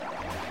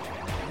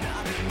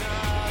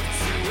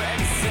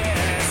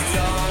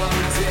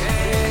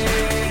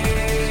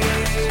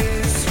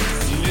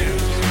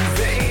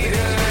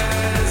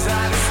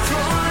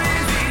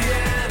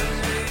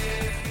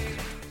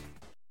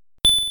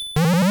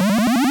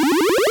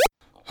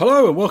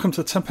Hello and welcome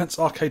to the Tenpence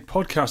Arcade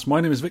Podcast.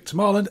 My name is Victor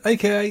Marland,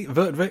 aka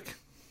VertVic.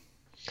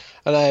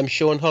 And I am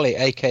Sean Holly,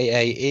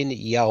 aka In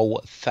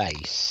Yo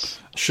Face.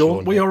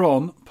 Sean, we are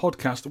on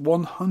podcast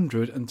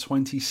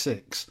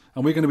 126,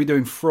 and we're going to be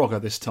doing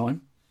Frogger this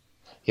time.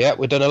 Yeah,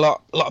 we've done a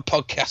lot of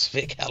podcasts,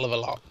 Vic, hell of a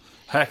lot.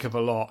 Heck of a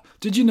lot.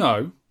 Did you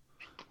know?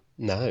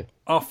 No.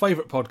 Our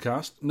favourite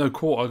podcast, No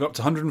Quarter, got up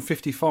to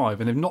 155,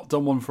 and they've not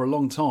done one for a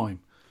long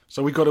time.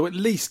 So we've got to at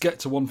least get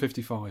to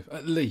 155,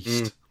 at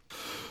least.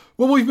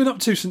 What have we been up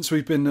to since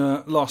we've been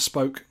last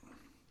spoke?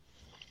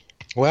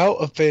 Well,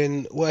 I've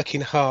been working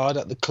hard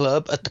at the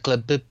club.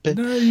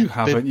 No, you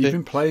haven't. You've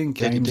been playing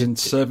games and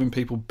serving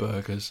people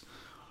burgers.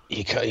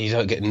 You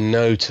don't get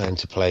no time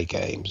to play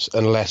games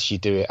unless you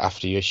do it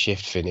after your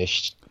shift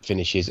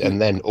finishes,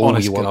 and then all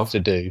you want to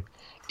do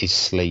is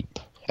sleep.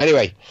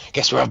 Anyway,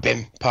 guess where I've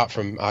been, apart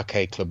from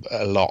Arcade Club,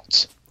 a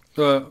lot.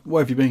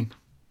 Where have you been?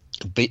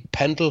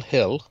 Pendle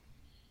Hill.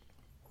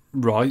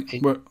 Right.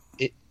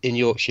 In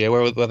Yorkshire,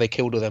 where they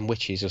killed all them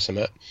witches or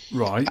something.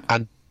 Right.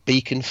 And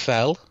Beacon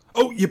Fell.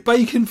 Oh, your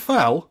bacon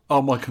fell?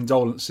 Oh, my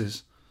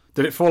condolences.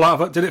 Did it fall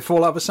out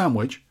of a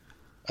sandwich?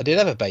 I did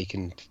have a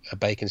bacon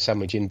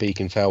sandwich in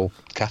Beacon Fell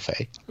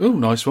Cafe. Oh,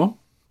 nice one.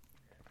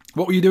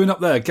 What were you doing up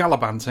there?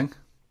 Gallivanting?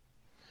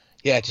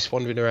 Yeah, just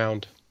wandering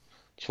around.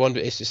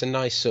 It's a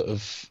nice sort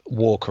of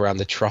walk around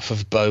the Trough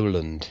of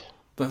Bowland.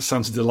 That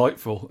sounds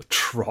delightful. A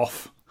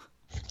trough.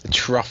 The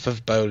Trough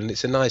of Bowland.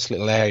 It's a nice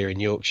little area in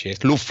Yorkshire.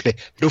 It's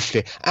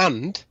lovely.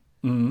 And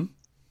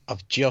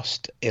I've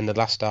just, in the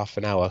last half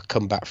an hour,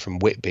 come back from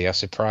Whitby. I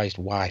surprised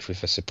wife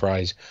with a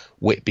surprise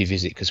Whitby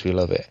visit because we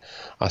love it.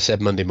 I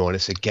said Monday morning, I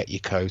said, get your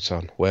coat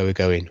on. Where are we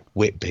going?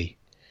 Whitby.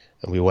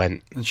 And we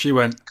went. And she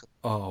went,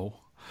 oh.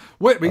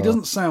 Whitby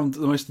doesn't sound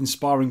the most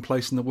inspiring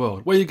place in the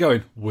world. Where are you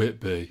going?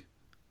 Whitby.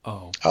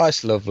 Oh. Oh,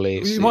 it's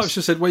lovely. You might have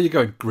just said, where are you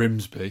going?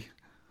 Grimsby.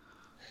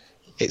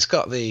 It's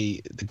got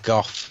the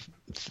goth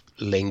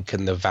link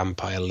and the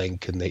vampire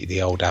link and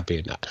the old abbey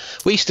and that.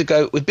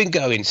 We've been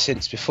going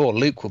since before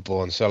Luke were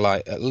born, so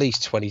like at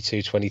least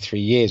 22,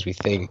 23 years, we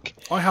think.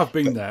 I have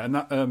been there, and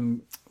that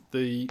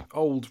the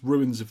old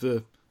ruins of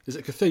is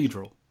it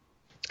cathedral?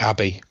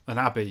 Abbey. An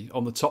abbey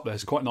on the top there.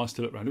 It's quite nice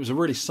to look around. It was a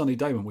really sunny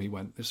day when we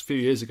went. It was a few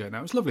years ago now.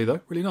 It was lovely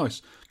though, really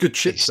nice. Good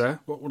chips there.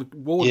 What a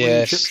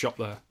award-winning chip shop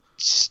there.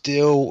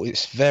 Still,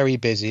 it's very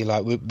busy.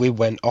 Like we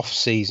went off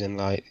season,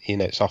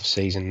 it's off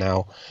season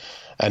now.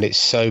 And it's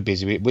so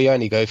busy. We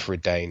only go for a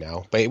day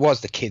now, but it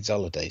was the kids'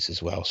 holidays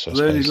as well. So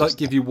they only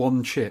give you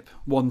one chip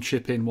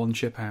in, one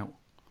chip out.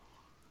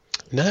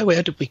 No,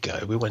 where did we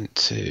go? We went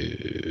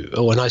to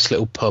a nice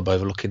little pub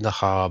overlooking the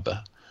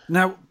harbour.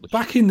 Now,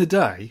 back in the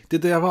day,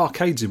 did they have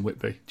arcades in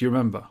Whitby? Do you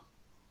remember?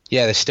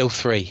 Yeah, there's still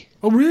 3.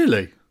 Oh,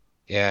 really?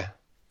 Yeah.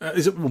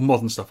 Is it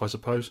modern stuff? I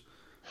suppose.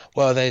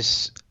 Well,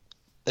 there's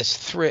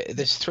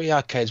 3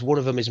 arcades. One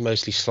of them is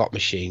mostly slot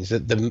machines.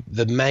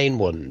 The main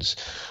ones,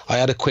 I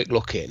had a quick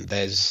look in.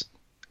 There's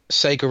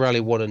Sega Rally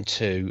 1 and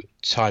 2,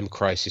 Time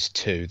Crisis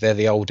 2. They're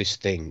the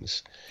oldest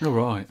things. Oh,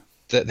 right.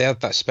 They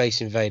had that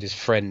Space Invaders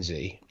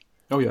Frenzy.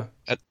 Oh, yeah.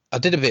 I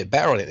did a bit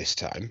better on it this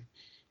time.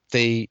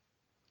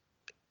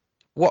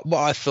 What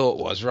I thought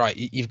was, right,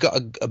 you've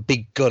got a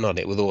big gun on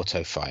it with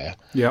auto fire.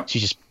 Yeah. So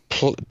you just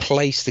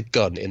place the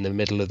gun in the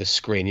middle of the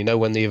screen. You know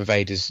when the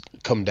invaders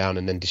come down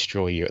and then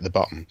destroy you at the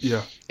bottom?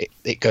 Yeah.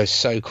 It goes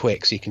so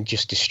quick, so you can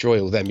just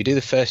destroy all them. You do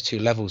the first 2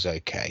 levels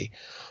okay,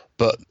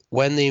 but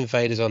when the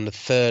invaders on the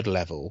 3rd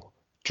level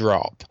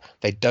drop,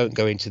 they don't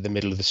go into the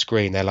middle of the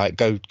screen. They like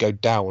go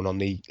down on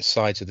the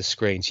sides of the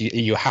screen. So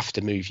you have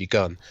to move your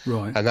gun.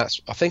 Right. And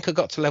I think I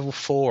got to level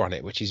 4 on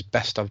it, which is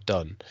best I've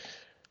done.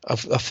 I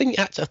think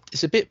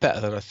it's a bit better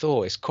than I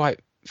thought. It's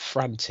quite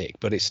frantic,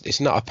 but it's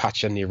not a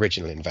patch on the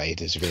original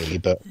Invaders really.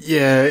 But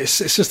yeah, it's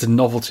just a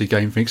novelty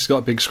game thing. It's got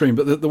a big screen,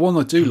 but the one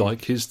I do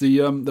like is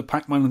the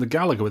Pac-Man and the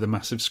Galaga with a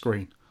massive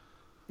screen.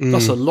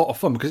 That's a lot of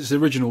fun because it's the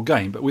original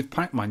game, but with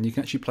Pac-Man you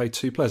can actually play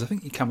 2 players. I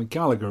think you can with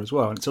Galaga as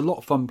well, and it's a lot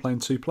of fun playing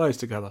 2 players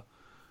together.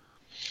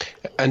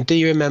 And do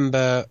you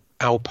remember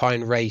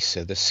Alpine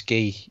Racer, the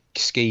ski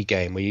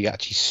game where you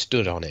actually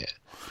stood on it?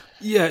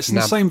 Yeah, it's in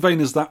the same vein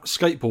as that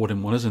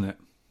skateboarding one, isn't it?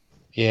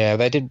 Yeah,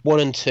 they did 1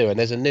 and 2, and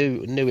there's a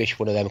newish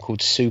one of them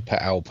called Super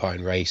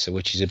Alpine Racer,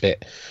 which is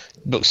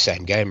looks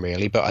same game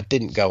really, but I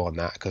didn't go on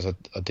that because I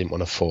didn't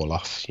want to fall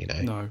off,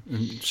 No,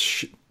 and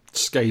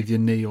scathe your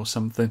knee or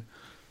something.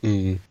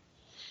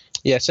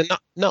 Yeah, so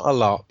not a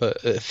lot, but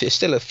it's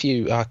still a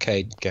few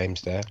arcade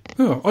games there.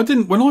 Oh,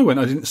 when I went,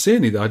 I didn't see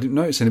any there. I didn't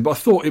notice any, but I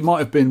thought it might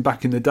have been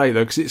back in the day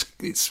though, because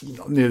it's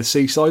near the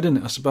seaside, isn't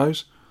it? I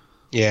suppose.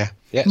 Yeah,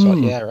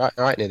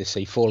 right near the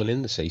sea, falling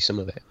in the sea, some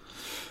of it.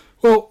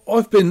 Well,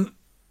 I've been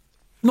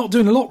not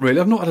doing a lot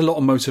really. I've not had a lot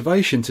of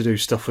motivation to do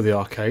stuff with the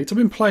arcades. I've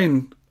been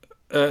playing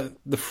the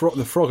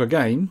Frogger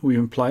game we've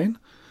been playing,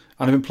 and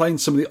I've been playing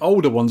some of the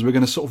older ones we're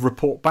going to sort of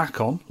report back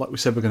on, like we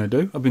said we're going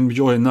to do. I've been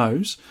enjoying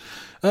those.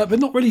 but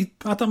not really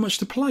had that much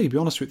to play, to be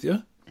honest with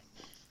you.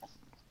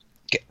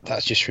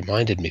 That's just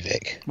reminded me,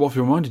 Vic. What have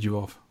you reminded you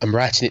of? I'm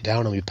writing it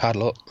down on my pad.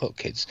 Look,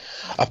 kids.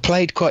 I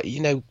played quite,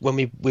 when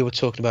we were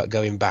talking about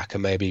going back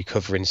and maybe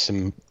covering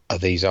some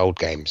of these old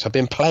games. I've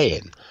been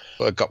playing,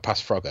 but I got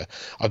past Frogger.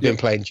 I've been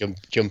playing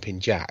Jumping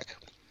Jack.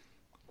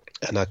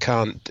 And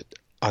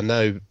I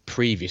know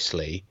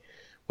previously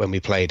when we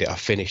played it, I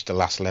finished the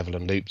last level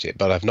and looped it,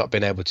 but I've not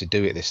been able to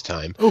do it this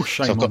time. Oh,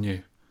 shame on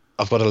you.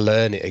 I've got to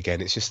learn it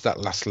again. It's just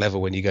that last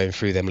level when you're going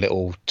through them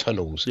little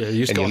tunnels. Yeah,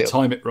 you just got to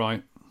time it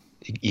right.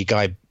 Your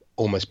guy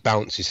almost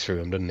bounces through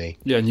them, doesn't he?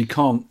 Yeah, and you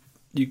can't.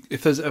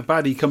 If there's a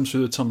baddie comes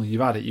through the tunnel,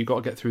 you've had it. You've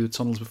got to get through the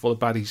tunnels before the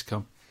baddies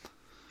come.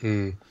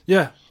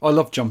 Yeah, I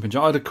love Jumping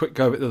Jack. I had a quick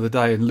go of it the other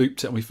day and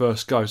looped it when we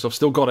first go, so I've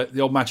still got it.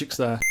 The old magic's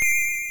there.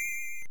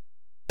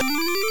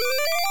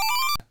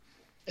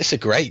 It's a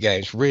great game.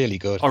 It's really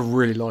good. I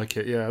really like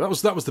it. Yeah, that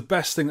was the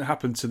best thing that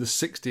happened to the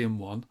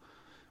 60-in-1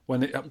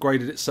 when it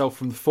upgraded itself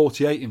from the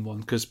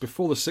 48-in-1. Because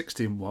before the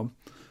 60-in-1,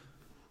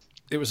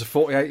 it was a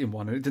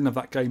 48-in-1, and it didn't have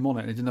that game on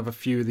it, and it didn't have a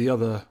few of the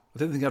other. I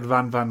didn't think it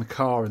had Van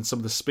Car and some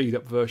of the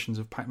speed-up versions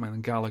of Pac-Man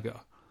and Galaga.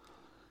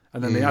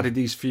 And then they added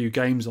these few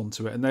games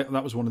onto it, and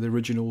that was one of the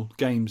original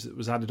games that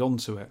was added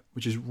onto it,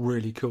 which is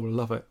really cool. I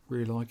love it.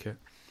 Really like it.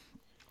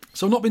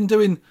 So I've not been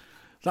doing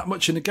that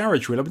much in the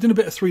garage, really. I've been doing a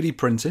bit of 3D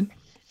printing.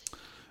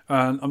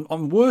 And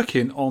I'm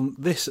working on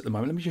this at the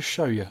moment. Let me just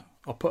show you.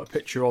 I'll put a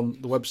picture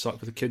on the website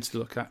for the kids to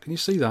look at. Can you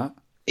see that?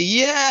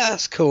 Yeah,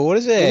 that's cool. What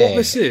is it? Well, what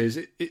this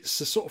is,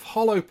 it's a sort of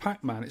hollow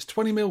Pac-Man. It's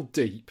 20 mil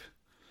deep.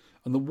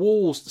 And the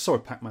walls... Sorry,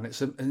 Pac-Man.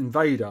 It's an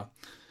invader.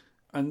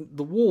 And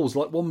the wall's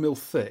like 1 mil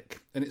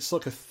thick. And it's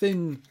like a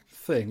thin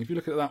thing. If you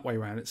look at it that way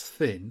around, it's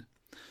thin.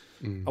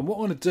 And what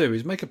I'm going to do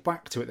is make a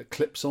back to it that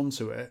clips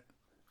onto it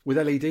with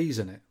LEDs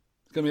in it.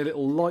 It's going to be a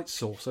little light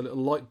source, a little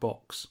light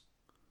box.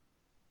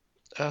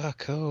 Oh,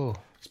 cool.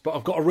 But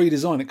I've got to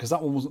redesign it because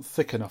that one wasn't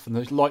thick enough and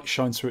the light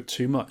shines through it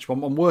too much. But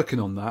I'm working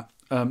on that.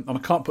 And I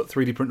can't put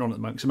 3D print on at the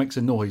moment because it makes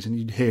a noise and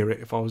you'd hear it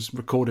if I was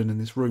recording in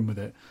this room with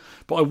it.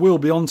 But I will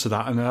be onto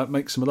that and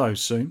make some of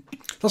those soon.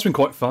 That's been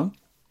quite fun.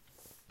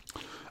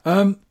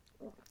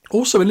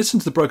 Also, in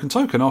listening to The Broken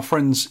Token, our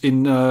friends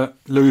in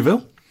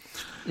Louisville.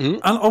 And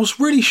I was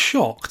really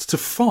shocked to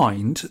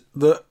find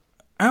that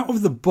out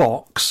of the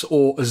box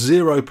or a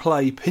zero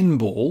play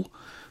pinball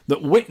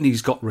that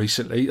Whitney's got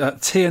recently,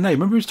 TNA.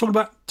 Remember we was talking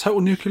about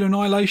Total Nuclear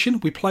Annihilation?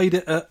 We played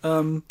it at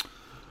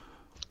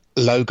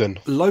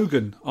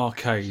Logan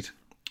Arcade.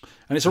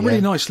 And it's a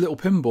really nice little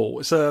pinball.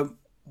 It's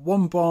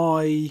one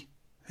by...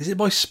 Is it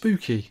by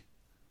Spooky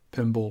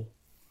Pinball?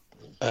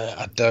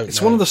 I don't know.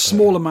 It's one of the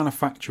smaller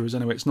manufacturers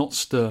anyway. It's not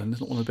Stern.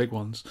 It's not one of the big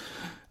ones.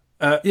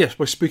 Yes,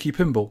 by Spooky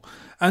Pinball.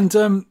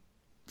 And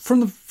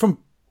from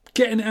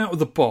getting it out of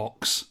the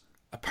box,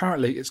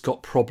 apparently it's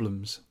got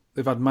problems.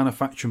 They've had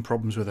manufacturing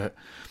problems with it.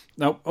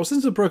 Now, I was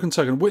listening to The Broken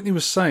Token. Whitney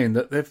was saying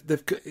that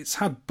it's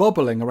had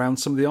bubbling around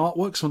some of the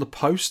artwork, some of the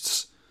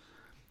posts.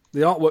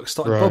 The artwork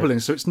started bubbling,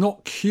 so it's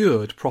not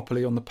cured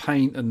properly on the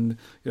paint and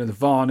the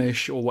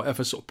varnish or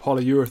whatever sort of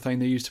polyurethane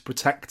they use to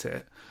protect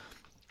it.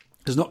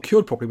 It's not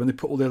cured properly when they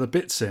put all the other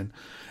bits in.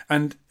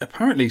 And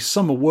apparently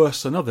some are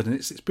worse than others, and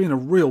it's been a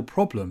real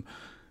problem.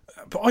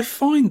 But I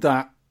find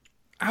that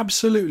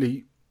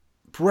absolutely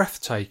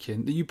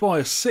breathtaking that you buy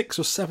a $6,000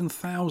 or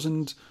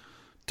 $7,000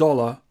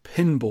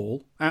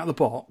 pinball out of the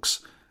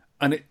box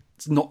and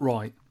it's not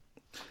right.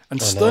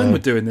 And Stern were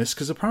doing this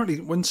because apparently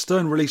when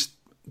Stern released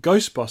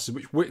Ghostbusters,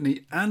 which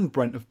Whitney and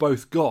Brent have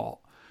both got,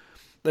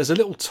 there's a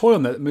little toy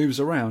on there that moves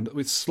around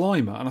with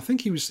Slimer, and I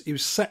think he was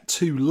set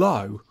too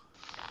low,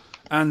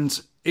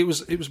 and it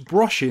was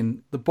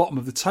brushing the bottom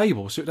of the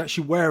table, so it was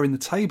actually wearing the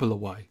table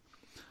away.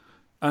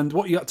 And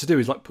what you had to do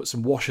is like put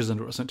some washers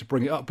under it or something to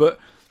bring it up. But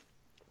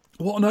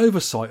what an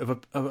oversight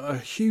of a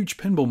huge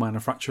pinball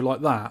manufacturer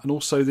like that, and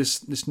also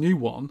this new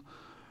one,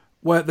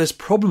 where there's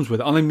problems with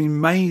it. I mean,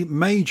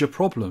 major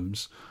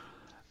problems.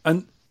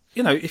 And,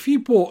 if you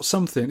bought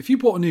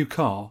a new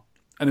car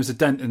and there's a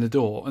dent in the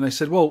door, and they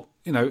said, well,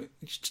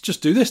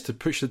 just do this to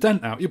push the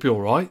dent out, you'll be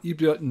all right. You'd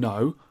be like,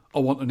 no, I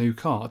want a new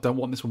car. I don't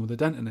want this one with a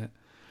dent in it.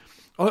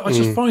 I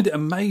just find it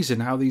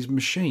amazing how these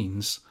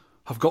machines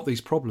have got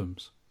these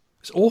problems.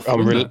 It's awful,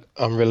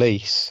 on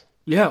release.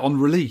 Yeah, on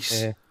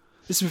release. Yeah.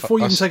 This is before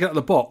you can take it out of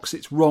the box.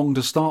 It's wrong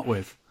to start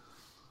with.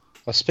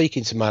 I was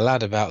speaking to my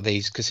lad about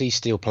these because he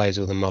still plays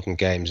all the modern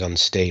games on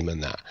Steam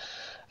and that.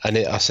 And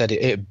I said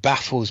it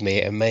baffles me,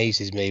 it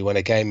amazes me when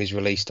a game is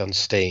released on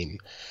Steam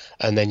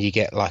and then you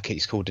get like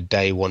it's called a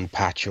day one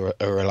patch or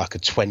like a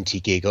 20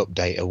 gig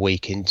update a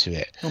week into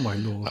it. Oh my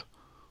Lord.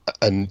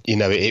 And,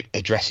 it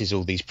addresses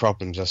all these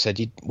problems. I said,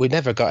 we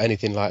never got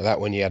anything like that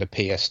when you had a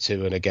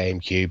PS2 and a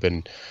GameCube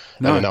and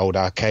an old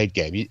arcade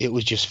game. It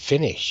was just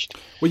finished.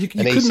 Well, you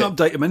couldn't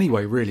update them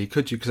anyway, really,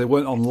 could you? Because they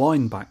weren't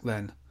online back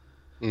then.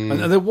 And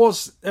there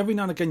was, every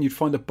now and again, you'd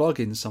find a bug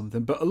in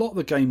something, but a lot of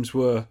the games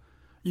were,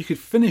 you could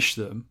finish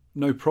them,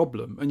 no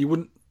problem, and you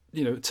wouldn't,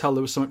 tell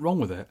there was something wrong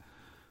with it.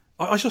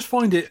 I just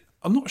find it,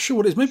 I'm not sure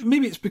what it is.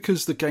 Maybe it's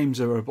because the games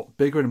are a lot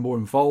bigger and more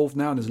involved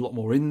now, and there's a lot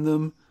more in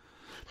them.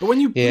 But when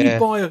you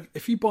buy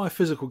if you buy a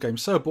physical game,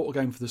 say I bought a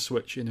game for the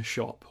Switch in a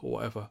shop or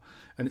whatever,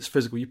 and it's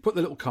physical, you put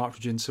the little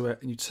cartridge into it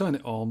and you turn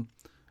it on,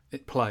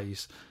 it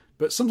plays.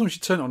 But sometimes you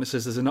turn it on, it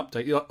says there's an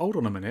update. You're like, hold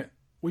on a minute,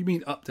 what do you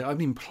mean update? I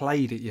haven't even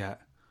played it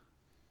yet.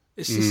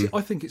 It's just,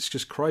 I think it's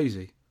just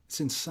crazy.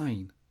 It's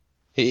insane.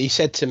 He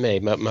said to me,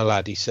 my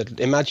lad, he said,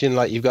 imagine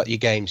like you've got your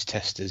games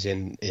testers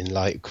in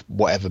like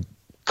whatever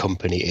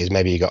company it is,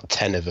 maybe you got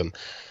 10 of them,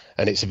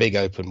 and it's a big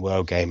open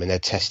world game and they're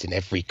testing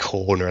every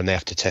corner and they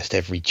have to test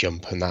every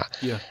jump and that.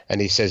 Yeah. And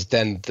he says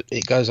then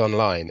it goes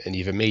online and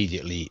you've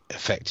immediately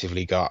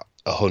effectively got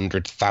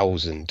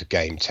 100,000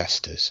 game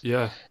testers.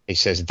 Yeah. He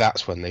says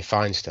that's when they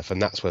find stuff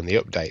and that's when the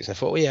updates. And I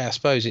thought, well, yeah, I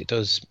suppose it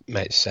does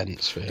make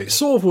sense. Really. It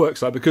sort of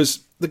works like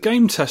because the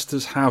game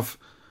testers have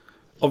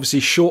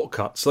obviously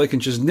shortcuts, so they can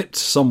just nip to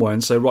somewhere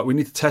and say, right, we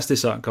need to test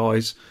this out,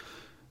 guys.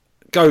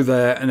 Go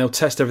there and they'll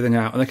test everything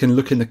out and they can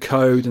look in the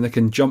code and they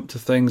can jump to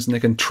things and they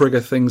can trigger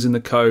things in the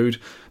code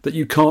that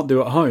you can't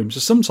do at home. So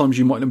sometimes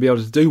you might not be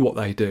able to do what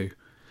they do.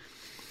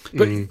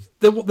 But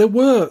there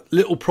were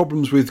little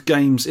problems with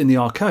games in the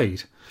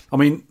arcade. I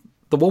mean,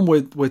 the one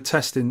we're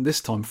testing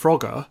this time,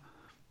 Frogger,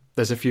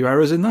 there's a few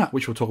errors in that,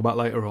 which we'll talk about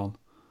later on.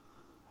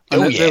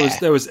 And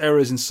there was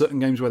errors in certain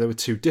games where they were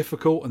too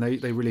difficult, and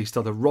they released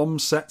other ROM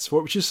sets for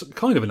it, which is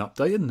kind of an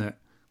update, isn't it?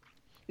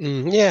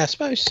 Yeah, I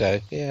suppose so.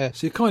 Yeah.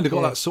 So you kind of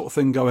got that sort of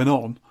thing going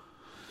on.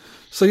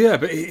 So yeah,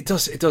 but it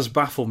does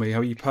baffle me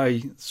how you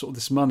pay sort of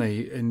this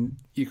money, and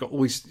you got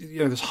all these,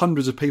 there's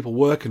hundreds of people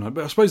working on it.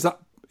 But I suppose that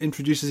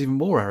introduces even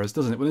more errors,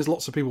 doesn't it? When there's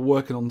lots of people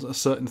working on a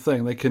certain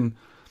thing, they can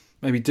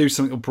maybe do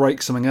something or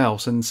break something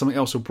else, and something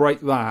else will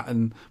break that,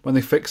 and when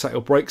they fix that,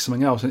 it'll break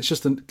something else, and it's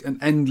just an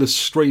endless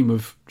stream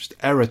of just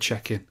error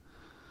checking.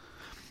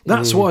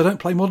 That's why I don't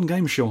play modern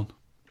games, Sean.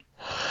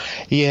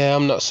 Yeah,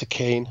 I'm not so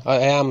keen. I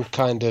am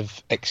kind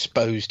of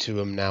exposed to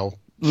them now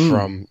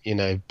from,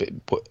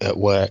 at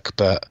work,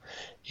 but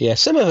yeah,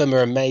 some of them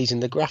are amazing.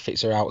 The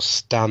graphics are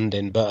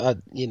outstanding, but,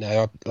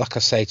 like I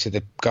say to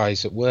the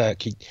guys at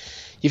work,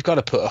 you've got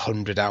to put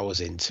 100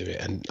 hours into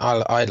it, and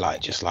I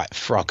like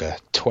Frogger,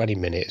 20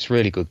 minutes,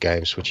 really good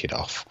game, switch it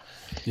off.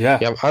 Yeah,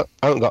 I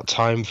haven't got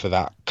time for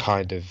that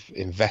kind of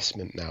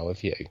investment now,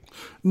 have you?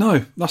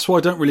 No, that's why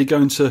I don't really go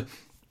into...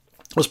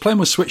 I was playing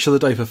my Switch the other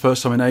day for the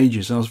first time in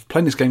ages, and I was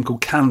playing this game called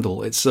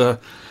Candle. It's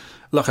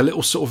like a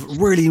little sort of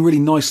really,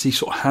 really nicely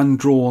sort of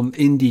hand-drawn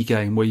indie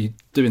game where you're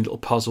doing little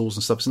puzzles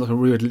and stuff. It's like a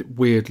really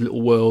weird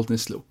little world and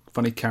this little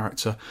funny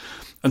character.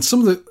 And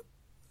some of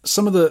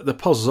the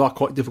puzzles are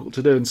quite difficult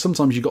to do, and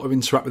sometimes you've got to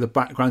interact with the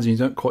backgrounds and you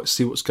don't quite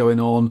see what's going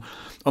on.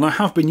 And I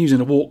have been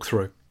using a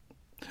walkthrough,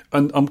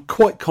 and I'm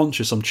quite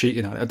conscious I'm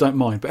cheating at it. I don't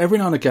mind, but every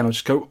now and again I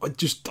just go,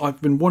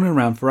 I've been wandering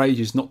around for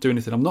ages, not doing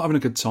anything. I'm not having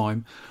a good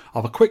time.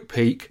 I'll have a quick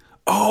peek.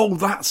 Oh,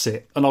 that's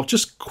it. And I'll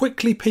just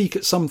quickly peek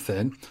at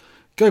something,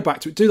 go back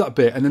to it, do that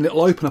bit, and then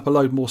it'll open up a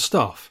load more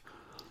stuff.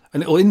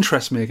 And it'll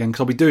interest me again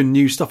because I'll be doing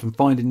new stuff and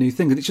finding new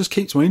things, and it just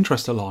keeps my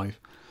interest alive.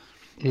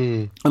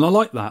 And I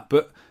like that.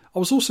 But I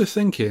was also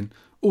thinking,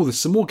 there's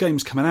some more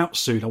games coming out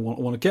soon I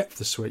want to get for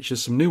the Switch.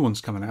 There's some new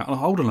ones coming out. And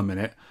hold on a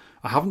minute.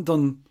 I haven't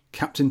done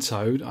Captain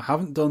Toad. I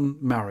haven't done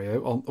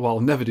Mario. I'll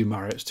never do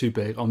Mario. It's too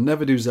big. I'll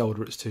never do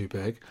Zelda. It's too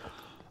big.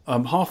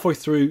 I'm halfway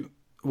through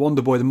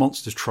Wonder Boy the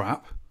Monster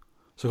Trap.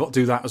 So I've got to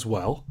do that as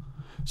well.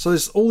 So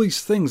there's all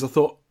these things. I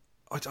thought,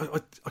 I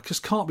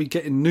just can't be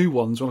getting new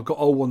ones when I've got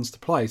old ones to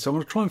play. So I'm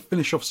going to try and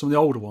finish off some of the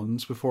older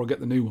ones before I get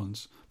the new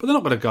ones. But they're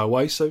not going to go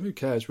away, so who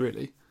cares,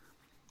 really?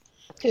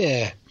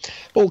 Yeah.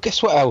 Well,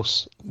 guess what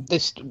else?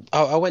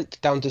 I went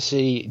down to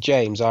see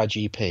James,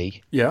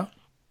 RGP. Yeah.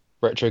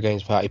 Retro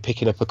Games Party,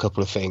 picking up a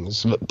couple of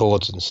things,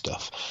 boards and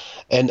stuff.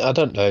 And I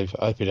don't know,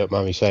 I hope you don't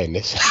mind me saying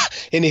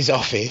this, in his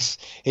office,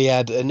 he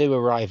had a new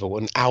arrival,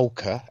 an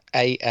Alca,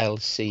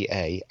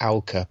 A-L-C-A,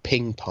 Alca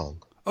Ping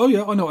Pong. Oh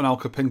yeah, I know what an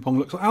Alca Ping Pong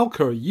looks like.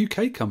 Alca, a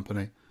UK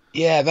company.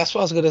 Yeah, that's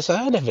what I was going to say.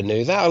 I never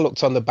knew that. I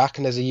looked on the back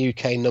and there's a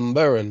UK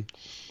number. And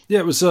yeah,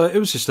 it was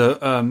just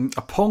a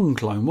Pong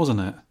clone, wasn't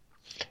it?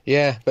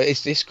 Yeah, but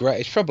it's great.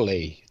 It's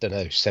probably, I don't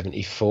know,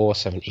 74,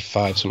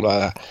 75, something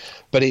like that.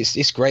 But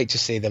it's great to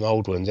see them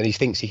old ones, and he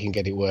thinks he can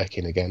get it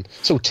working again.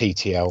 It's all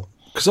TTL.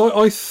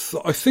 Because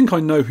I think I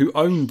know who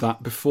owned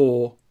that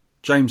before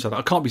James had it.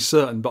 I can't be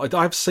certain, but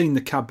I've seen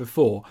the cab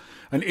before,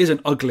 and it is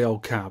an ugly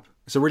old cab.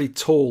 It's a really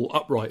tall,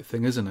 upright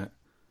thing, isn't it?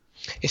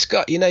 It's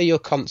got, your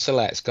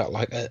consolette's got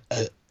like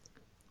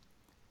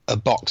a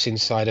box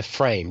inside a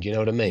frame. Do you know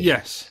what I mean?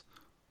 Yes.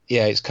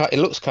 Yeah, it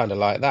looks kind of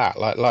like that.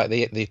 Like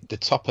the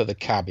top of the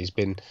cab has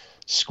been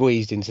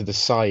squeezed into the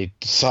side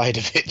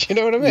of it. Do you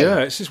know what I mean? Yeah,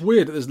 it's just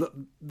weird that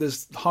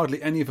there's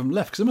hardly any of them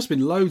left, because there must have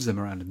been loads of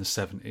them around in the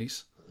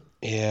 70s.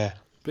 Yeah.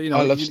 But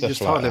I love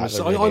stuff like that.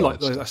 Really I like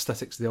the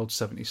aesthetics of the old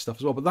 70s stuff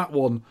as well. But that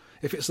one,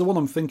 if it's the one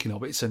I'm thinking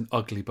of, it's an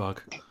ugly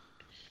bug.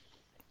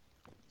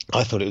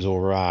 I thought it was all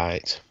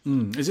right.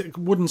 Is it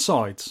wooden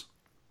sides?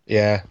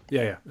 Yeah.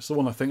 Yeah. It's the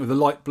one I think with the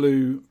light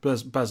blue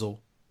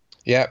bezel.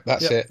 Yeah,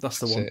 that's it. That's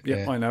the one.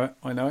 Yeah, I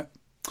know it.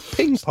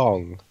 Ping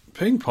pong.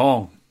 Ping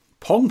pong.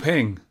 Pong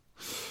ping.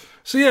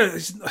 So yeah,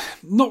 it's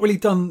not really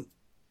done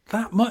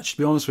that much, to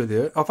be honest with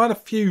you. I've had a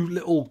few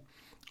little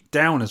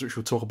downers, which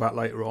we'll talk about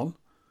later on,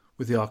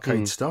 with the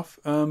arcade stuff.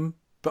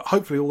 But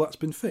hopefully all that's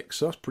been fixed,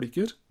 so that's pretty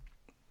good.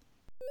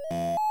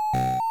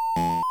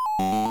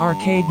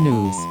 Arcade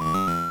news.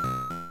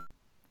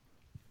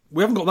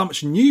 We haven't got that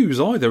much news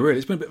either, really.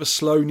 It's been a bit of a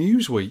slow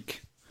news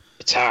week.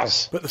 It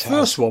has. But the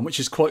first one, which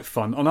is quite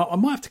fun, and I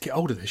might have to get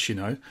hold of this,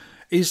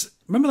 is,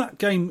 remember that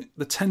game,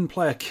 the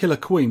 10-player Killer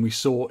Queen we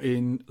saw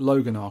in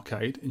Logan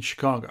Arcade in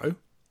Chicago?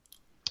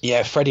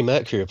 Yeah, Freddie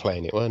Mercury were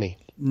playing it, weren't he?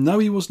 No,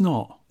 he was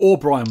not. Or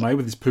Brian May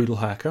with his poodle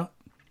haircut.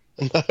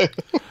 No.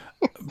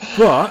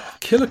 But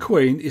Killer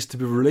Queen is to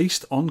be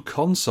released on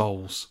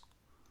consoles.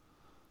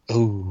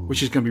 Ooh.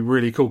 Which is going to be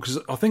really cool, because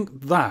I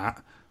think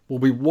that will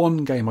be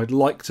one game I'd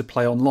like to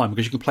play online,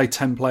 because you can play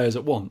 10 players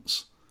at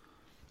once.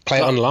 Play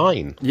it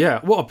online? Yeah,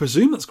 well, I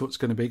presume that's what it's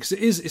going to be, because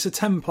it's a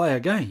 10-player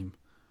game.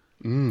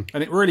 And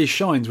it really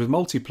shines with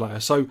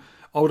multiplayer, so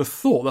I would have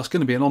thought that's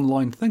going to be an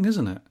online thing,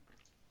 isn't it?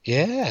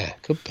 Yeah,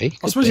 could be.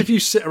 I suppose if you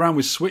sit around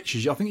with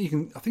Switches, I think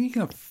you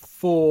can have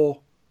 4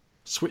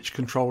 Switch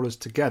controllers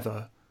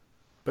together,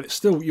 but it's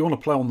still, you want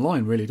to play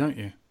online, really, don't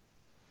you?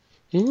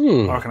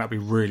 I reckon that'd be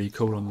really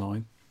cool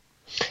online.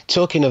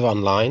 Talking of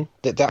online,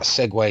 that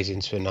segues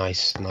into a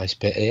nice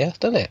bit here,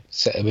 doesn't it?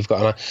 So we've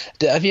got.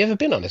 Have you ever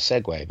been on a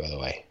Segway, by the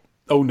way?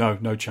 Oh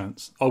no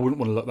chance. I wouldn't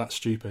want to look that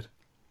stupid.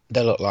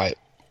 They look like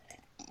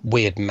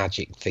weird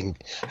magic thing.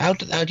 How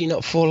do you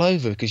not fall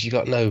over because you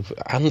got no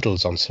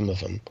handles on some of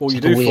them? Well, you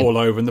do fall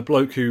over, and the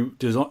bloke who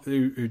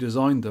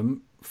designed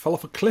them fell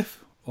off a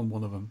cliff on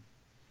one of them.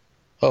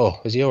 Oh,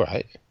 is he all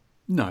right?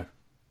 No,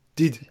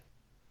 is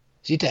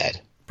he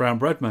dead? Brown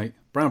bread, mate.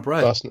 Brown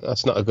bread.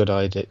 That's not a good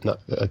idea.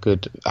 Not a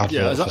good advert.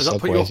 Yeah, has that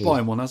put you off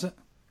buying one? Has it?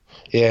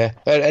 Yeah.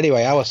 But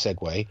anyway, our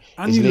Segway.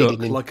 And you look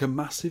like a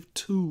massive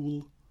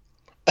tool.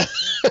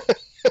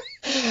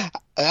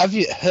 Have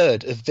you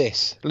heard of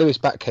this? Lewis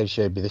Batcave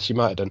showed me this. You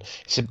might have done.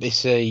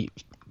 It's a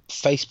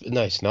Facebook.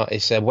 No, it's not.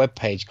 It's a web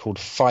page called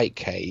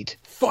Fightcade.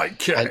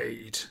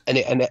 Fightcade. And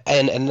it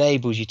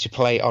enables you to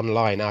play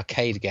online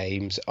arcade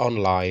games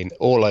online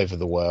all over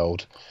the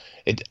world.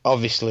 It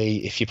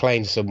obviously, if you're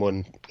playing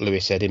someone,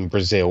 Lewis said, in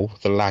Brazil,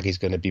 the lag is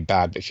going to be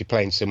bad. But if you're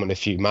playing someone a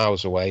few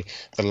miles away,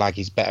 the lag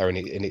is better and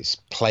it's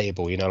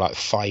playable. Like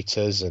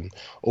fighters and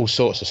all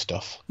sorts of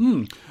stuff.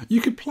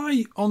 You could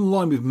play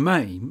online with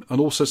MAME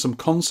and also some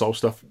console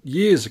stuff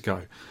years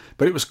ago,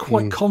 but it was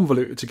quite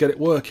convoluted to get it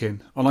working,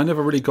 and I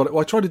never really got it.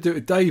 Well, I tried to do it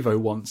with Davo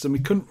once, and we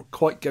couldn't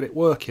quite get it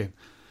working.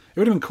 It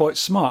would have been quite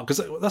smart,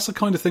 because that's the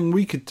kind of thing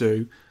we could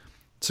do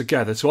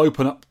together to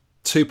open up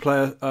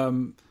 2-player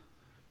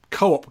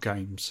co-op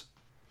games.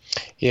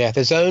 Yeah,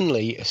 there's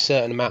only a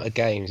certain amount of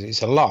games.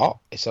 It's a lot,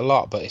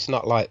 but it's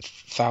not like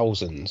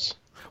thousands.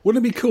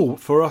 Wouldn't it be cool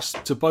for us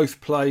to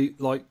both play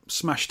like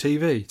Smash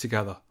TV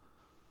together?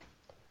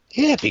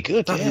 Yeah, it'd be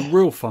good. That'd be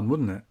real fun,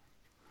 wouldn't it?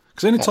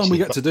 Because any time we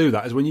get to do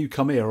that is when you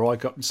come here or I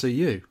go up and see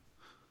you.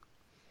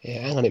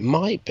 Yeah, hang on, it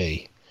might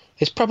be.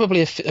 It's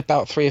probably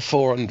about 300 or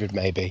 400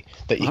 maybe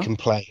that you can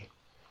play.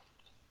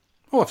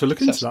 I'll have to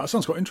look into that. That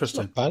sounds quite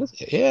interesting. Not bad, is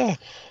it? Yeah.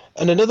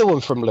 And another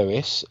one from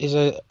Lewis is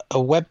a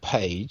web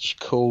page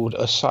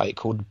a site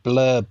called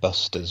Blur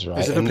Busters, right?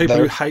 Is it the people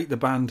who hate the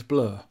band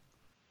Blur?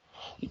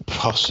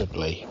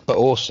 Possibly, but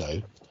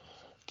also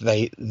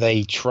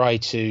they try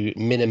to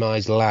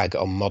minimise lag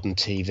on modern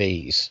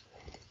TVs.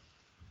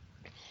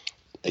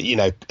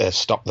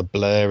 Stop the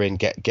blurring,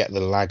 get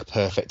the lag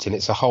perfect, and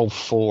it's a whole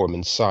forum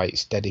and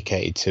sites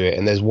dedicated to it.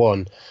 And there's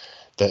one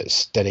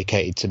that's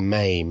dedicated to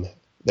MAME.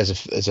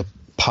 There's a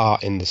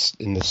part in the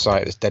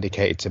site that's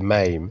dedicated to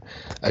MAME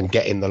and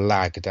getting the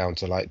lag down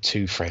to like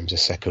 2 frames a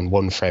second,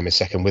 1 frame a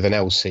second with an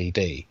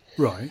LCD.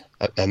 Right.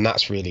 And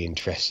that's really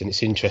interesting.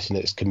 It's interesting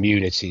that this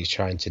community is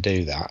trying to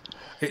do that.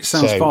 It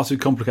sounds far too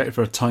complicated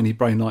for a tiny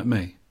brain like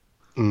me.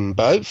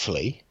 But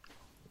hopefully,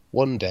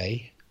 one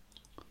day,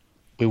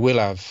 we will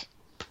have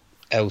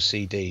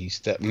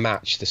LCDs that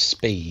match the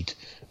speed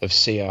of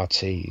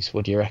CRTs.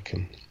 What do you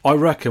reckon? I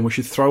reckon we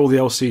should throw all the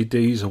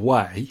LCDs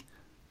away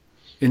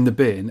in the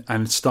bin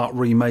and start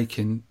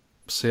remaking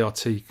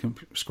CRT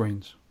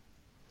screens.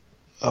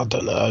 I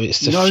don't know.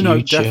 It's the future.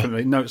 No,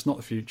 definitely. No, it's not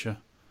the future.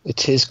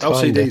 It is kinda.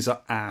 LCDs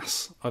are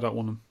ass. I don't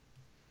want them.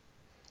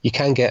 You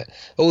can get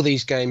all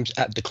these games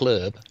at the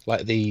club,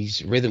 like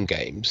these rhythm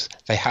games.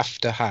 They have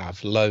to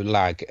have low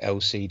lag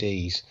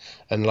LCDs,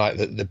 and like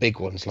the big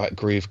ones, like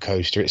Groove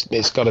Coaster,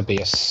 it's got to be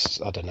a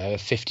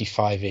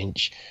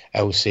 55-inch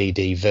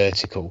LCD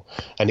vertical,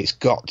 and it's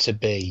got to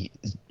be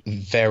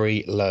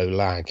very low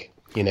lag.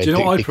 Do you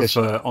know what I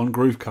prefer on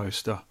Groove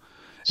Coaster?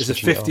 Is a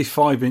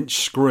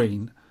 55-inch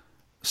screen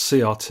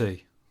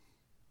CRT.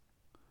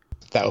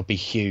 That would be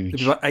huge. It'd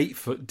be like 8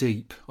 foot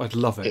deep. I'd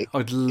love it.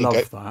 I'd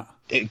love that.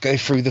 It'd go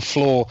through the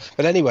floor.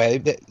 But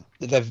anyway,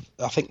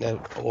 I think they're,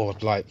 or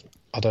like,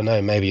 I don't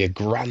know, maybe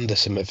 $1,000 or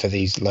something for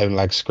these low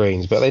lag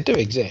screens, but they do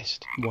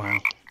exist. Wow,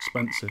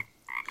 expensive.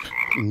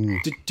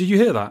 Did you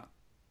hear that?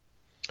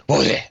 What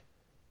was it?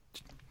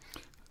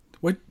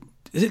 Wait,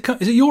 is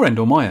it your end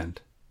or my end?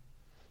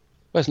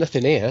 Well, there's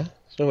nothing here.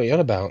 That's not what you're on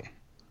about.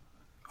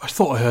 I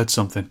thought I heard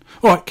something.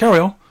 All right, carry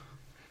on.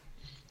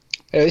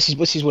 This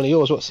is one of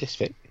yours. What's this,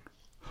 Vic?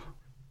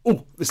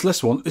 Oh, this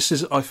last one.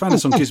 I found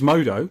this on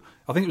Gizmodo.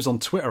 I think it was on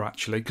Twitter,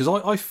 actually, because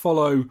I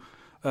follow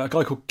a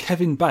guy called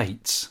Kevin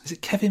Bates. Is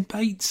it Kevin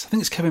Bates? I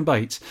think it's Kevin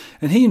Bates.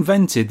 And he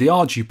invented the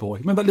Arduboy.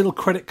 Remember that little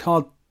credit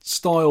card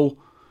style,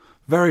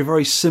 very,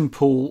 very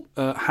simple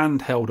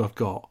handheld I've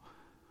got?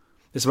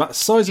 It's about the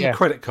size of a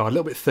credit card, a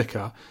little bit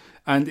thicker,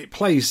 and it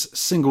plays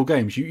single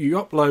games. You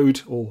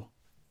upload or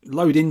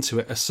load into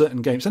it a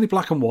certain game. It's only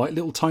black and white,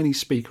 little tiny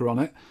speaker on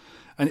it.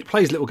 And it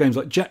plays little games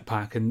like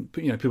Jetpack, and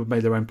people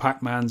made their own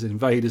Pac-Mans and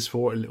Invaders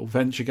for it, and little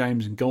venture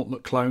games and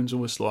Gauntlet clones,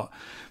 all this lot.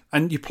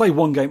 And you play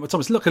one game at a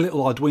time. It's like a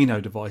little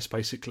Arduino device,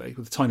 basically,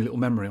 with a tiny little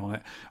memory on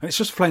it. And it's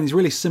just playing these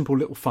really simple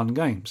little fun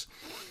games.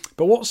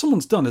 But what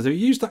someone's done is they've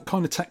used that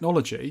kind of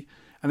technology,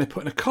 and they're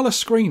putting a colour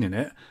screen in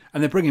it,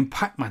 and they're bringing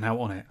Pac-Man out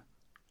on it.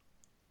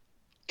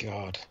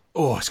 God.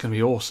 Oh, it's going to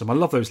be awesome. I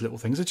love those little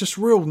things. They're just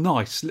real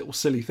nice, little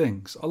silly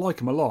things. I like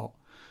them a lot.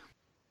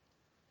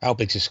 How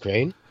big's the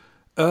screen?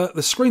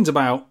 The screen's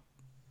about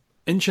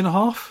 1.5 inches.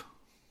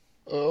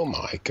 Oh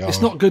my God.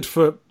 It's not good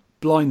for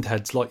blind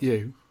heads like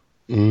you.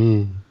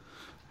 Mm.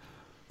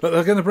 But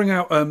they're going to bring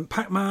out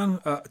Pac-Man,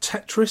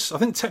 Tetris. I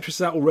think Tetris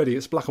is out already.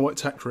 It's black and white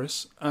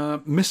Tetris.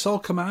 Missile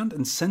Command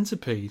and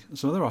Centipede. And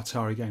some other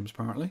Atari games,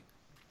 apparently.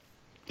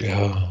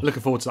 Yeah.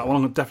 Looking forward to that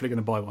one. I'm definitely going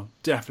to buy one.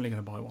 Definitely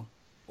going to buy one.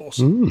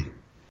 Awesome. Mm.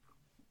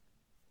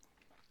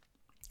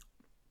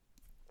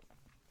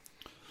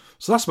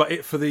 So that's about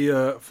it for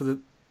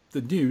the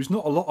news.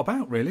 Not a lot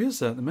about, really, is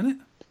there, at the minute?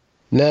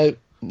 No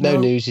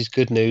news is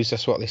good news.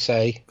 That's what they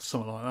say.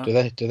 Something like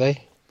that. Do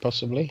they?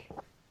 Possibly.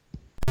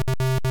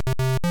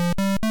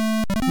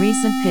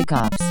 Recent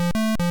pickups.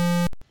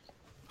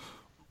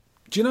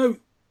 Do you know,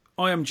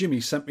 I Am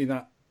Jimmy sent me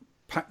that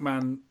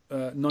Pac-Man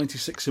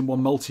 96-in-1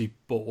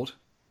 multi-board.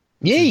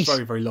 Yes.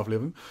 Very, very lovely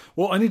of him.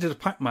 Well, I needed a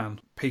Pac-Man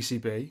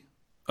PCB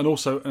and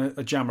also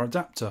a jammer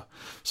adapter.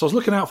 So I was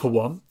looking out for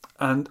one,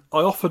 and I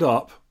offered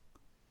up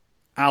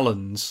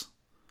Allen's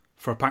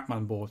for a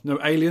Pac-Man board. No,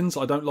 Aliens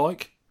I don't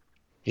like.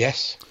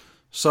 Yes.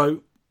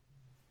 So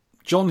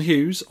John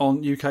Hughes on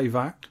UK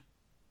VAC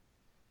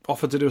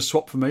offered to do a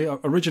swap for me.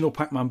 Original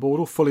Pac-Man board,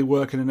 all fully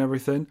working and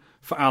everything,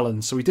 for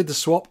Alan. So we did the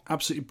swap,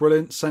 absolutely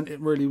brilliant, sent it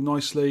really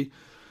nicely.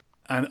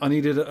 And I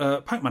needed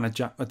a Pac-Man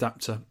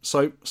adapter.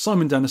 So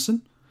Simon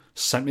Dennison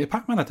sent me a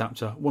Pac-Man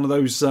adapter. One of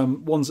those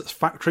ones that's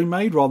factory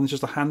made rather than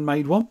just a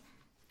handmade one.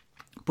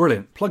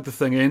 Brilliant. Plugged the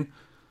thing in.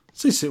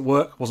 Sees it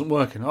work. Wasn't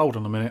working. Hold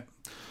on a minute.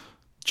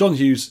 John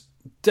Hughes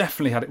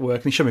definitely had it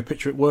working. He showed me a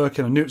picture of it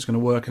working. I knew it was going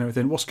to work and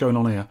everything. What's going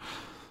on here?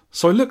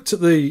 So I looked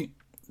at the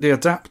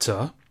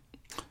adapter,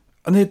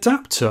 and the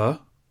adapter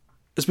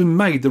has been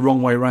made the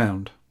wrong way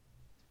round.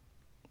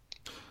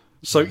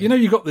 So,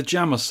 you've got the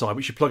jammer side,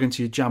 which you plug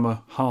into your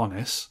jammer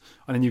harness,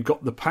 and then you've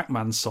got the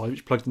Pac-Man side, which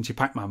you plug into your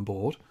Pac-Man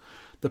board.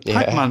 The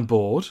Pac-Man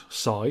board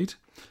side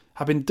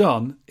have been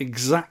done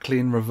exactly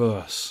in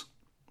reverse.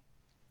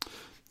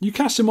 You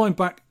cast your mind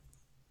back,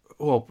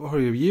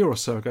 probably a year or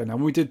so ago now,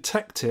 when we did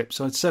Tech Tips,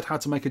 I said how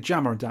to make a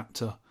jammer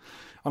adapter.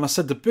 And I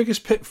said the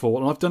biggest pitfall,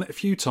 and I've done it a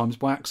few times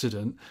by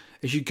accident,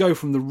 is you go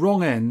from the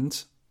wrong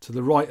end to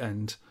the right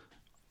end.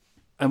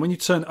 And when you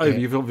turn it over,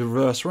 you've got the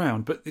reverse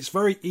round. But it's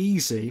very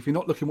easy, if you're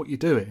not looking what you're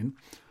doing,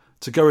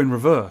 to go in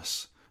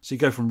reverse. So you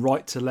go from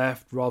right to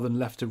left rather than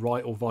left to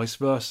right, or vice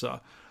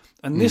versa.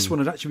 And this one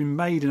had actually been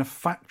made in a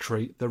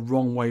factory the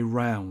wrong way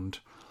round.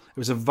 It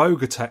was a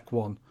Vogatech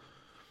one.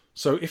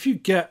 So if you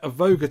get a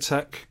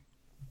Vogatech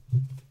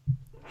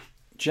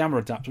jammer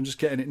adapter, I'm just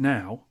getting it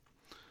now.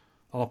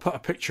 I'll put a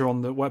picture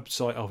on the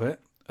website of it.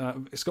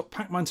 It's got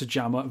Pac-Man to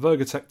jammer,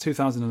 Vogatech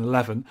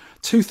 2011.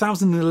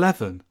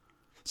 2011!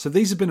 So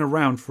these have been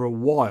around for a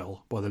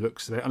while, by the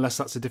looks of it, unless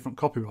that's a different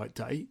copyright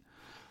date.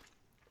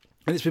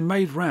 And it's been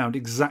made round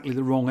exactly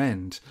the wrong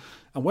end.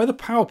 And where the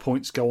power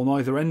points go on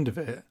either end of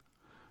it,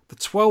 the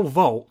 12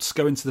 volts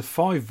go into the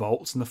 5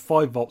 volts, and the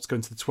 5 volts go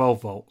into the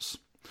 12 volts.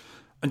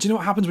 And do you know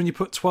what happens when you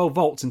put 12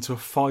 volts into a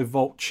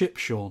 5-volt chip,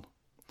 Sean?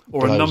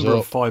 Or a number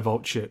of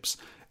 5-volt chips?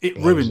 It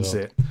ruins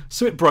it.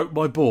 So it broke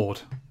my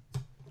board,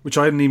 which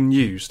I hadn't even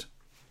used.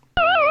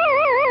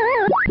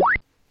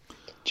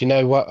 Do you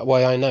know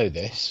why I know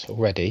this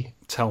already?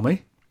 Tell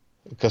me.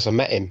 Because I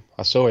met him.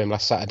 I saw him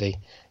last Saturday,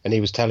 and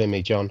he was telling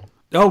me, John.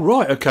 Oh,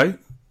 right, okay.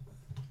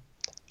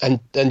 And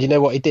you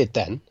know what he did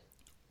then?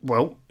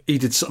 Well, he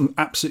did some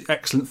absolutely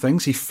excellent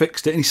things. He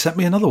fixed it, and he sent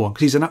me another one,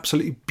 because he's an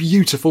absolutely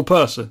beautiful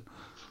person.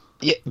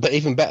 Yeah, but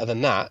even better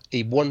than that,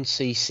 he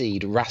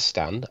 1cc'd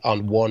Rastan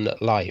on One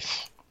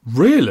Life.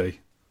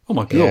 Really? Oh,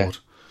 my God. Yeah.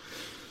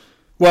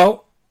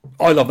 Well,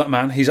 I love that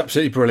man. He's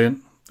absolutely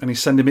brilliant, and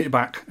he's sending me it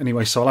back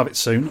anyway, so I'll have it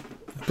soon.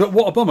 But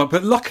what a bummer.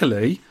 But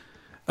luckily,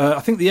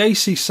 I think the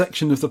AC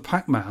section of the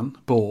Pac-Man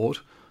board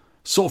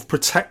sort of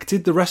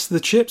protected the rest of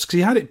the chips, because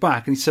he had it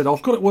back and he said,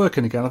 I've got it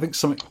working again. I think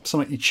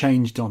something he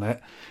changed on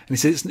it. And he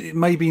said, it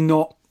may be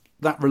not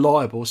that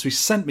reliable. So he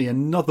sent me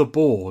another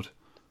board.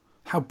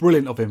 How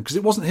brilliant of him, because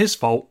it wasn't his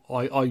fault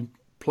I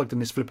plugged in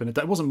this flipping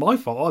adapter. It wasn't my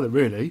fault either,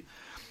 really.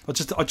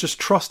 I just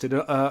trusted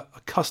a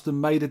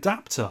custom-made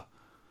adapter.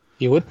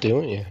 You would do,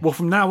 wouldn't you? Well,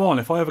 from now on,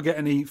 if I ever get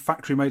any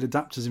factory-made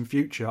adapters in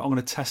future, I'm going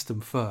to test them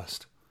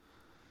first.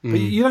 But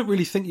you don't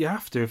really think you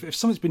have to. If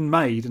something's been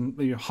made,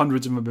 and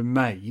hundreds of them have been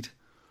made,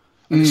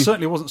 and it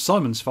certainly wasn't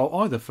Simon's fault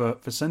either for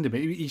sending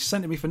me. He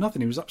sent it me for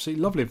nothing. He was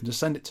absolutely lovely of him to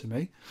send it to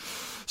me.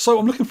 So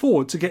I'm looking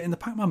forward to getting the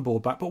Pac-Man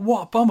board back. But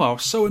what a bummer. I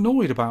was so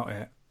annoyed about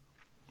it.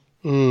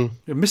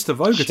 Mr.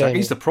 Vogatech,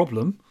 he's the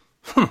problem.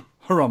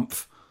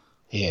 Harumph.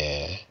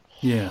 Yeah.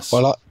 Yes.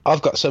 Well,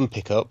 I've got some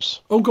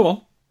pickups. Oh, go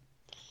on.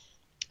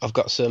 I've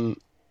got some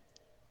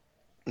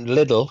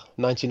Lidl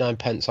 99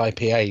 pence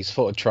IPAs.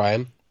 Thought I'd try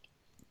them.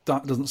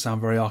 That doesn't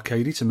sound very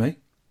arcadey to me.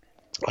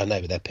 I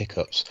know, but they're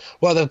pickups.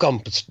 Well, they've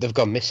gone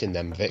missing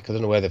them, Vic. I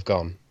don't know where they've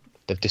gone.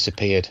 They've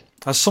disappeared.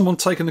 Has someone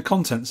taken the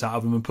contents out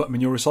of them and put them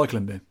in your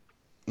recycling bin?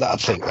 I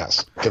think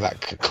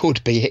that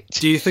could be it.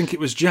 Do you think it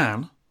was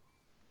Jan?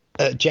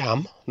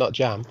 Jam, not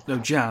Jam. No,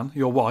 Jan,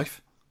 your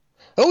wife.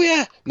 Oh,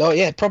 yeah. No,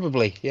 yeah,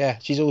 probably. Yeah,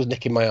 she's always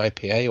nicking my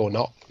IPA or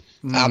not.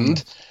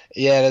 And,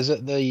 yeah, there's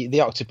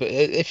the octopus.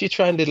 If you're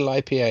trying little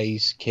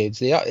IPAs, kids,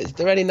 they're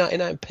only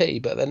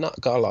 99p, but they're not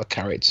got a lot of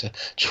character.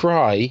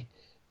 Try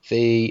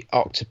the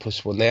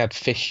octopus one. They had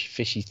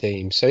fishy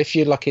themes. So if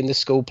you're like in the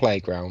school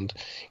playground,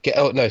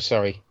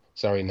 sorry,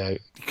 no. You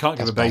can't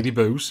give a baby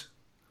booze.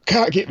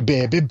 Can't get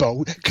baby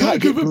bowl. Can't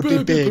get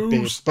baby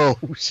booze.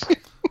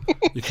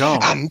 You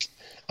can't. And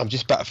I'm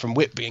just back from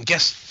Whitby, and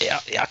guess,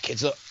 yeah,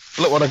 kids,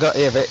 look what I got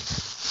here, Vic.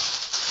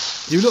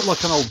 You look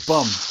like an old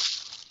bum.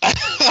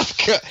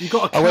 You've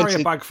got to carry a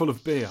bag full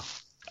of beer.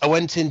 I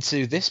went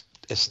into this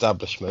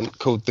establishment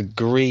called the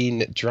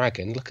Green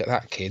Dragon. Look at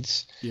that,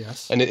 kids.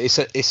 Yes. And it's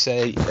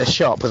a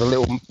shop with a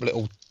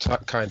little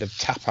kind of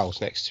tap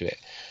house next to it.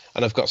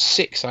 And I've got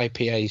 6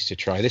 IPAs to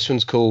try. This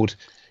one's called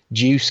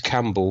Juice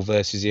Campbell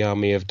versus the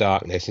Army of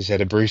Darkness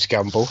instead of Bruce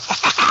Campbell.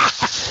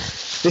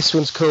 This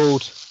one's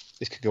called,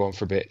 this could go on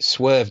for a bit,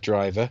 Swerve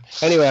Driver.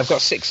 Anyway, I've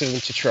got 6 of them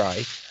to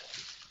try.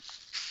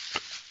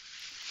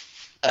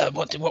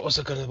 What was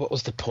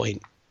the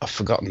point? I've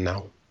forgotten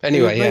now.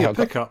 Anyway, I've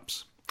got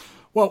pickups.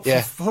 Well,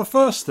 yeah. For the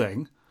first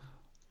thing,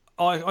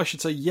 I should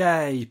say,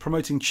 yay,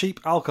 promoting cheap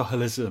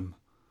alcoholism,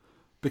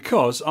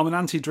 because I'm an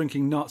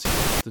anti-drinking Nazi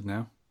bastard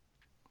now.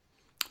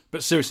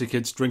 But seriously,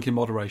 kids, drink in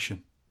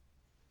moderation.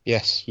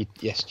 Yes. And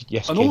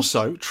kids.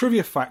 Also,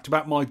 trivia fact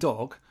about my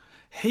dog: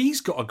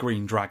 he's got a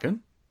green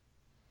dragon.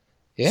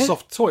 Yeah,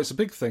 soft toy. It's a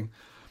big thing.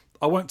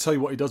 I won't tell you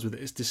what he does with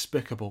it. It's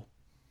despicable.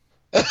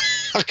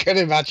 I can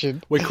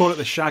imagine. We call it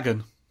the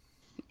Shaggin.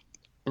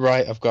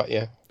 Right, I've got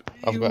you.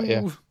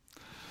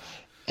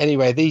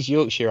 Anyway, these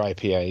Yorkshire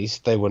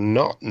IPAs, they were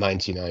not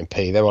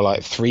 99p. They were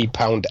like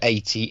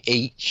 £3.80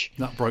 each.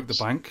 That broke the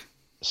bank.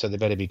 So they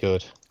better be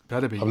good.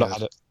 Better be I've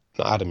good.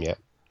 not had them yet.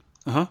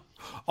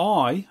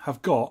 I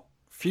have got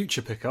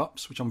future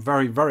pickups, which I'm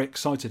very, very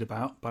excited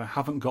about, but I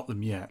haven't got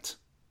them yet.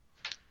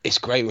 It's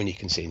great when you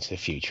can see into the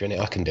future, isn't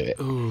it? I can do it.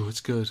 Oh,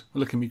 it's good.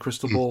 Look at me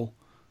crystal ball.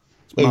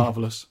 It's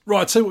marvellous. Right,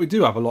 I'll tell you what we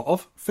do have a lot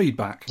of.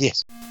 Feedback.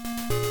 Yes.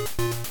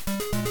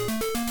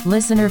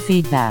 Listener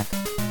feedback.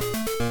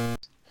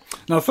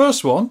 Now, the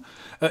first one,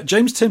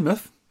 James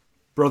Tinmouth,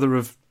 brother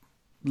of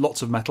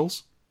lots of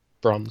metals.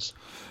 Bronze.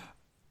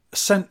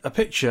 Sent a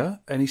picture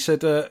and he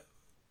said,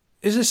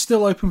 is this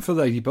still open for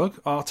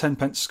Ladybug, our 10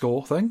 pence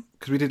score thing?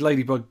 Because we did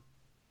Ladybug,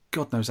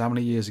 God knows how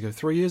many years ago.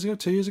 3 years ago?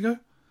 2 years ago?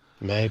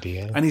 Maybe,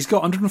 yeah. And he's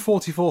got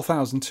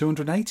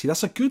 144,280.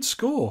 That's a good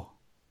score.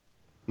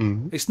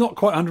 It's not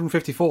quite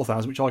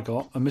 154,000, which I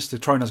got, and Mr.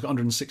 Trona's got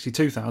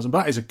 162,000,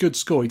 but that is a good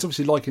score. He's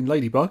obviously liking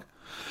Ladybug.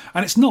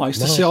 And it's nice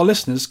to see our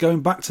listeners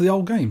going back to the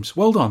old games.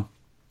 Well done.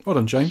 Well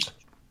done, James.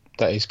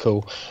 That is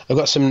cool. I've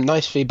got some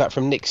nice feedback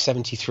from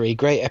Nick73.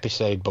 Great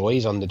episode,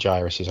 boys, on the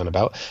Gyrus he's on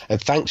about.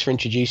 And thanks for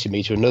introducing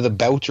me to another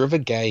belter of a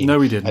game. No,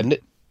 we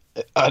didn't.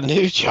 I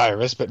knew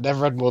Gyrus, but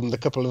never had more than a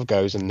couple of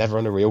goes and never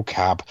on a real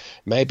cab.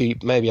 Maybe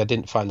I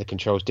didn't find the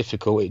controls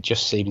difficult. It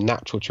just seemed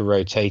natural to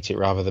rotate it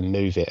rather than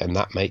move it, and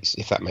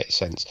if that makes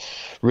sense.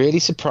 Really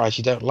surprised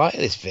you don't like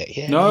this, Vic.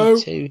 Yeah, no.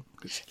 Me too.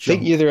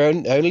 Think you're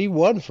the only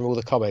one from all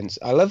the comments.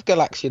 I love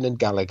Galaxian and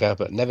Gallagher,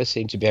 but never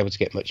seem to be able to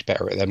get much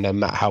better at them no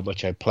matter how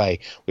much I play.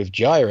 With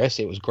Gyrus,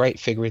 it was great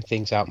figuring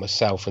things out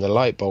myself, and the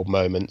light bulb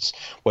moments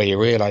where you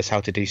realise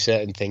how to do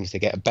certain things to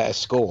get a better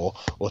score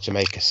or to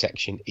make a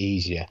section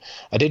easier.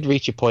 I did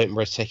reach a point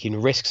where I was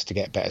taking risks to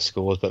get better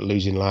scores, but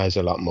losing lives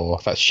a lot more.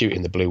 That's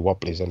shooting the blue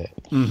wobblies, isn't it?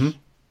 Mm-hmm.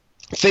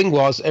 Thing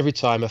was, every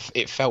time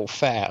it felt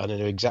fair and I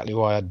knew exactly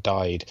why I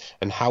died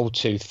and how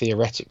to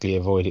theoretically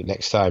avoid it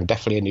next time.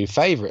 Definitely a new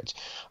favourite.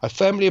 I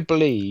firmly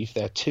believe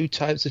there are 2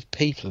 types of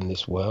people in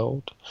this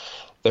world.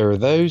 There are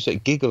those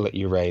that giggle at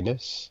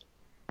Uranus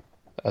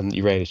and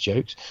Uranus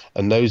jokes,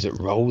 and those that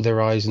roll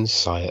their eyes and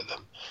sigh at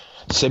them.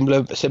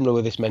 Similar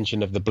with this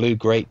mention of the blue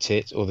great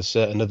tit or the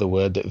certain other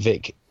word that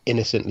Vic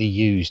innocently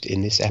used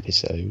in this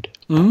episode.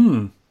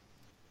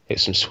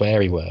 It's some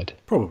sweary word.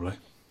 Probably.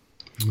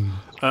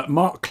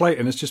 Mark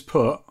Clayton has just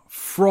put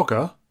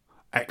Frogger,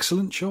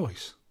 excellent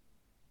choice.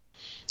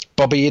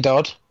 Bobby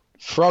Dodd,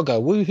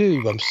 Frogger,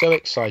 woohoo! I'm so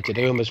excited.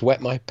 I almost wet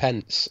my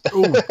pants.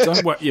 Oh,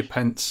 don't wet your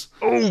pants.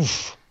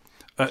 Oof.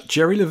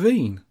 Jerry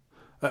Levine.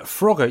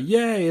 Frogger,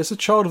 yay! As a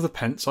child of the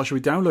pence, I shall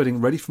be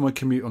downloading ready for my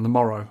commute on the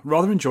morrow.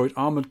 Rather enjoyed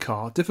Armoured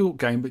Car. Difficult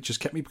game, but just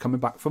kept me coming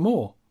back for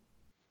more.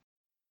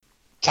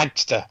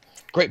 Tagster.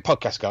 Great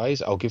podcast,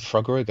 guys. I'll give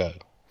Frogger a go.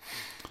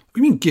 What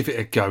do you mean, give it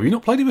a go? You've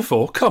not played it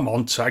before? Come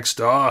on,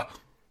 Tagster.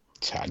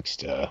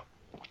 Tagster.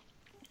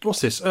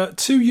 What's this? 2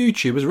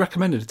 YouTubers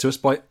recommended it to us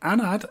by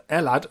Anad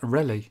Elad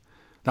Relly.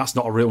 That's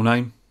not a real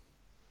name.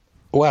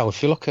 Well,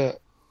 if you look at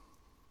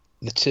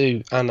the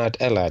 2 Anad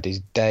Elad, is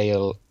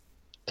Dale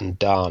and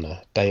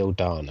Dana. Dale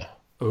Dana.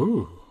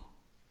 Ooh.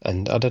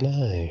 And I don't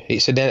know.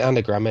 It's an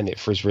anagram, isn't it,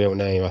 for his real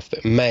name?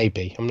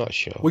 Maybe. I'm not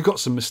sure. We've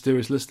got some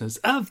mysterious listeners.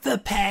 Of the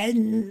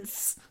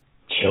Pens.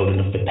 Children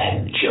of the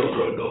Pens.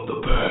 Children of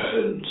the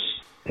Pens.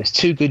 There's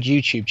 2 good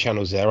YouTube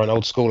channels there on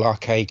old school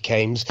arcade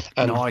games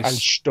and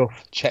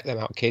stuff. Check them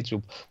out, kids.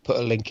 We'll put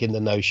a link in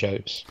the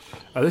no-shows.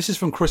 This is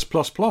from Chris++,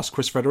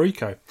 Chris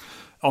Federico,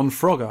 on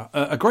Frogger.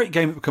 A great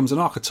game that becomes an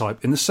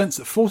archetype in the sense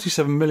that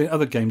 47 million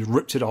other games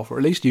ripped it off, or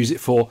at least use it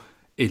for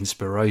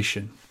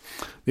inspiration.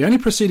 The only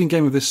preceding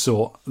game of this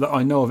sort that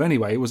I know of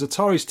anyway was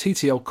Atari's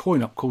TTL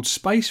coin-up called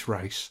Space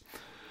Race.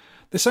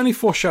 This only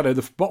foreshadowed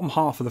the bottom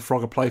half of the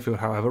Frogger playfield,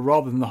 however,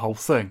 rather than the whole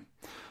thing.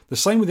 The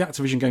same with the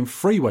Activision game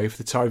Freeway for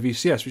the Atari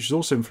VCS, which is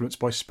also influenced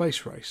by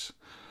Space Race.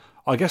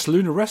 I guess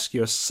Lunar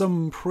Rescue has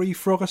some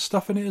pre-Frogger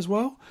stuff in it as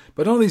well,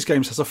 but none of these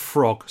games has a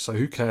frog, so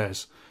who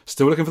cares?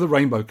 Still looking for the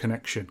Rainbow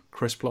Connection.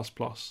 Chris++.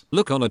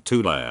 Look on a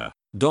 2-layer.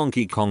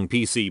 Donkey Kong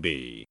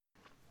PCB.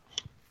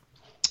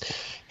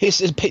 Here's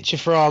a picture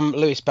from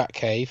Lewis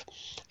Batcave.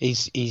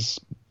 He's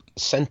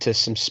sent us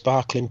some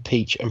sparkling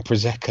peach and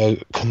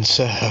Prosecco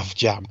conserve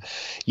jam.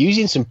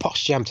 Using some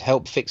posh jam to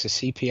help fix a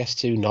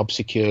CPS2 knob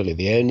securely.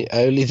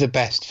 Only the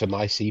best for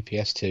my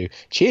CPS2.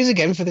 Cheers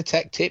again for the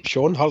tech tip,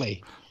 Sean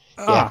Holly.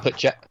 Yeah,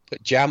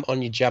 put jam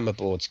on your jammer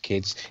boards,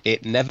 kids.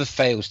 It never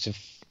fails to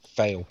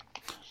fail.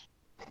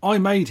 I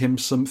made him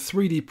some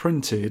 3D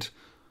printed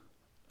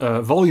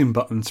volume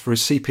buttons for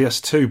his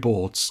CPS2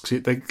 boards.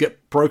 They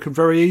get broken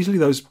very easily,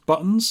 those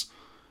buttons.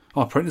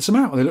 I printed some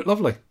out and they look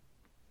lovely.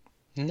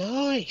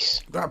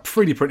 Nice. That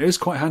 3D printer is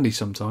quite handy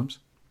sometimes.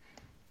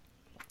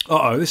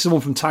 This is one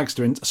from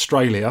Tagster in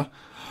Australia.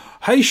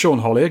 Hey Sean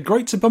Hollier,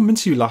 great to bump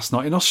into you last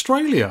night in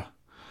Australia.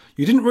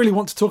 You didn't really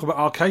want to talk about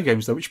arcade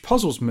games though, which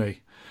puzzles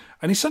me.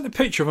 And he sent a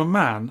picture of a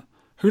man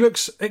who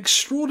looks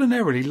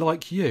extraordinarily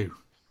like you.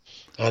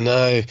 I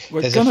know.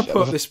 We're going to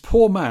put this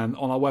poor man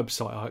on our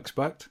website, I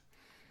expect.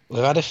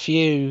 We've had a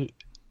few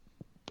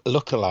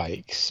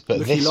lookalikes,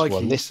 but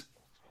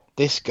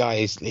this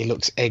guy he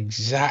looks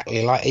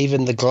exactly like,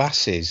 even the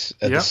glasses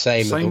are the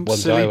same as the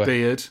ones silly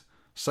beard,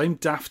 same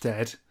daft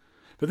head.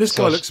 But this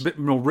guy looks a bit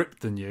more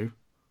ripped than you.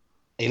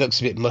 He looks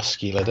a bit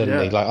muscular,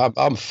 doesn't he? Like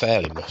I'm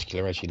fairly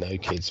muscular, as you know,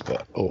 kids,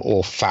 but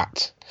or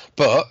fat.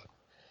 But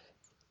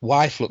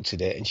wife looked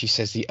at it and she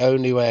says the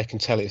only way I can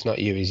tell it's not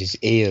you is his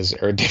ears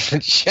are a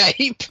different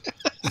shape.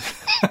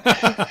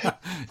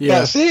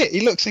 That's it.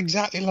 He looks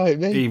exactly like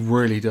me. He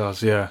really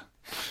does, yeah.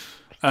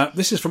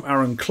 This is from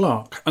Aaron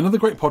Clark. Another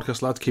great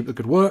podcast, lads. Keep the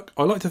good work.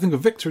 I like to think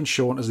of Victor and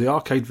Sean as the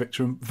arcade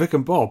Victor and Vic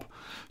and Bob.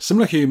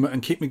 Similar humour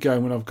and keep me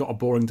going when I've got a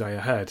boring day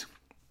ahead.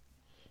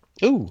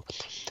 Ooh,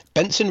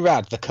 Benson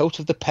Rad, the coat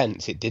of the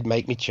pence. It did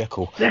make me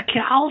chuckle. The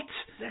coat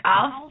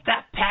of the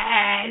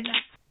pence.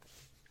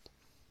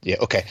 Yeah,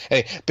 okay.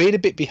 Hey, being a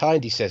bit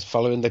behind, he says,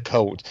 following the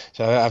colt,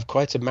 so I have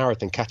quite a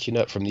marathon catching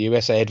up from the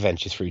USA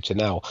Adventure through to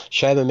now.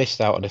 Shame I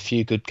missed out on a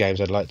few good games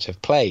I'd like to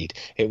have played.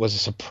 It was a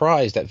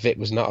surprise that Vic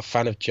was not a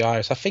fan of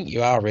Gyros. I think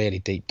you are really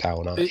deep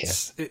down, aren't you?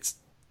 It's.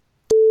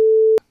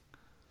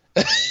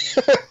 I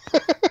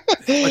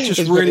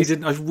really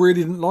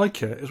didn't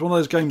like it. It was one of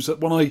those games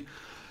that when I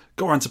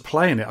got around to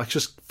playing it, I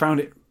just found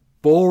it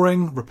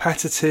boring,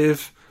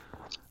 repetitive.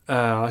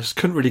 I just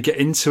couldn't really get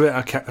into it.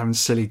 I kept having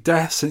silly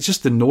deaths, and it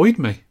just annoyed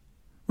me.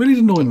 Really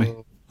annoyed me.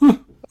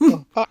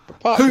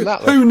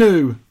 Who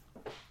knew?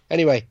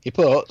 Anyway, he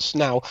puts,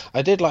 now,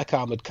 I did like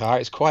Armoured Car.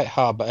 It's quite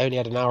hard, but only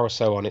had an hour or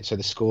so on it, so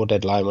the score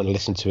deadline when I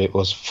listened to it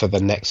was for the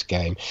next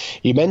game.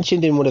 You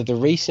mentioned in one of the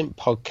recent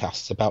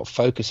podcasts about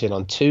focusing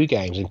on 2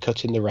 games and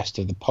cutting the rest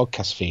of the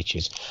podcast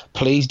features.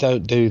 Please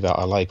don't do that.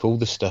 I like all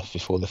the stuff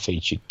before the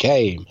featured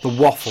game. The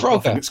waffle, Frogger, I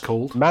think it's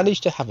called.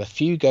 Managed to have a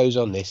few goes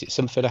on this. It's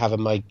something I have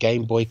in my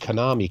Game Boy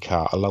Konami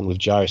cart along with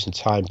Gyros and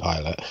Time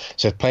Pilot,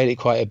 so I've played it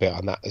quite a bit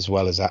on that as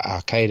well as at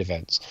arcade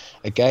events.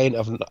 Again,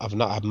 I've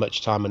not had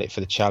much time on it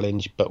for the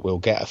challenge, but we'll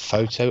get a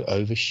photo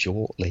over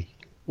shortly.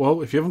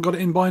 Well, if you haven't got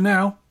it in by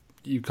now,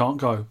 you can't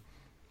go.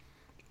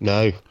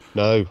 No.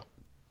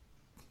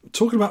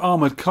 Talking about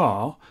Armoured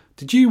Car,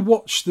 did you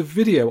watch the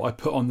video I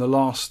put on the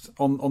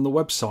on the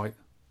website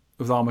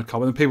of the Armoured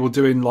Car when the people were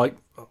doing like,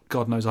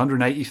 God knows,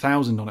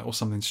 180,000 on it or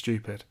something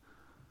stupid?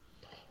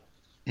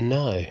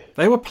 No.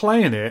 They were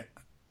playing it,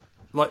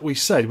 like we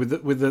said,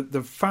 with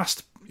the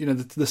fast,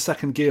 the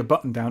second gear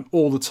button down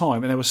all the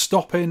time, and they were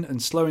stopping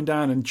and slowing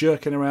down and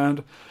jerking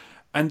around.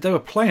 And they were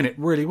playing it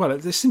really well.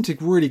 They seemed to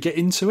really get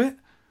into it.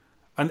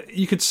 And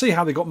you could see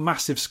how they got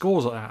massive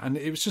scores like that. And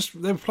it was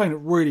just, they were playing it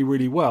really,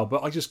 really well,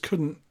 but I just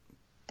couldn't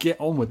get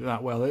on with it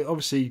that well. They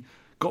obviously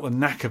got the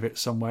knack of it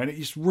somewhere, and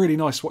it's really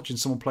nice watching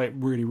someone play it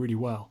really, really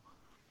well.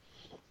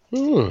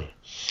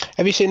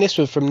 Have you seen this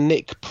one from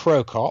Nick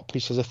Prokop? He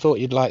says, I thought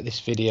you'd like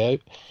this video.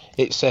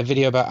 It's a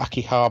video about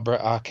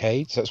Akihabara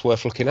Arcades. That's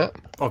worth looking at.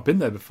 I've been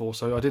there before,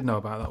 so I did know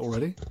about that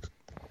already.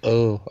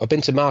 Oh, I've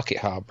been to Market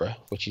Harbour,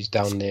 which is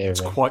down near...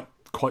 It's quite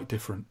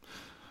different.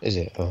 Is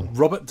it? Oh.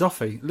 Robert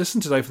Duffy,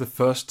 listened today for the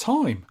first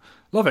time.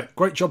 Love it.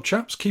 Great job,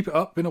 chaps. Keep it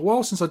up. Been a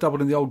while since I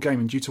dabbled in the old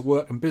gaming due to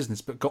work and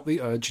business, but got the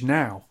urge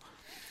now.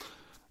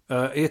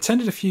 He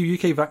attended a few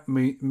UK VAC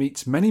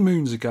meets many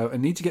moons ago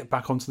and need to get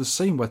back onto the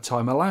scene where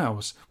time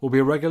allows. Will be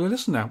a regular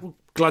listener now. Well,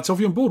 glad to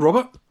have you on board,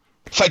 Robert.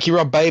 Thank you,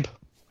 Rob, babe.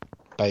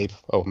 Babe.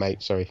 Oh,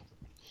 mate, sorry.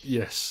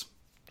 Yes.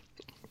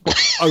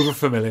 Over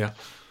familiar.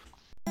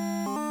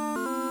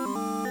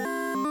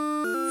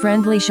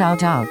 Friendly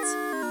shout-outs.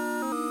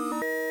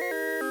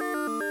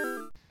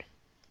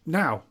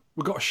 Now,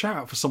 we've got a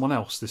shout-out for someone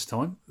else this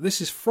time.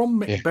 This is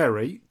from Mick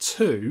Berry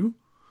to...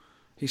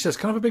 He says,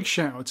 can I have a big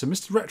shout-out to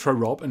Mr. Retro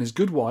Rob and his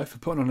good wife for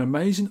putting on an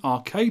amazing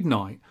arcade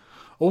night.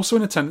 Also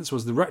in attendance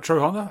was the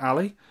Retro Hunter,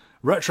 Ali,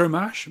 Retro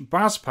Mash,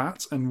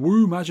 Bazpat, and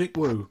Woo Magic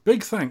Woo.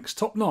 Big thanks,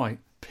 top night.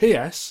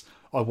 P.S.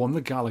 I won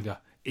the Galaga.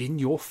 In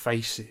your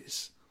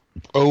faces.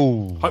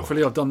 Oh.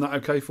 Hopefully I've done that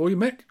okay for you,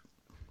 Mick.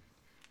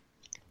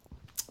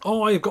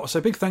 Oh, I've got to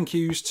say big thank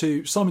yous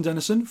to Simon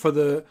Dennison for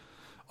the,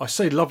 I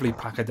say lovely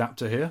pack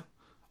adapter here.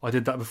 I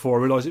did that before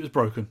I realised it was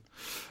broken.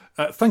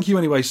 Thank you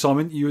anyway,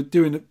 Simon. You were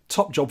doing a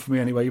top job for me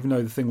anyway, even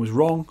though the thing was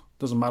wrong.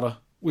 Doesn't matter.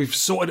 We've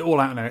sorted it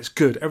all out now. It's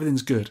good.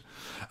 Everything's good.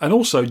 And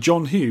also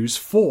John Hughes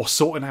for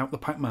sorting out the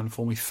Pac-Man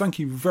for me. Thank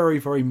you very,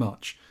 very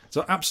much. It's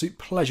an absolute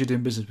pleasure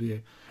doing business with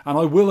you. And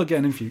I will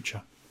again in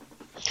future.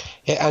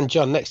 Yeah, and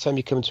John, next time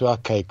you come to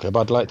Arcade Club,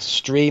 I'd like to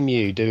stream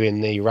you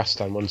doing the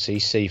Rastan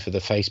 1cc for the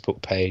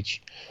Facebook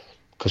page,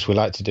 because we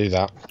like to do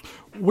that.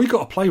 We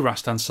got to play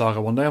Rastan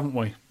Saga one day, haven't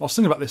we? I was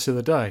thinking about this the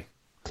other day.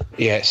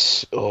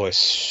 Yes. Oh, it's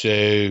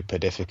super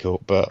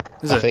difficult, but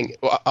I think...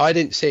 Well, I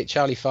didn't see it.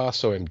 Charlie Farr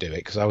saw him do it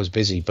because I was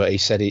busy, but he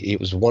said it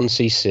was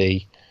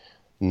 1cc,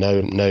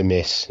 no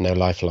miss, no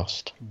life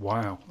lost.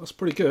 Wow, that's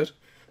pretty good.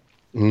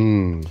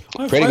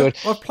 Pretty good.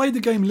 I've played the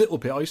game a little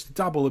bit. I used to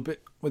dabble a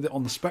bit with it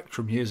on the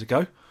Spectrum years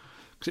ago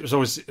because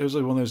it was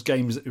one of those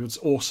games that it was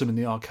awesome in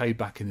the arcade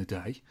back in the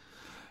day.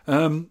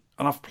 And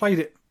I've played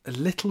it a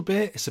little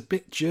bit. It's a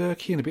bit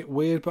jerky and a bit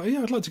weird, but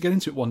yeah, I'd like to get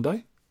into it one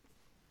day.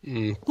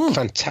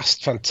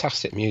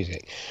 Fantastic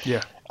music.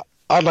 Yeah.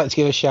 I'd like to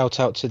give a shout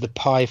out to the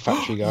Pie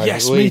Factory guys.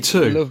 Yes, me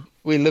too.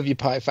 We love you,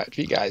 Pie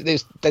Factory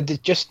guys. They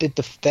just did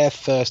their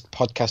first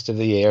podcast of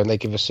the year, and they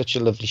give us such a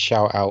lovely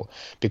shout out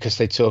because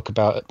they talk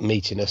about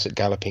meeting us at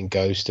Galloping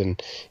Ghost and,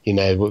 you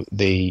know,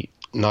 the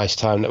nice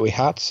time that we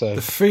had. So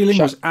the feeling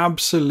was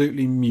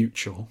absolutely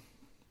mutual.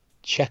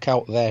 Check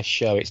out their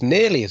show. It's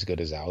nearly as good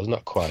as ours,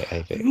 not quite,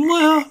 Avic.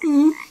 Well,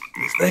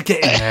 they're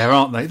getting there,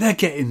 aren't they? They're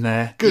getting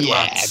there. Good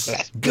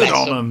lads. Good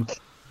on them.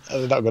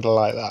 They're not going to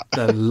like that.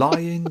 The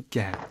lying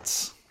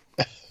gets.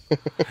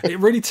 It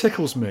really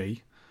tickles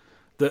me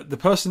that the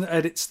person that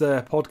edits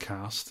their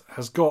podcast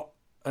has got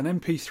an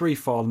MP3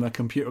 file on their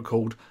computer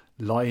called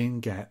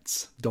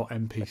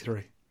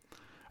lyinggets.mp3.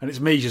 And it's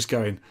me just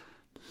going,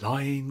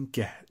 lying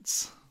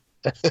gets.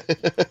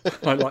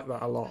 I like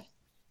that a lot.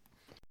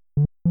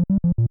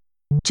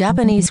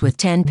 Japanese with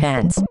 10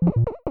 pence.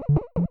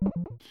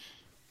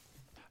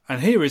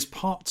 And here is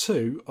part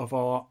 2 of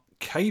our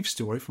cave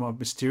story from our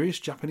mysterious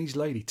Japanese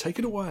lady. Take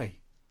it away.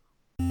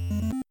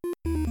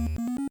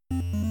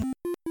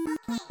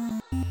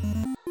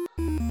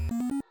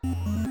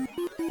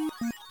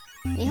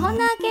 日本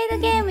のアーケード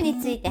ゲーム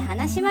について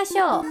話しまし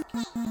ょう。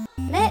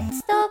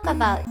Let's talk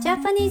about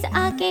Japanese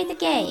arcade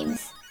games.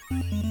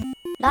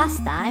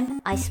 Last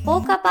time, I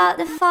spoke about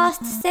the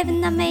first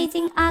 7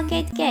 amazing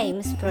arcade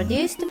games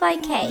produced by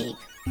Cave.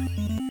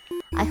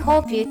 I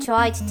hope you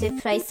tried to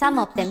play some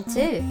of them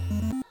too.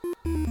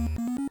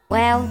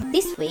 Well,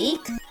 this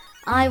week,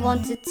 I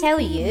want to tell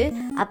you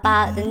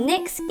about the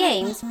next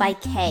games by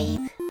Cave.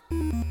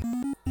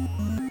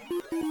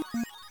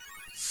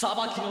 裁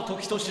きの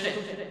時と知れ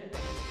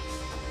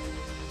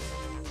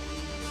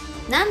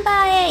Number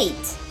 8.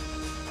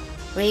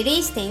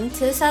 Released in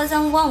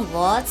 2001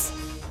 was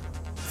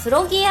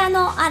Frogia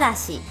no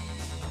Arashi.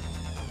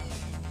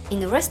 In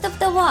the rest of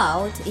the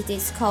world, it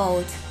is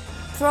called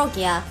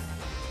Frogia,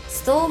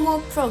 Storm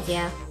of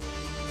Frogia.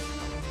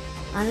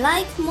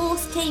 Unlike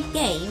most cave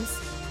games,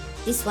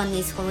 this one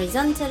is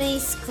horizontally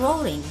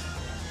scrolling.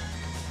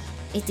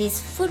 It is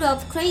full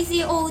of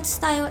crazy old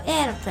style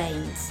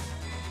airplanes.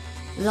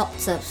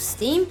 Lots of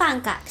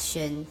steampunk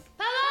action.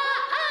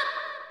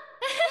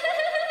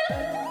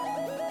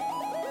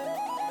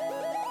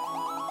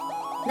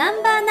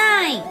 Number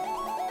 9.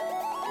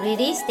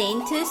 Released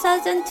in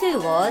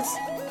 2002 was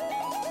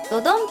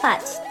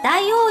Dodonpachi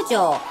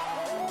Daiojo.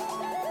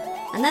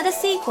 Another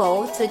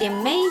sequel to the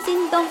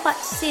amazing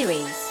Donpachi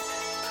series.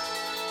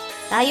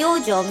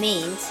 Daiojo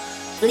means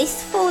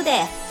blissful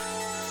death.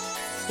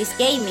 This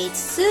game is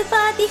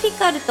super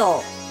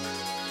difficult.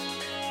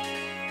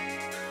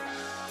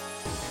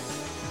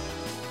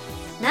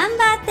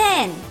 Number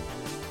 10.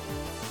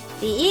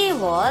 The year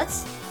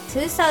was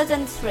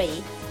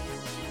 2003.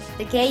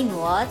 The game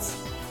was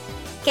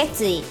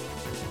決意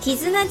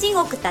絆地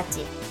獄た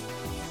ち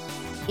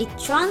It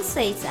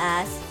translates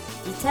as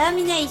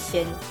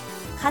determination,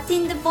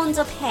 cutting the bonds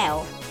of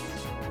hell.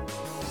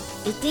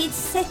 It is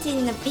set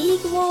in a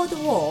big world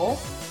war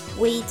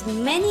with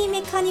many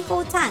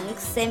mechanical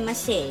tanks and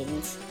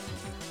machines.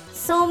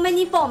 So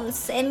many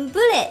bombs and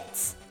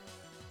bullets.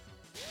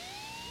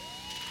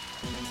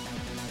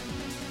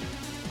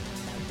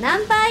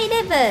 Number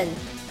 11.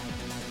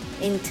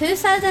 In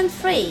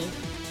 2003,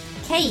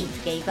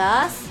 Cave gave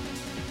us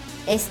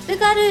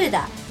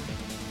Espgaruda.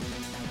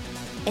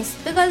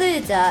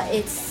 Espgaruda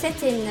is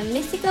set in a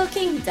mythical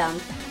kingdom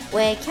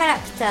where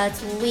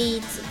characters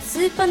with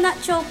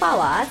supernatural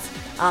powers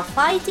are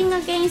fighting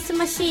against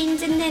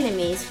machines and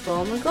enemies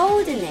from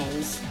Golden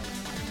Age.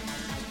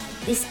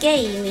 This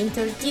game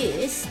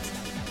introduced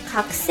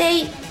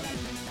Kakusei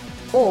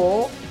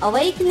or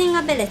Awakening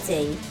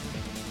ability.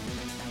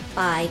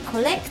 By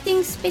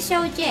collecting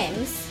special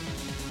gems,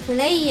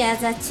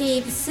 players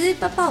achieve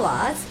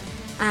superpowers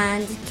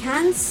and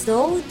can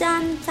slow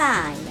down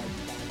time.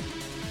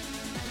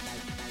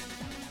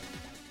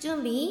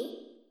 準備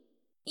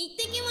行っ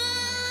てき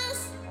ま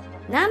す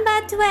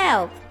Number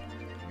 12.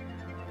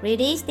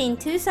 Released in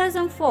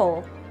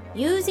 2004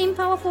 using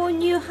powerful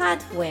new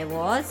hardware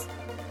was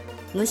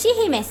虫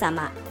姫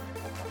様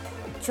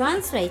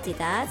Translated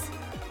as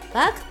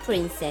Bug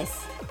Princess.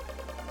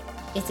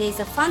 It is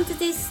a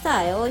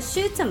fantasy-style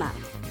shoot-em-up.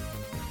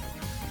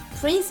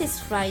 Princess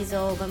flies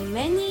over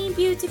many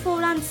beautiful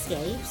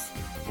landscapes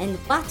and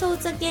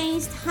battles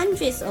against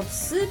hundreds of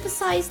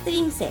super-sized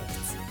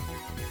insects.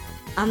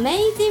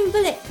 Amazing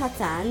bullet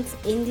patterns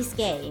in this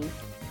game.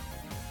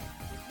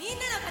 みん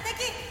なの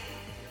敵、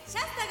シ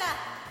ャスタが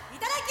い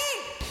ただき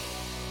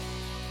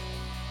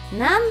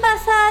Number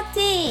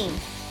 13.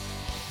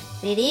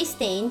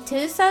 Released in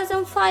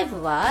 2005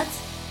 was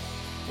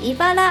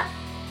Ibara.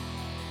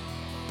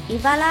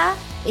 Ibara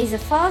is a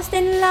fast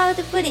and loud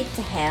bullet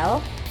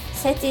hell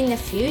set in a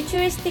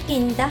futuristic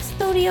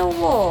industrial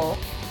war.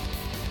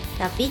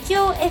 The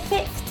visual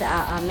effects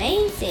are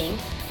amazing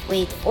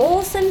with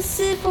awesome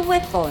super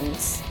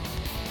weapons.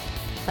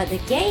 But the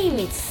game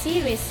is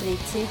seriously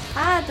too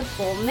hard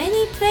for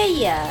many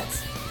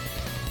players.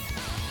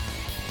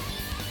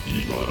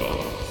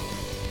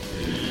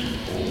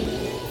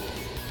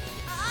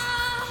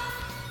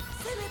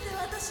 せめて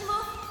私も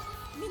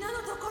皆の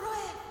ところへ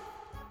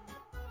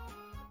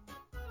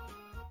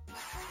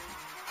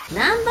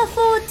Number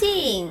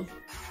 14.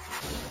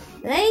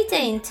 Later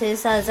in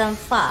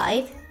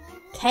 2005,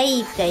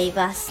 Cave gave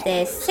us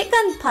their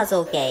second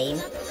puzzle game,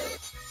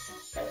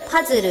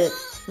 Puzzle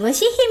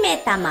虫姫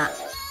玉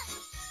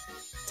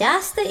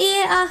Just a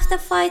year after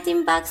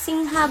fighting bugs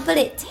in her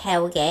bullet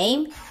hell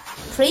game,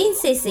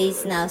 Princess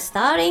is now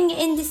starring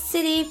in this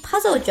silly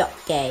puzzle drop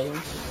game.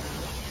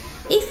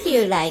 If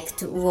you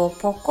liked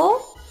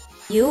Uopoko,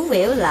 you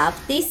will love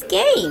this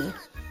game.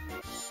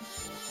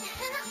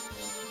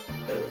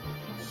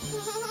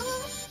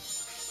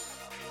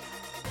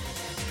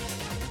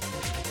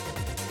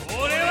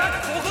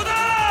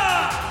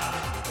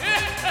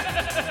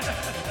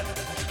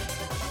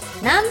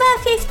 Number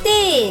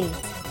 15.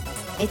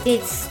 It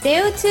is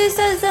still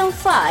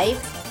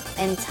 2005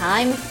 and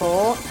time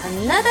for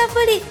another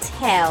bullet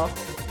hell.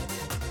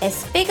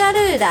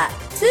 Espgaruda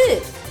 2.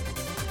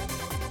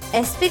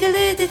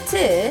 Espgaruda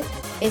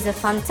 2 is a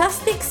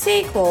fantastic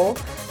sequel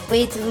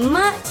with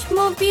much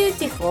more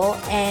beautiful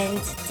and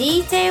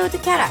detailed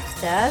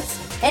characters,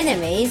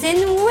 enemies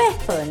and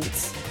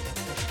weapons.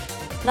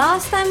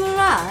 Last time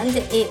around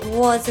it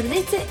was a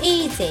little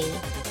easy,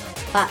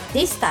 but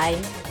this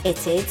time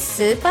it is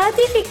super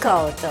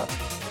difficult.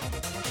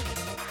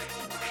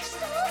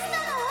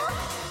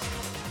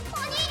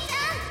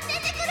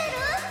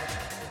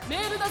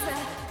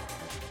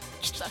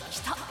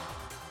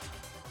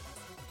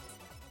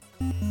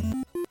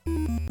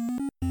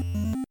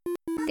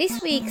 This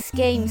week's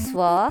games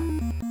were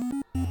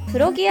プ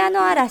ロギア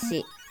の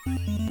嵐、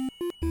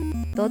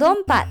ドド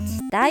ンパチ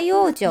大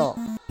往生、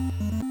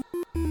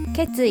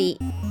決意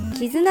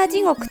絆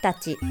地獄た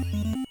ち、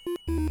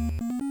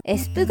エ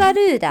スプガ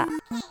ルーダ、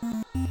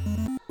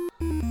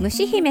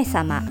虫姫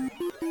様、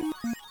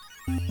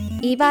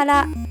イバ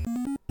ラ、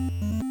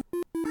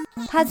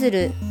パズ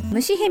ル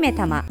虫姫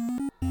玉、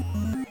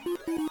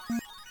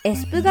エ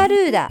スプガル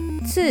ーダ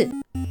2。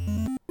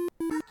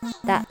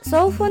That's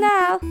all for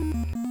now.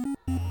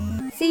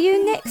 See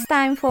you next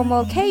time for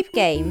more cave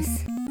games.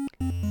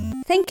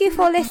 Thank you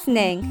for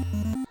listening.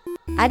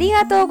 あり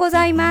がとうご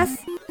ざいま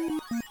す。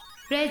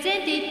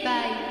Presented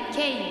by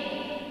Cave.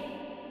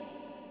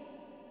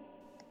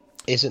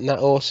 Isn't that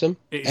awesome?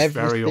 It's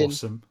very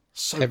awesome.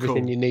 So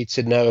everything cool. You need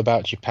to know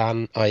about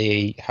Japan,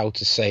 i.e. how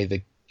to say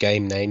the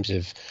game names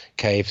of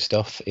cave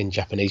stuff in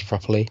Japanese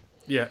properly.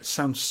 Yeah, it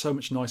sounds so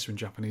much nicer in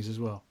Japanese as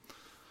well.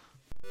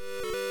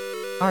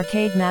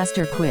 Arcade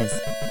Master Quiz.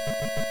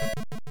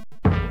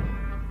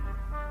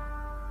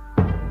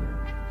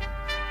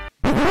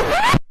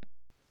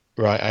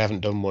 Right, I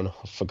haven't done one.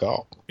 I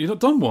forgot. You've not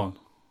done one?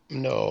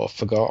 No, I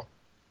forgot.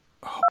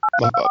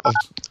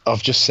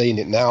 I've just seen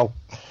it now.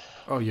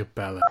 Oh, you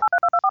bella.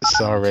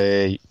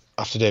 Sorry.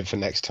 I have to do it for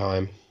next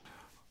time.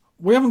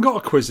 We haven't got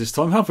a quiz this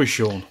time, have we,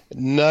 Sean?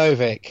 No,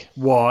 Vic.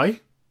 Why?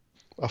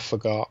 I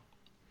forgot.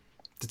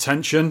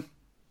 Detention.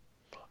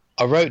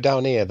 I wrote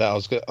down here that I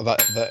was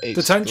that it's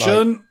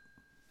Detention.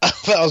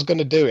 Like, that I was going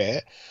to do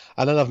it,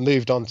 and then I've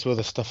moved on to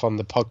other stuff on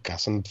the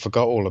podcast and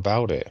forgot all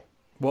about it.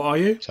 What are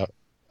you? So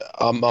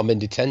I'm in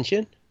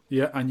detention.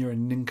 Yeah, and you're a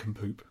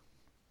nincompoop.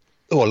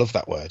 Oh, I love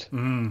that word.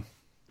 Mm.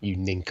 You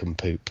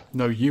nincompoop.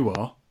 No, you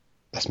are.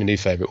 That's my new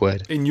favourite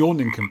word. In your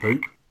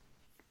nincompoop.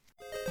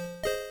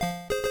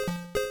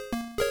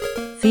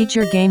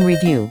 Feature game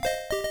review.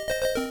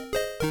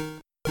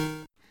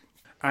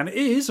 And it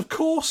is, of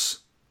course,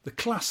 the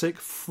classic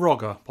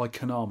Frogger by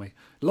Konami.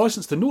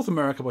 Licensed to North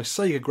America by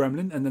Sega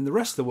Gremlin and then the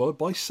rest of the world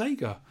by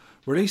Sega.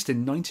 Released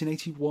in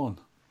 1981.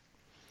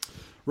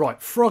 Right,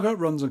 Frogger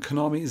runs on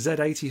Konami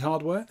Z80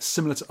 hardware,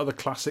 similar to other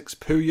classics,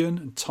 Puyon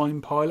and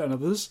Time Pilot and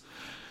others.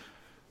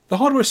 The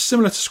hardware is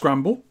similar to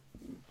Scramble.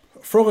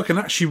 Frogger can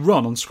actually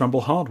run on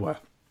Scramble hardware.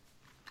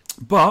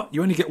 But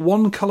you only get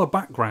one colour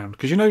background,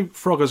 because you know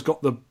Frogger's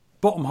got the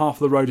bottom half of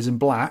the road is in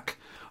black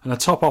and the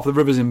top half of the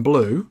river is in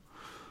blue.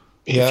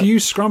 Yeah. If you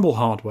use Scramble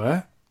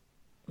hardware,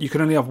 you can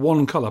only have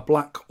one colour,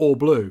 black or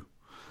blue,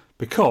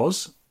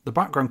 because the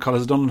background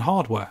colours are done on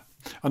hardware.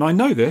 And I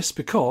know this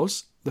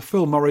because the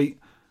Phil Murray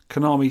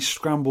Konami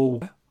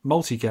Scramble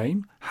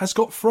multi-game has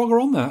got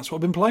Frogger on there. That's what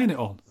I've been playing it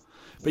on.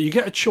 But you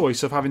get a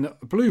choice of having a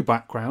blue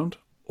background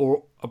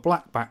or a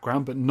black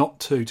background, but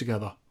not two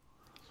together.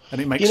 And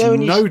it makes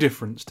no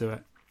difference to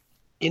it.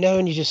 You know,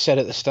 when you just said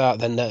at the start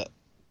then that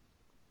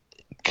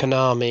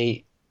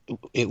Konami,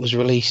 it was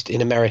released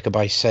in America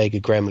by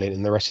Sega Gremlin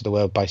and the rest of the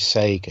world by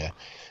Sega.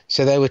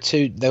 So there were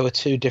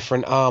two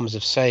different arms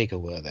of Sega,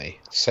 were they?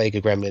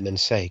 Sega Gremlin and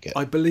Sega.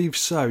 I believe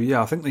so.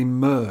 Yeah, I think they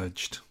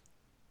merged.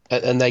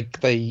 And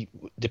they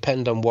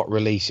depend on what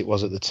release it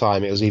was at the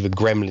time. It was either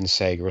Gremlin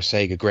Sega or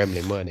Sega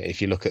Gremlin, weren't it?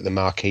 If you look at the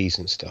marquees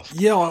and stuff.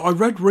 Yeah, I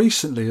read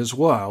recently as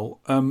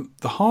well.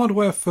 The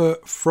hardware for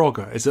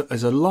Frogger is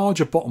a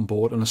larger bottom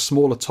board and a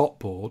smaller top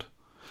board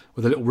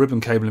with a little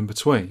ribbon cable in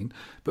between.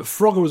 But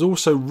Frogger was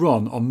also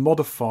run on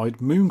modified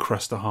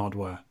Mooncrester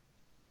hardware.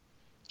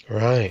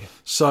 Right.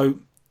 So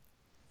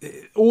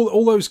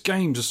all those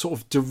games are sort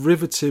of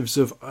derivatives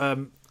of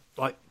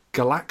like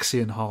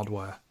Galaxian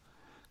hardware.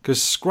 Because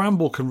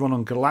Scramble can run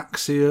on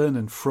Galaxian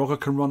and Frogger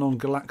can run on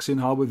Galaxian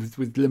hardware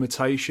with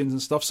limitations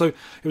and stuff. So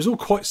it was all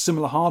quite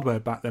similar hardware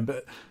back then,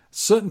 but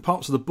certain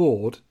parts of the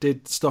board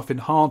did stuff in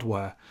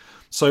hardware.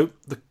 So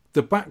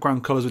the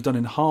background colours were done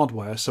in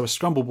hardware, so a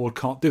Scramble board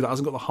can't do that. It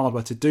hasn't got the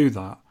hardware to do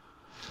that.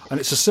 And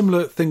it's a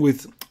similar thing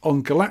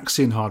on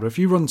Galaxian hardware. If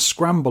you run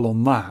Scramble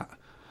on that,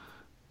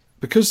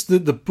 because the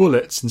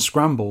bullets in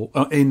Scramble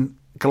in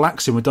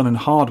Galaxian were done in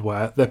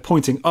hardware, they're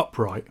pointing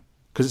upright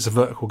because it's a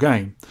vertical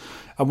game.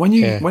 And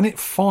when it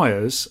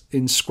fires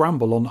in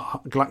Scramble on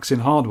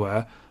Galaxian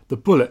hardware, the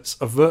bullets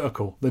are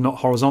vertical. They're not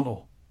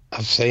horizontal.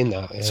 I've seen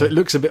that, yeah. So it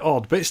looks a bit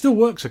odd, but it still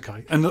works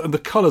okay. And the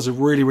colours are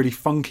really, really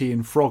funky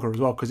in Frogger as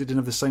well, because it didn't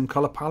have the same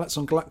colour palettes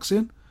on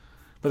Galaxian.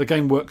 But the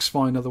game works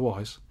fine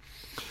otherwise.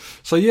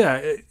 So yeah,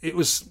 it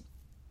was...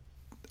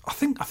 I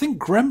think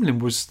Gremlin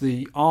was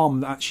the arm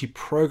that actually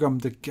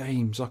programmed the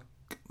games. I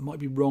might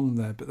be wrong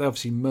there, but they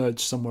obviously merged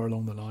somewhere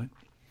along the line.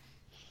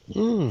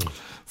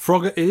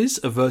 Frogger is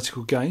a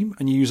vertical game,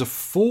 and you use a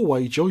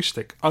 4-way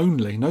joystick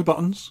only, no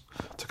buttons,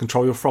 to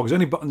control your Froggers. The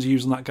only buttons you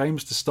use on that game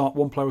is to start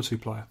 1 player or 2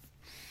 player.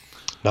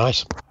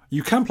 Nice.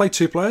 You can play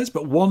 2 players,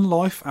 but 1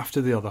 life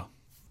after the other.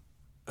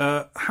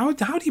 How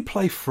do you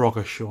play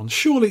Frogger, Sean?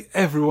 Surely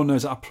everyone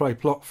knows how to play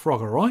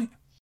Frogger, right?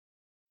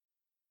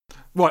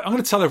 Right, I'm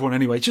going to tell everyone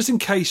anyway, just in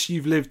case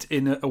you've lived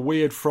in a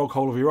weird frog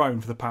hole of your own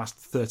for the past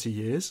 30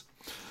 years.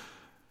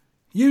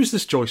 Use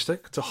this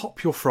joystick to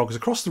hop your frogs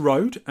across the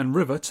road and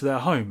river to their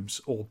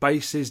homes, or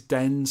bases,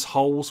 dens,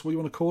 holes, what do you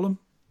want to call them?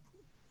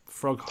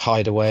 Frog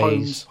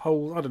hideaways.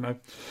 Holes, I don't know.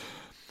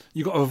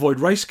 You've got to avoid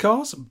race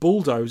cars,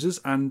 bulldozers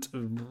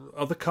and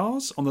other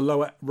cars on the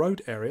lower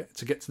road area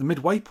to get to the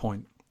midway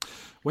point.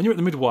 When you're at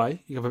the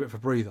midway, you have a bit of a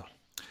breather.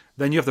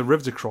 Then you have the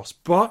river to cross,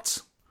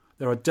 but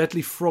there are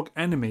deadly frog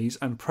enemies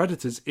and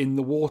predators in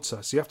the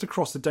water, so you have to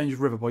cross the dangerous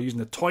river by using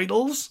the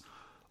tidals,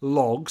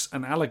 logs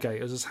and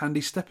alligators as handy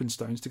stepping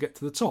stones to get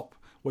to the top,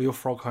 where your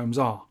frog homes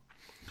are.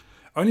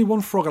 Only 1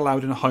 frog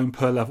allowed in a home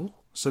per level,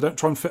 so don't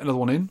try and fit another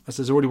one in, as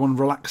there's already one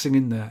relaxing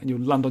in there and you'll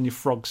land on your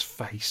frog's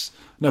face.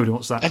 Nobody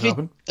wants that to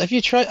happen. Have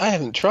you tried? I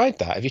haven't tried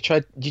that. Have you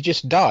tried? You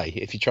just die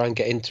if you try and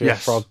get into a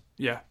frog.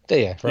 Yeah. Do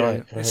you?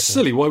 Right. Yeah. It's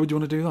silly. Why would you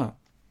want to do that?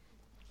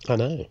 I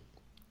know.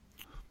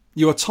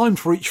 You are timed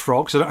for each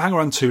frog, so don't hang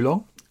around too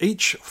long.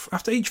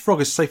 After each frog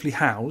is safely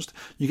housed,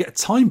 you get a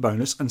time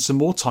bonus and some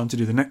more time to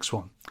do the next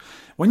one.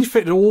 When you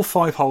fit all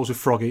 5 holes with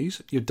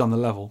froggies, you've done the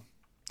level.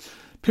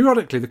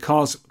 Periodically, the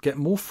cars get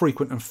more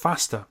frequent and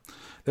faster.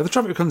 The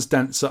traffic becomes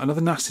denser and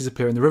other nasties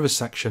appear in the river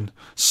section.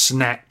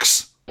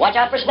 Snakes. Watch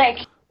out for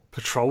snakes.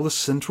 Patrol the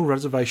central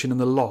reservation and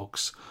the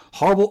logs.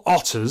 Horrible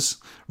otters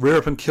rear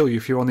up and kill you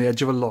if you're on the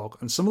edge of a log,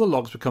 and some of the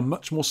logs become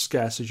much more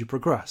scarce as you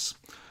progress.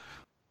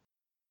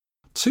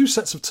 2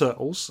 sets of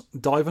turtles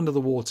dive under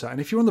the water, and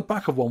if you're on the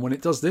back of one when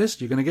it does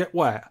this, you're going to get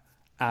wet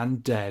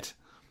and dead.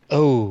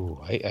 Oh,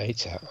 I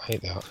hate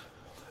that.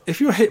 If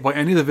you're hit by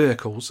any of the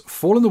vehicles,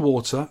 fall in the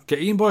water, get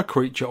eaten by a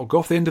creature, or go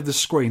off the end of the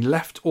screen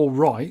left or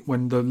right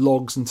when the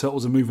logs and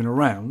turtles are moving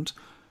around,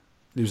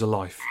 lose a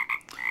life.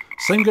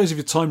 Same goes if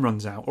your time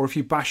runs out, or if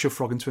you bash your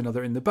frog into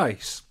another in the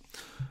base.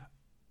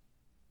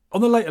 On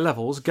the later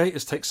levels,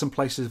 gators take some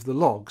places of the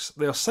logs.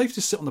 They are safe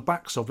to sit on the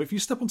backs of, but if you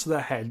step onto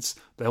their heads,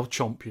 they'll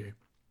chomp you.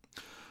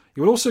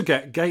 You will also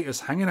get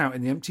gators hanging out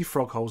in the empty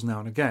frog holes now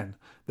and again.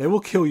 They will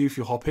kill you if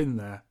you hop in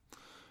there.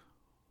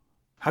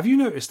 Have you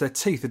noticed their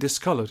teeth are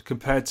discoloured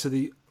compared to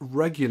the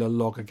regular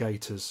logger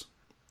gators?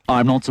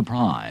 I'm not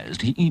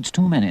surprised. He eats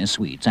too many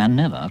sweets and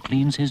never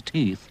cleans his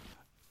teeth.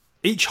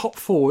 Each hop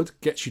forward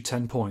gets you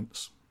 10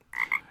 points.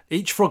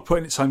 Each frog put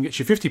in its home gets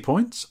you 50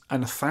 points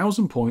and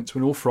 1,000 points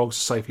when all frogs are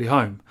safely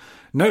home.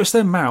 Notice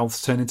their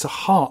mouths turn into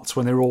hearts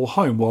when they're all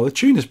home while the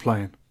tune is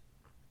playing.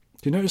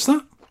 Do you notice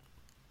that?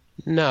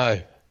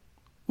 No.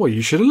 Well,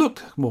 you should have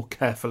looked more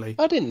carefully.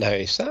 I didn't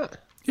notice that.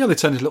 Yeah, they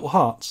turn into little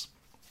hearts.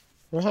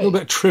 Right. A little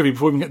bit of trivia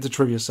before we get to the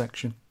trivia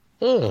section.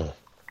 Oh.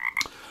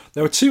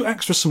 There are 2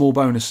 extra small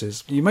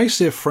bonuses. You may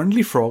see a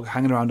friendly frog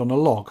hanging around on a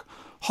log.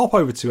 Hop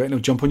over to it and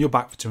he'll jump on your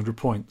back for 200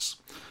 points.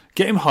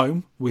 Get him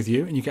home with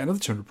you and you get another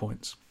 200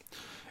 points.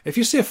 If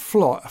you see a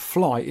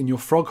fly in your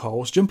frog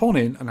holes, jump on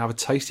in and have a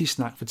tasty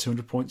snack for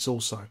 200 points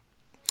also.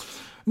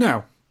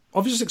 Now,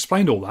 I've just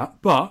explained all that,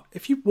 but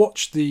if you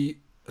watch the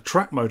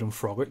track mode on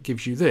Frogger, it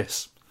gives you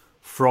this.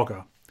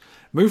 Frogger.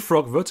 Move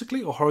frog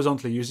vertically or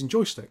horizontally using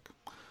joystick.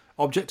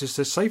 Object is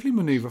to safely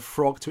manoeuvre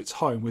frog to its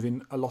home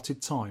within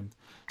allotted time.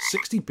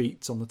 60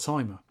 beats on the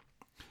timer.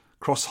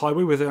 Cross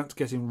highway without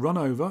getting run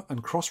over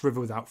and cross river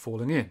without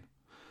falling in.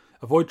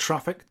 Avoid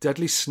traffic,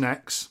 deadly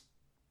snakes,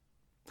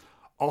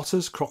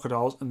 otters,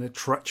 crocodiles, and their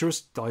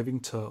treacherous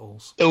diving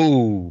turtles.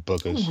 Oh,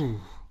 buggers.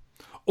 Ooh.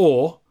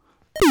 Or...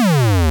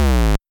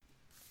 It's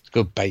a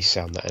good bass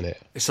sound, that, isn't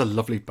it? It's a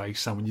lovely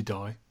bass sound when you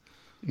die.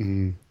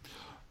 Mm.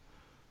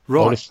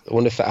 Right. I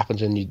wonder if that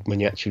happens when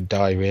you actually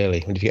die,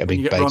 really. When you get a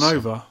big bass. When you get run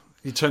over,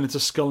 you turn into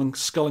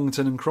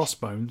Skullington and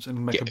Crossbones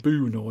and make a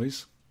boo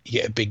noise. You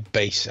get a big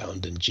bass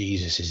sound and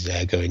Jesus is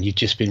there going, you've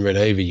just been run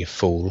over, you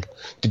fool.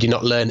 Did you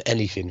not learn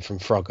anything from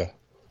Frogger?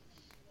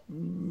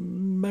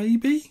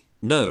 Maybe?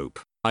 Nope.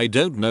 I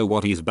don't know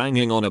what he's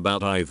banging on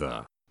about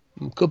either.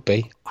 Could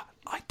be.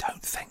 I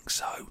don't think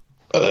so.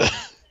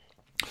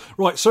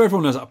 Right, so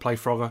everyone knows how to play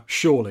Frogger,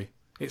 surely.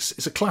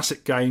 It's a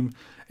classic game.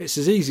 It's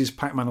as easy as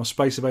Pac-Man or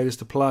Space Invaders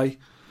to play.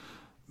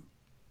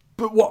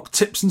 But what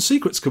tips and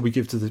secrets could we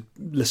give to the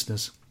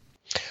listeners?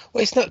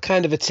 Well, it's not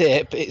kind of a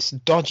tip. It's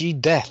dodgy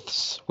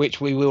deaths, which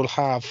we will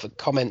have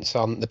comments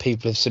on. The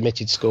people have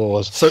submitted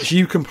scores. So it's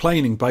you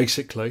complaining,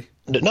 basically?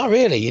 Not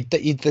really.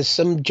 There's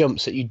some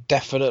jumps that you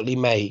definitely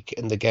make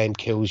and the game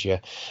kills you.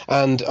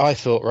 And I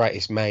thought, right,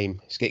 it's MAME.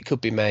 It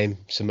could be MAME.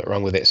 Something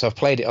wrong with it. So I've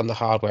played it on the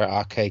hardware at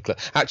Arcade Club.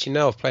 Actually,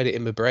 no, I've played it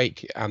in my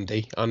break,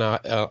 Andy, on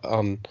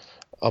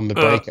my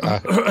break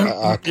at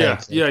Arcade.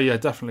 Yeah,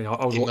 definitely.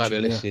 I was you watching. Might be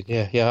listening.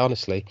 Yeah,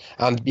 honestly.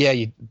 And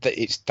yeah,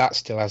 that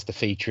still has the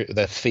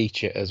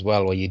feature as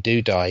well, where you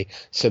do die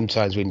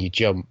sometimes when you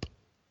jump,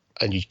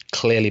 and you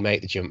clearly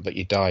make the jump, but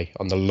you die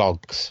on the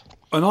logs.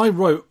 And I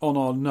wrote on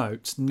our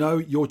notes, no,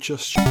 you're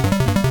just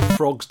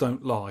frogs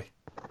don't lie.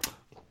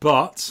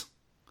 But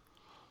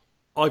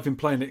I've been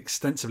playing it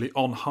extensively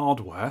on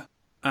hardware,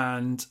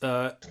 and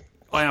I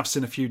have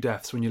seen a few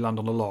deaths when you land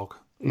on a log.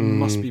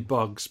 Must be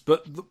bugs.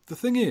 But the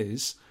thing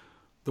is,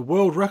 the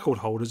world record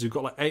holders who've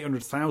got like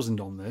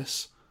 800,000 on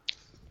this,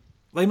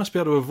 they must be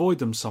able to avoid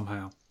them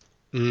somehow.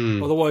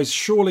 Otherwise,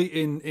 surely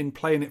in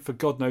playing it for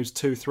God knows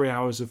 2-3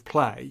 hours of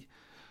play,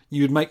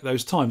 you'd make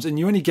those times, and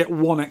you only get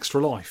 1 extra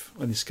life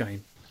in this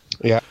game.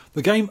 Yeah.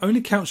 The game only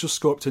counts your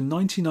score up to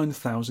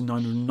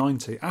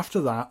 99,990.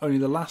 After that, only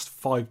the last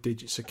 5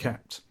 digits are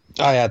kept.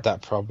 I had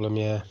that problem,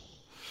 yeah.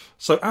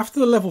 So after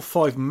the level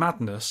 5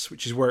 madness,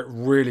 which is where it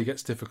really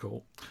gets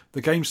difficult, the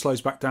game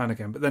slows back down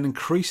again, but then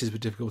increases with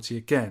difficulty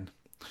again.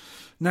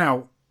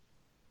 Now,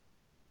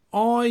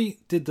 I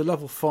did the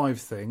level 5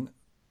 thing.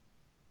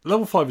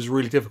 Level 5 is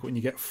really difficult when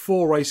you get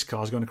 4 race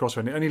cars going across,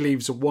 and it only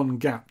leaves 1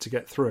 gap to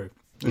get through.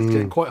 It's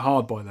getting quite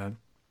hard by then.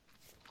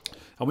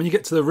 And when you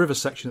get to the river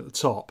section at the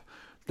top,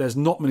 there's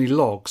not many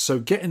logs, so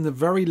getting the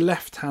very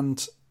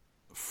left-hand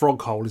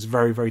frog hole is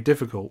very, very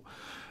difficult.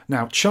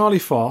 Now, Charlie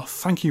Farr,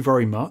 thank you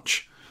very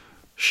much.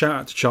 Shout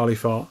out to Charlie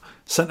Farr.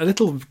 Sent a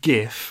little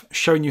GIF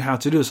showing you how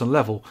to do this on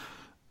level.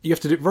 You have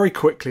to do it very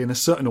quickly in a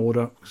certain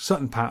order,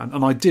 certain pattern,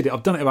 and I did it.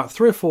 I've done it about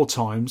 3 or 4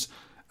 times,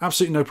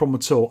 absolutely no problem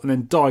at all, and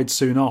then died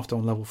soon after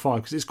on level 5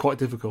 because it's quite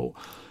difficult.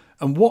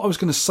 And what I was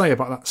going to say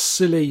about that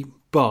silly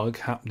bug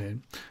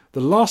happening,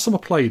 the last time I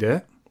played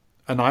it,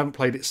 and I haven't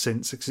played it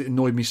since because it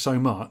annoyed me so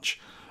much,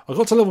 I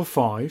got to level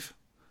 5,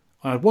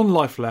 I had 1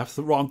 life left.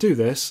 Right, I'll do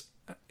this.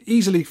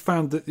 Easily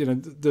found that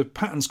the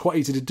pattern's quite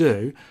easy to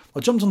do. I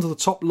jumped onto the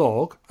top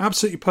log,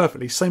 absolutely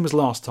perfectly, same as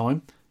last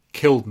time.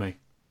 Killed me.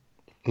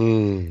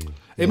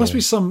 It must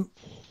be some,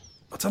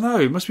 I don't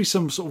know. It must be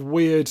some sort of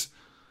weird,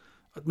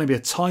 maybe a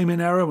timing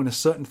error when a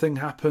certain thing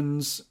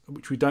happens,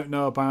 which we don't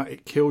know about.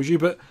 It kills you,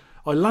 but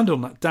I landed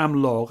on that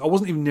damn log. I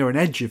wasn't even near an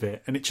edge of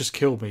it, and it just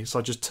killed me. So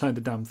I just turned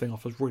the damn thing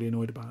off. I was really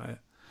annoyed about it.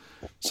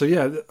 So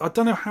yeah, I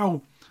don't know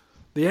how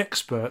the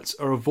experts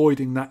are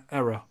avoiding that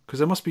error, because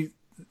there must be.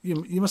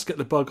 You must get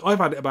the bug. I've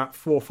had it about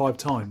 4 or 5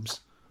 times.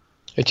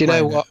 Do you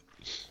know what?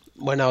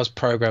 When I was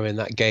programming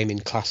that game in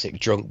Classic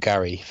Drunk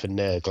Gary for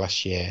Nerg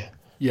last year,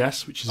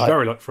 yes, which is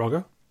very like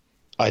Frogger,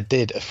 I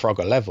did a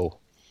Frogger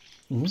level.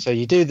 Mm-hmm. So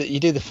you do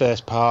the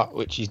first part,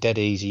 which is dead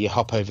easy. You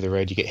hop over the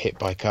road, you get hit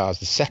by cars.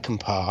 The second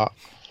part,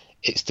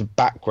 it's the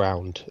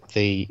background,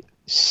 the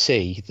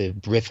sea, the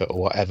river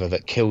or whatever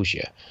that kills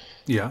you.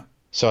 Yeah.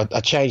 So I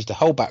changed the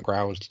whole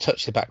background. You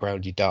touch the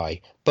background, you die.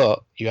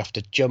 But you have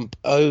to jump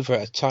over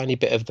a tiny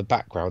bit of the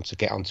background to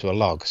get onto a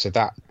log. So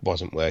that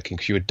wasn't working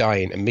because you were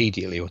dying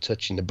immediately or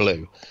touching the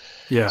blue.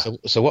 Yeah.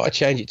 So what I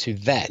changed it to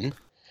then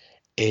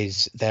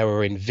is there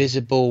were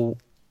invisible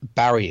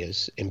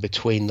barriers in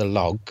between the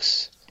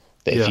logs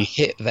that if you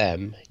hit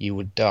them, you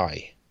would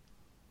die.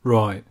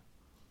 Right.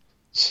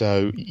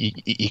 So you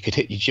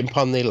jump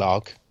on the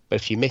log, but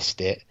if you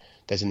missed it,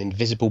 there's an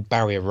invisible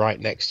barrier right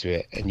next to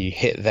it, and you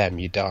hit them,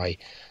 you die.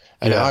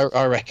 And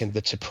I reckon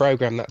that to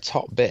program that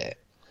top bit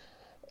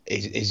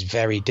is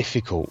very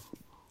difficult.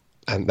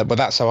 But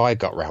that's how I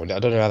got around it. I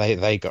don't know how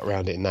they got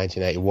around it in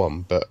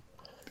 1981, but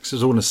it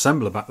was all an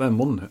assembler back then,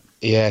 wasn't it?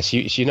 Yeah, so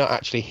you're not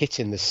actually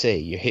hitting the sea.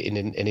 You're hitting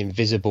an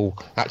invisible,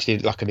 actually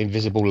like an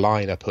invisible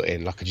line I put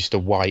in, like just a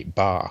white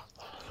bar.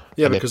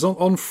 Yeah, and because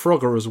on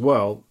Frogger as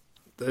well,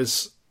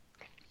 there's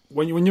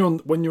when you're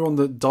on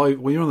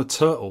the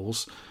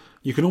turtles,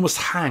 you can almost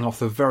hang off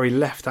the very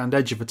left-hand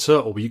edge of a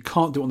turtle, but you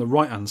can't do it on the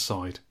right-hand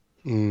side.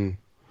 Mm.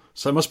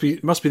 So it must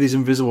be these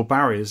invisible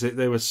barriers.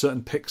 There were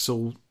certain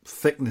pixel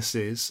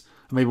thicknesses,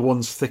 and maybe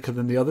one's thicker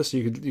than the other, so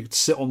you could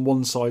sit on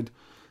one side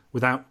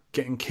without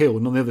getting killed,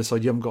 and on the other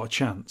side you haven't got a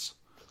chance.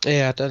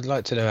 Yeah, I'd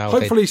like to know how.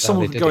 Hopefully,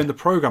 someone could go in the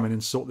programming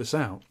and sort this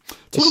out.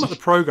 Talking about the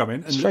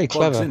programming and the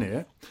bugs in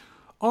it,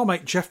 our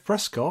mate Jeff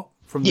Prescott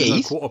from the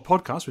No Quarter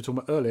podcast we were talking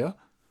about earlier.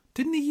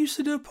 Didn't he used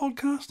to do a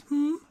podcast?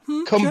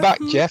 Come Jeff? back,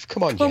 Jeff.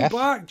 Come on, Jeff. Come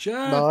back,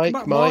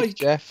 Jeff. Mike,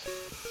 Jeff.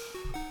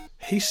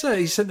 He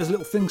sent us a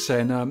little thing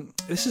saying,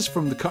 this is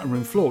from the Cutting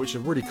Room Floor, which is a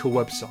really cool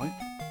website.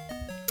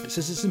 It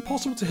says it's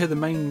impossible to hear the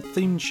main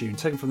theme tune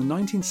taken from the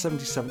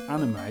 1977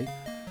 anime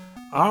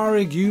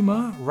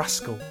Ariguma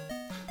Rascal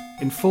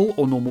in full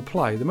or normal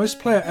play. The most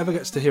player ever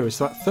gets to hear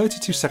is about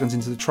 32 seconds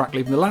into the track,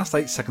 leaving the last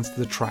 8 seconds of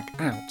the track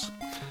out.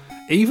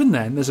 Even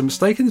then, there's a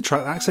mistake in the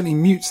track that accidentally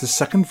mutes the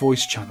second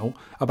voice channel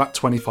about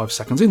 25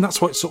 seconds in. That's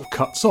why it sort of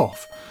cuts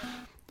off.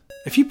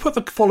 If you put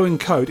the following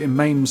code in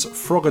MAME's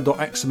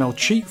Frogger.xml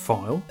cheat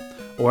file,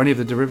 or any of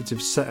the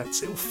derivative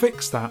sets, it will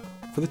fix that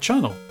for the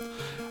channel.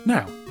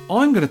 Now,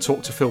 I'm going to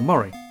talk to Phil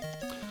Murray,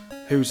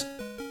 who's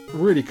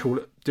really cool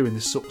at doing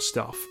this sort of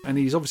stuff, and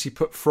he's obviously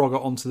put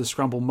Frogger onto the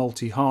Scramble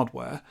Multi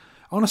hardware.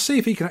 I want to see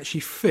if he can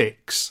actually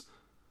fix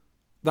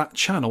that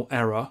channel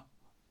error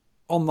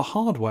on the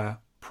hardware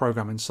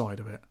programming side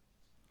of it.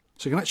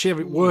 So you can actually have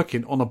it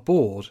working on a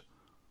board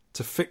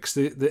to fix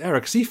the error,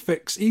 because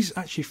he's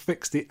actually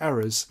fixed the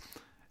errors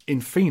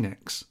in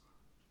Phoenix.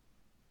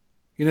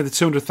 You know, the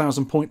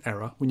 200,000 point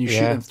error when you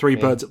shoot them 3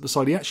 birds up the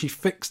side. He actually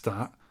fixed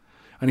that,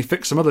 and he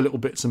fixed some other little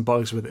bits and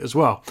bugs with it as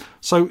well.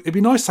 So it'd be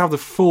nice to have the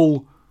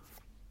full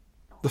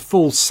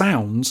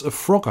sounds of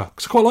Frogger,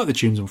 because I quite like the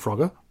tunes on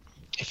Frogger.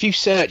 If you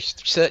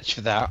search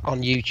for that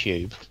on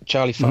YouTube,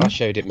 Charlie Farr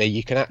showed it me.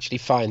 You can actually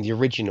find the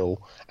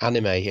original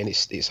anime, and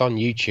it's on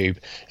YouTube,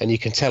 and you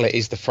can tell it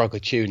is the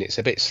Frogger tune. It's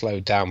a bit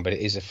slowed down, but it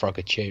is a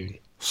Frogger tune.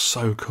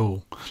 So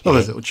cool. Love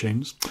those little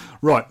tunes.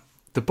 Right,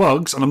 the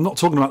bugs, and I'm not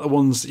talking about the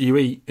ones that you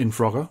eat in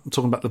Frogger. I'm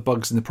talking about the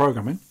bugs in the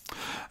programming.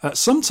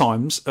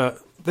 Sometimes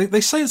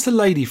they say it's the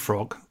lady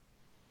frog.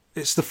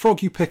 It's the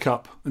frog you pick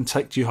up and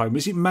take to your home.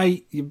 Is it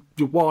mate,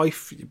 your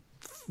wife, your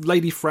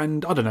lady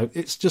friend? I don't know.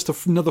 It's just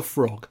another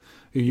frog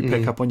who you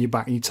pick up on your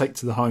back and you take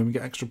to the home and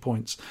get extra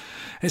points.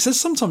 And it says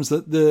sometimes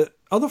that the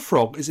other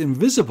frog is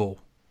invisible,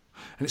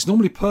 and it's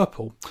normally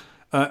purple.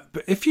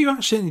 But if you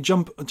accidentally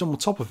jump on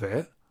top of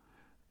it,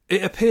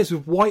 it appears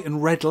with white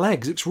and red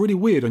legs. It's really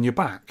weird on your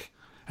back,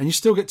 and you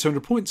still get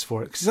 200 points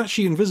for it because it's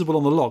actually invisible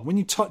on the log. When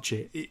you touch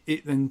it,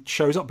 it then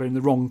shows up in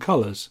the wrong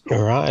colours.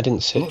 All right, I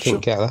didn't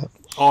get that.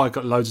 Oh, I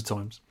got loads of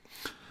times.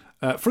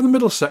 From the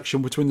middle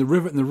section between the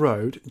rivet and the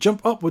road,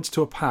 jump upwards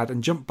to a pad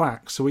and jump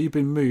back. So where you've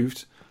been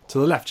moved to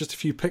the left just a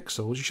few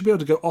pixels, you should be able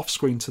to go off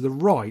screen to the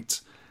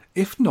right.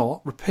 If not,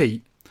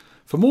 repeat.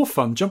 For more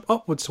fun, jump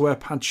upwards to where a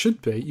pad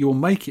should be. You will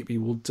make it, but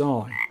you will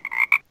die.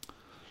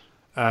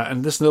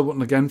 And this is another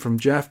one again from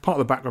Jeff. Part of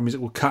the background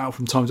music will cut out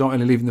from time to time,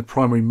 only leaving the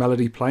primary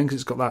melody playing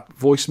because it's got that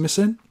voice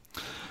missing.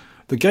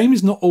 The game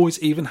is not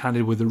always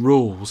even-handed with the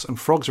rules, and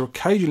frogs are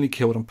occasionally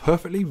killed on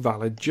perfectly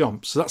valid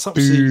jumps. So that's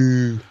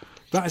absolutely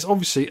That is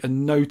obviously a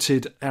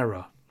noted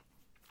error.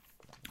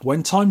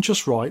 When timed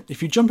just right,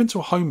 if you jump into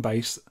a home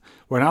base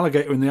where an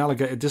alligator and the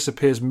alligator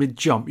disappears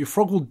mid-jump, your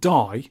frog will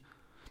die,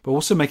 but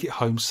also make it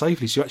home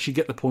safely, so you actually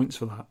get the points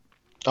for that.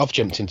 I've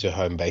jumped into a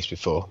home base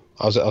before.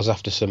 I was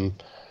after some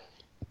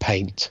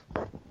paint.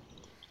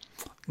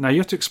 Now, you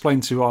have to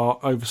explain to our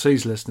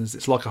overseas listeners,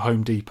 it's like a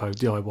Home Depot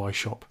DIY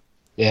shop.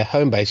 Yeah,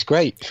 home base,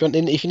 great.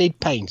 If you need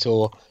paint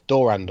or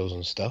door handles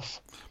and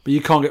stuff. But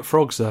you can't get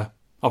frogs there.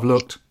 I've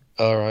looked.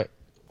 All right.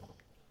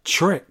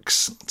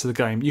 Tricks to the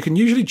game. You can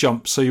usually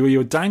jump so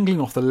you're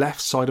dangling off the left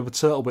side of a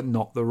turtle but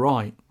not the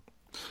right.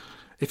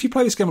 If you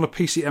play this game on a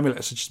PC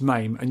emulator such as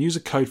MAME and use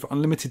a code for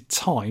unlimited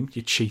time,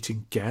 you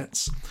cheating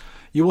gets,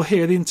 you will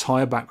hear the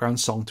entire background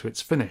song to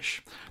its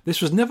finish.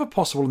 This was never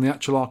possible in the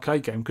actual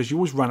arcade game because you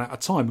always ran out of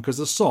time because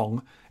the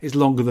song is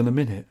longer than a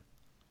minute.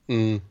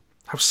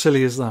 How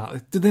silly is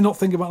that? Did they not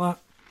think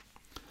about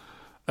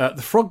that?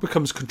 The frog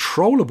becomes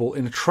controllable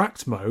in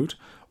attract mode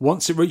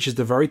once it reaches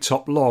the very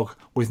top log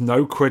with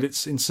no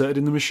credits inserted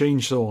in the machine,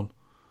 Sean.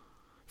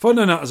 If I'd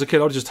known that as a kid,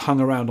 I'd have just hung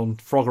around on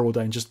Frogger all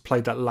day and just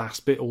played that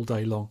last bit all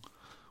day long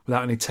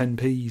without any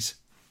 10p's.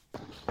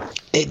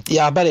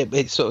 I bet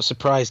it sort of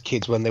surprised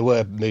kids when they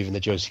were moving the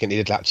joystick and it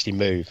did actually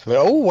move. I mean,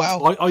 oh,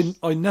 wow.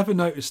 I never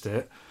noticed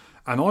it,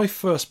 and I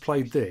first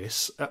played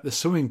this at the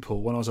swimming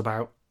pool when I was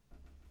about...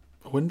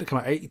 When did it come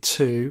out?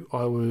 82.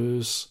 I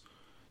was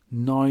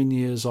 9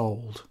 years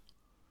old.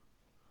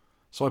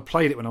 So I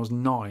played it when I was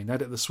 9. They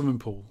had it at the swimming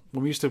pool.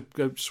 When we used to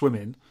go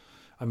swimming,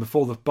 and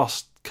before the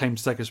bus came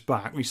to take us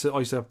back, I used to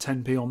have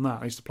 10p on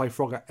that. I used to play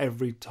Frogger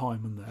every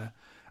time in there.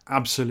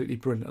 Absolutely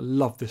brilliant. I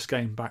loved this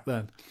game back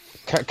then.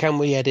 Can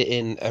we edit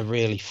in a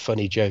really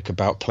funny joke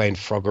about playing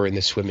Frogger in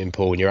the swimming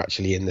pool when you're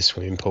actually in the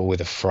swimming pool with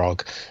a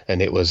frog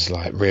and it was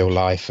like real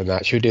life and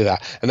that? Should we do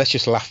that? And let's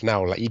just laugh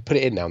now. Like, you put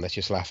it in now and let's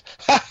just laugh.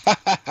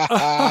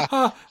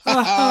 Oh,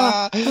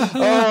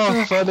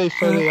 funny.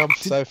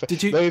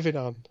 Moving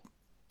on.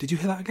 Did you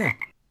hear that again?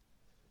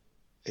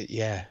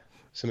 Yeah.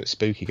 Something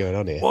spooky going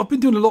on here. Well, I've been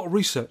doing a lot of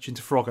research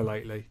into Frogger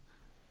lately,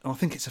 and I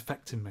think it's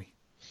affecting me.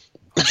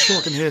 I'm sure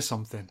I can hear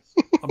something.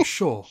 I'm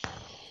sure.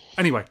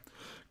 Anyway,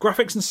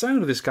 graphics and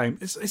sound of this game,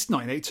 it's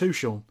 1982,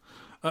 Sean.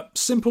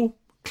 Simple,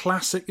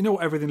 classic, you know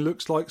what everything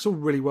looks like. It's all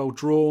really well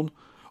drawn.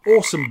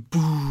 Awesome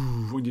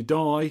boo when you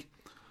die.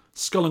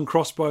 Skull and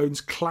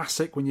crossbones,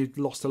 classic when you've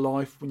lost a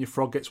life, when your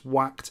frog gets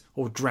whacked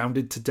or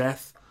drowned to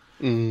death.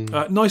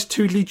 Nice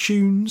toodly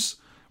tunes,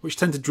 which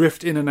tend to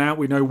drift in and out.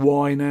 We know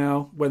why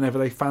now, whenever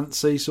they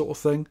fancy, sort of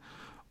thing.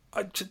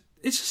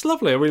 It's just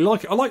lovely. I really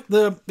like it. I like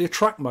the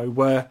attract mode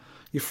where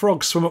your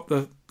frogs swim up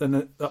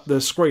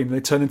the screen and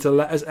they turn into the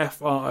letters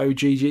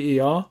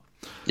Frogger.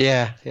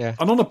 Yeah.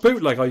 And on a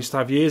bootleg I used to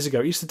have years ago,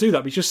 it used to do that,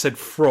 but it just said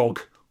frog.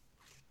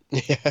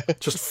 Yeah.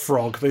 Just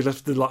frog. They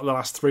left the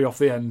last three off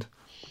the end.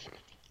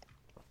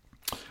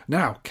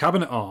 Now,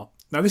 cabinet art.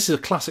 Now, this is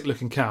a classic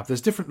looking cab.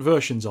 There's different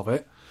versions of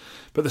it,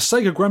 but the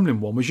Sega Gremlin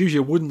one was usually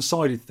a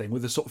wooden-sided thing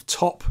with a sort of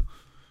top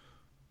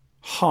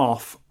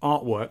half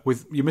artwork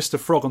with your Mr.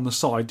 Frog on the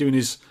side doing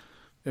his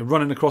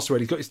running across the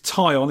road. He's got his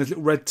tie on, his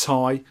little red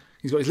tie.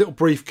 He's got his little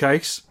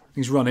briefcase.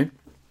 He's running.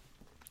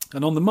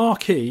 And on the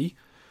marquee,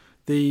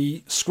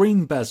 the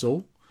screen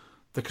bezel,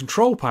 the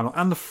control panel,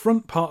 and the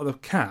front part of the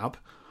cab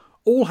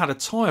all had a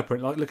tyre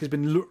print, like it's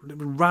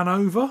been ran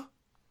over.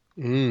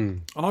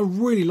 And I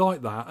really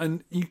like that.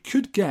 And you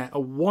could get a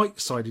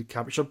white-sided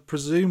cab, which I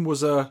presume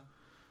was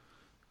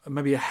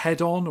maybe a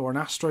head-on or an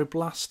Astro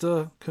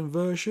Blaster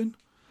conversion.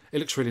 It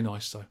looks really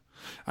nice, though.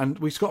 And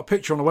we've got a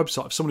picture on the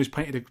website of someone who's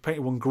painted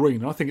one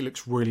green, and I think it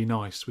looks really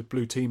nice with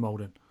blue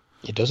T-moulding.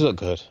 It does look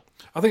good.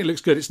 I think it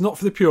looks good. It's not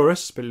for the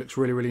purists, but it looks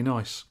really, really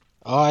nice.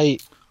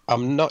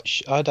 I'm not.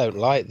 I don't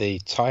like the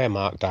tyre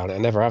mark down it. I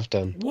never have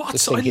done.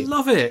 What? I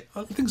love it.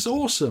 I think it's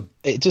awesome.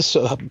 It just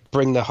sort of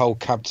bring the whole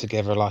cab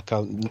together, like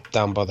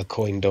down by the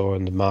coin door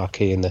and the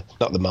marquee and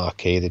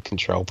the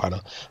control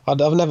panel. I've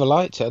never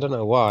liked it. I don't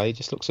know why. It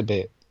just looks a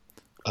bit.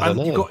 I don't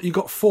know. You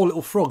got four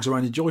little frogs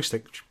around your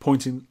joystick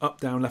pointing up,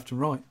 down, left, and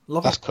right.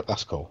 Love it.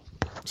 That's cool.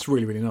 It's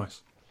really, really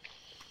nice.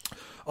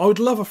 I would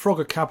love a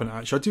Frogger cabinet,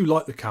 actually. I do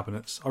like the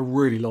cabinets. I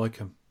really like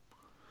them.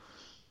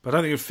 But I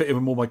don't think it would fit in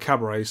with all my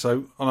cabarets.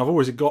 And I've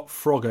always got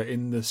Frogger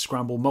in the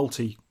Scramble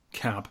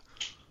multi-cab.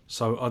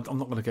 So I'm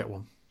not going to get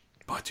one.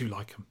 But I do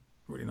like them.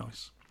 Really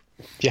nice.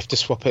 Do you have to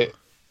swap it?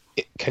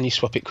 Can you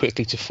swap it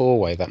quickly to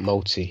four-way, that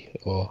multi?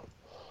 Or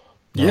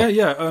no?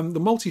 Yeah. The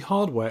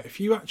multi-hardware, if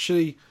you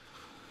actually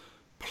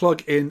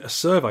plug in a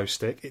servo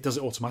stick, it does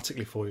it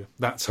automatically for you.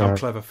 That's how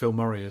clever Phil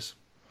Murray is.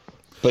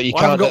 But you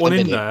can't. I haven't got one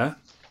in there.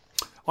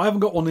 I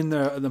haven't got one in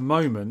there at the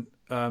moment.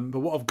 But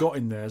what I've got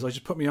in there is I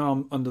just put my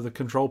arm under the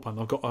control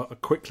panel. I've got a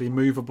quickly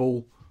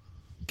movable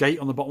gate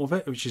on the bottom of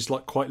it, which is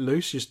like quite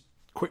loose. You just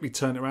quickly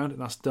turn it around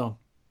and that's done.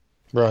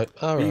 Right.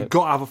 All right. You've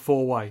got to have a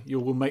four-way. You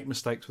will make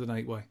mistakes with an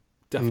eight-way.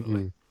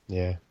 Definitely.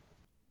 Yeah.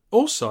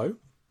 Also,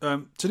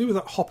 to do with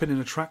that hopping in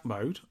a track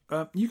mode,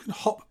 you can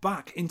hop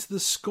back into the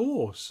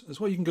scores as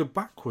well. You can go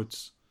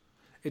backwards.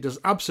 It does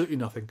absolutely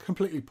nothing.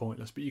 Completely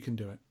pointless, but you can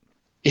do it.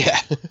 Yeah.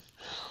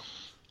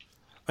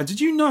 And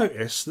did you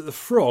notice that the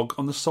frog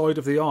on the side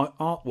of the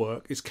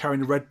artwork is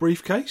carrying a red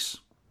briefcase?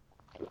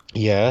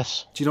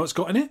 Yes. Do you know what's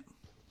got in it?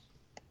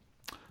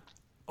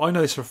 I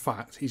know this for a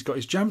fact. He's got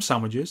his jam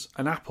sandwiches,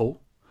 an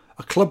apple,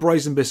 a Club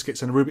Raisin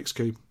biscuits, and a Rubik's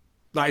Cube.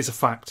 That is a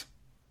fact.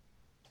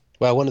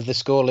 Well, one of the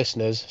score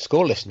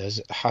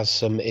listeners has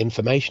some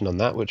information on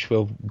that, which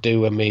we'll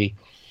do when we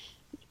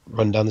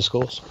run down the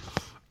scores.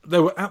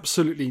 There were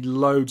absolutely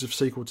loads of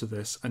sequel to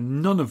this,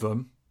 and none of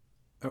them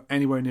are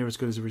anywhere near as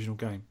good as the original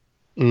game.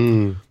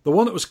 The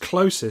one that was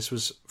closest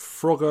was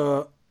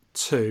Frogger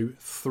 2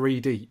 3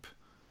 Deep.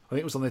 I think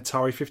it was on the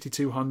Atari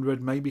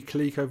 5200, maybe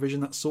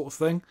ColecoVision, that sort of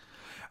thing.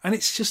 And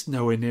it's just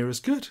nowhere near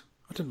as good.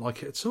 I didn't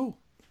like it at all.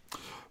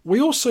 We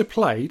also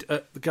played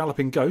at the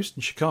Galloping Ghost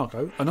in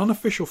Chicago an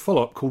unofficial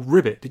follow-up called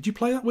Ribbit. Did you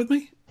play that with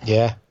me?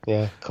 Yeah,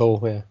 cool,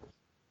 yeah.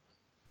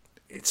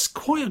 It's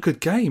quite a good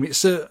game.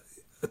 It's a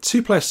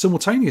two-player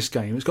simultaneous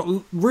game. It's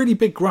got really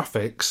big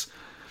graphics,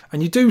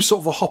 and you do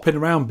sort of a hopping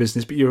around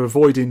business, but you're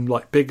avoiding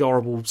like big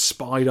horrible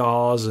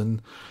spiders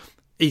and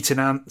eating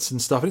ants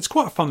and stuff. And it's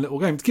quite a fun little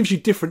game. It gives you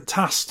different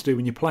tasks to do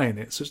when you're playing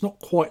it, so it's not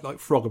quite like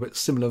Frogger, but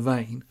similar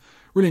vein.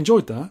 Really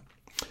enjoyed that.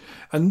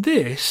 And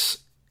this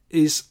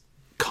is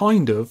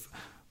kind of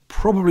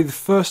probably the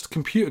first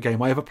computer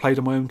game I ever played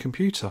on my own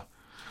computer.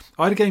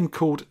 I had a game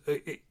called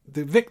the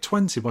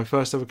VIC-20, my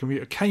first ever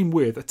computer, came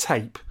with a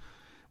tape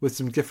with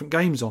some different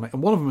games on it,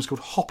 and one of them was called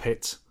Hop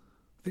It.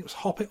 I think it was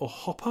Hop It or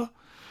Hopper.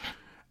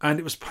 And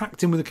it was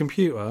packed in with a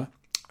computer.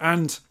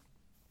 And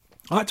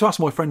I had to ask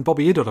my friend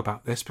Bobby Iddod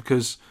about this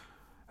because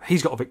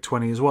he's got a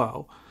VIC-20 as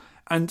well.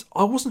 And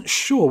I wasn't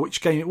sure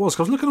which game it was.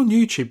 I was looking on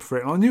YouTube for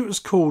it, and I knew it was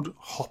called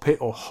Hop It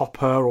or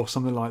Hopper or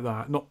something like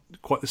that. Not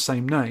quite the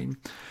same name.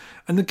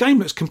 And the game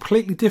looks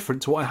completely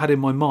different to what I had in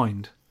my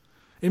mind.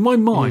 In my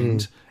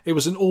mind, it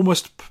was an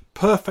almost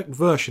perfect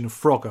version of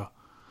Frogger.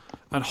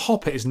 And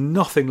Hop It is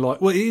nothing like...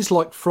 Well, it is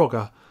like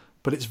Frogger,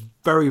 but it's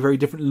very, very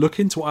different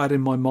looking to what I had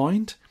in my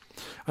mind.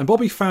 And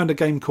Bobby found a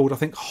game called, I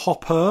think,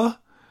 Hopper,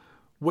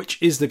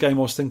 which is the game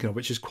I was thinking of,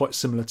 which is quite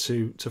similar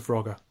to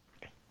Frogger.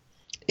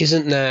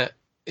 Isn't there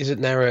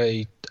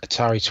a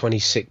Atari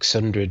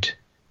 2600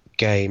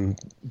 game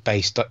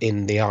based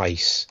in the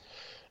ice,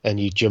 and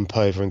you jump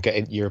over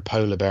and you're a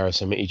polar bear or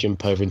something, you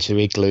jump over into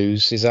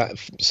igloos? Is that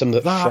some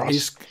of the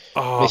is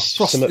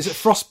it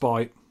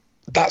Frostbite?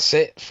 That's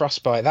it,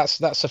 Frostbite.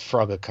 That's a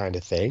Frogger kind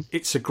of thing.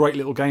 It's a great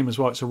little game as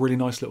well. It's a really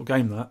nice little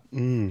game, that.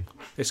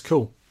 It's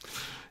cool.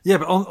 Yeah,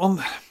 but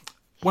on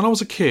when I was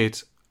a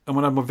kid and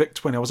when I had my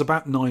VIC-20, I was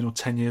about 9 or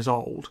 10 years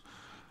old.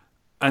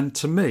 And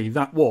to me,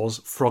 that was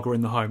Frogger in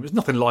the Home. It's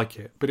nothing like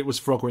it, but it was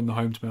Frogger in the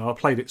Home to me. I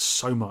played it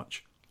so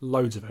much.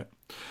 Loads of it.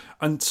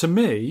 And to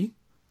me,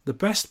 the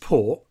best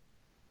port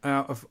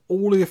out of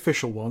all the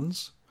official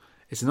ones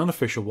is an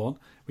unofficial one,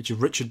 which is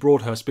Richard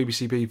Broadhurst's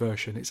BBC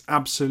version. It's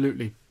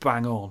absolutely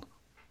bang on.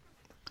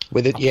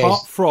 With it,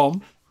 Apart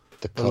from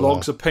the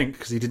logs are pink,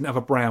 because he didn't have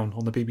a brown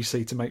on the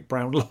BBC to make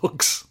brown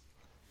logs.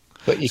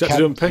 But you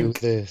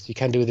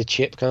can do with a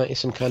chip, can't you?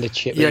 Some kind of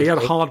chip. Yeah, he had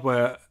a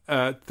hardware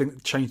thing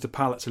that changed the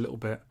palettes a little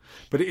bit.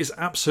 But it is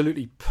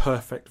absolutely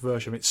perfect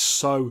version. It's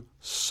so,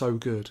 so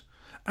good.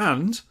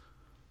 And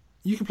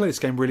you can play this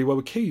game really well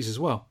with keys as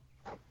well.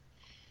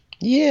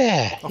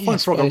 Yeah. I find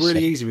Frogger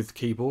really easy with the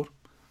keyboard,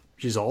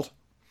 which is odd.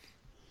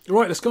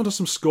 Right, let's go on to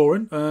some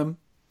scoring.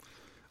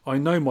 I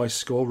know my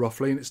score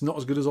roughly, and it's not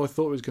as good as I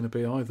thought it was going to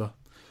be either.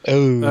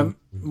 Oh.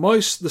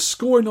 The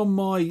scoring on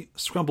my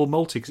Scramble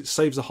Multi, because it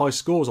saves the high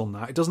scores on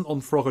that. It doesn't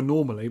on Frogger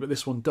normally, but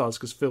this one does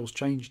because Phil's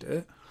changed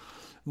it.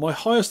 My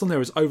highest on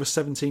there is over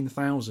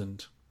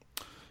 17,000,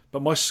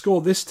 but my score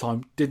this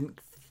time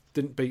didn't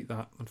beat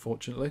that,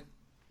 unfortunately.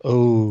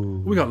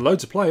 Oh. We got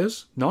loads of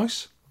players.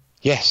 Nice.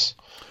 Yes.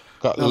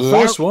 Got now, the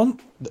first one.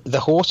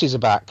 The horses are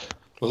back.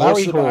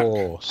 Larry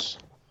Horse.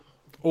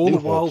 All the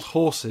wild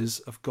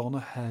horses have gone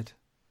ahead.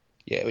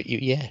 Yeah.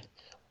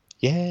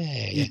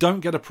 You don't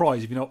get a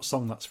prize if you know what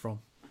song that's from.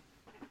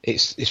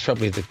 It's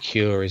probably The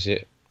Cure, is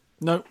it?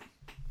 No.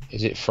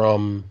 Is it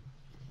from...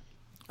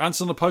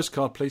 Answer on the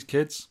postcard, please,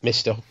 kids.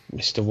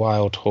 Mr.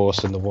 Wild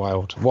Horse and the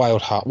Wild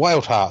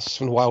Hearts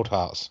from Wild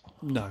Hearts.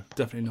 No,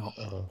 definitely not.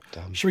 Oh,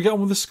 damn. Should we get on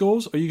with the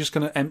scores, or are you just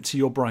going to empty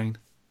your brain?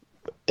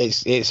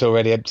 It's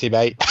already empty,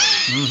 mate.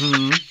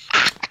 Mm-hmm.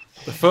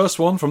 The first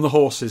one from the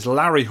horses,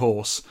 Larry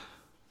Horse,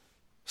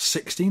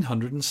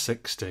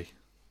 1,660.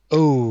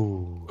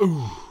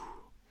 Ooh.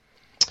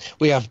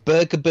 We have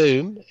Burger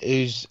Boom,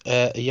 who's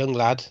a young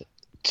lad,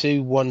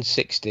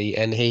 160,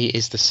 and he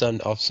is the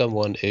son of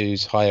someone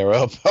who's higher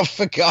up. I've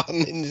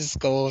forgotten in the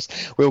scores.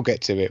 We'll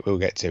get to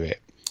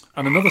it.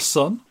 And another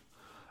son,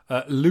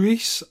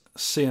 Luis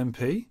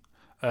CMP,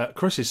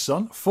 Chris's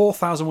son,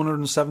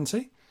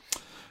 4,170.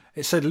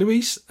 It said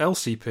Luis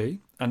LCP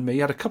and me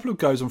had a couple of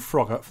goes on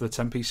Frogger for the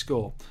 10p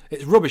score.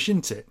 It's rubbish,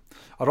 isn't it?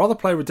 I'd rather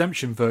play a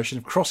redemption version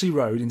of Crossy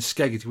Road in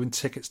Skeggy to win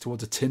tickets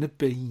towards a tin of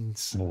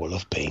beans. Oh, I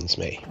love beans,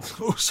 mate.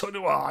 Oh, so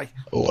do I.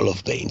 Oh, I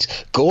love beans.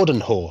 Gordon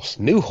Horse,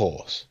 new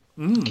horse.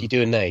 Can you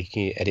do a neigh?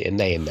 Can you edit a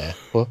neigh in there?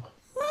 What?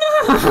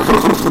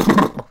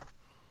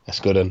 That's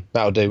good, and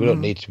that'll do. We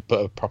don't need to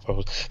put a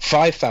proper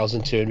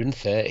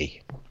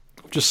 5,230.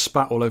 Just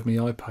spat all over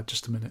my iPad.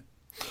 Just a minute.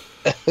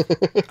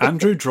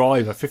 Andrew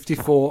Driver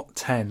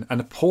 54-10, an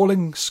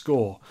appalling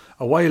score.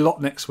 Away a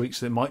lot next week,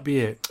 so it might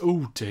be it.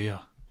 Oh dear.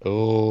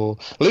 Oh,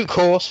 Luke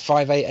Horse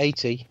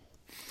 5880.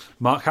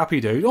 Mark Happy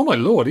Dude. Oh my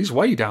lord, he's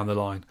way down the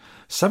line.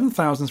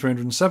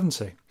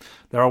 7,370.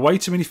 There are way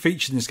too many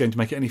features in this game to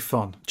make it any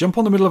fun. Jump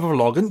on the middle of a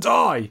vlog and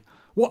die.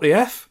 What the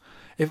F?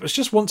 If it was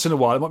just once in a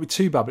while, it might be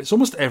too bad, but it's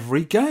almost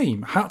every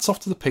game. Hats off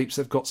to the peeps,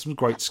 they've got some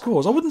great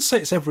scores. I wouldn't say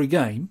it's every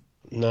game.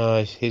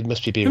 No, he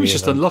must be being He was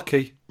just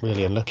unlucky.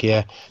 Really unlucky,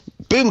 yeah.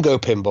 Boom Go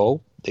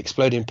Pinball,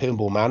 Exploding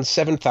Pinball Man,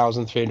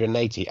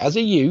 7,380. As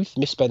a youth,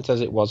 misspent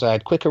as it was, I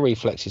had quicker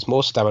reflexes,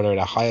 more stamina, and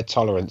a higher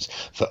tolerance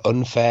for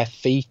unfair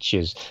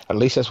features. At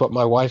least that's what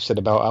my wife said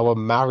about our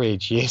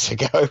marriage years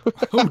ago.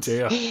 Oh,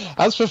 dear.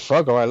 As for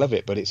Frogger, I love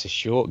it, but it's a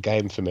short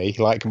game for me,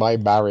 like my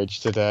marriage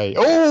today.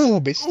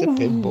 Oh, Mr.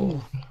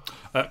 Pinball.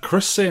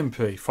 Chris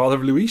CMP, father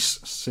of Luis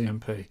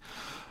CMP,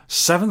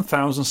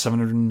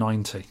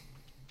 7,790.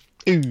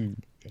 Ooh.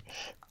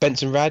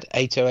 Benson Rad,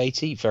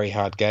 8080, very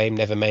hard game,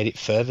 never made it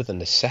further than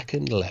the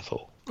second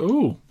level.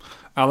 Ooh.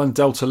 Alan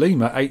Delta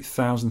Lima,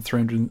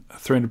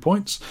 8,300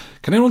 points.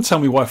 Can anyone tell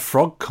me why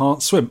Frog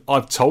can't swim?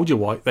 I've told you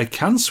why. They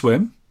can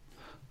swim,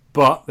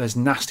 but there's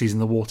nasties in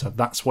the water.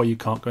 That's why you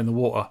can't go in the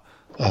water.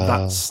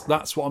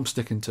 That's what I'm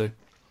sticking to.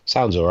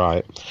 Sounds all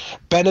right.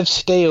 Ben of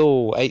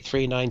Steel,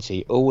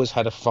 8390. Always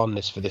had a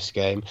fondness for this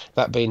game.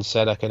 That being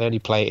said, I can only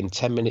play it in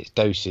 10-minute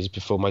doses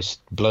before my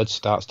blood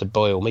starts to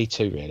boil. Me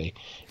too, really.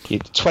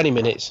 20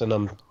 minutes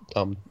and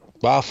I'm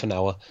half an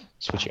hour,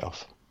 switch it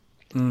off.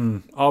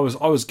 I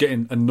was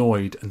getting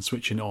annoyed and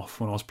switching off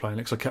when I was playing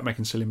it because I kept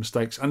making silly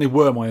mistakes. And they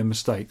were my own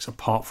mistakes,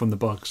 apart from the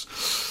bugs.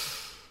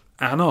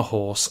 Anna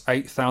Horse,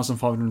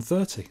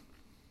 8,530.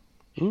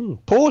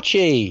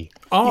 Porchy!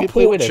 Oh,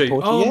 Porchy.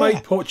 Oh, yeah.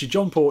 Mate, Porchy.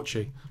 John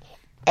Porchy.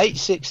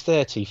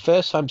 8630.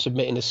 First time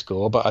submitting a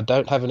score, but I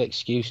don't have an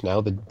excuse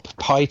now. The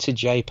Pi to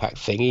JPAC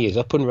thingy is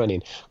up and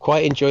running.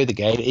 Quite enjoy the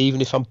game,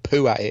 even if I'm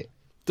poo at it.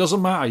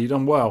 Doesn't matter, you've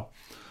done well.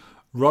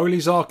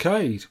 Rolly's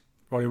Arcade.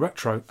 Rolly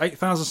Retro.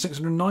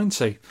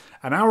 8,690.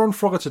 An hour on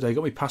Frogger today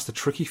got me past the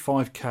tricky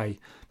 5k,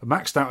 but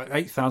maxed out at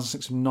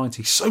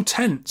 8,690. So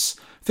tense.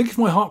 I think if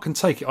my heart can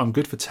take it, I'm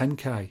good for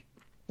 10k.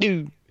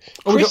 No.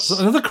 Oh, we got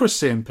another Chris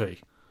CMP.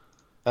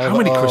 How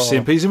many Chris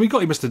CMPs have we got?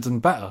 He must have done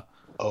better.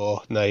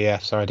 Oh, no, yeah.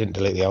 Sorry, I didn't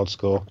delete the old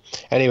score.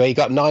 Anyway, you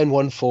got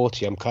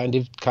 9,140. I'm kind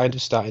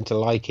of starting to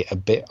like it a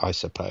bit, I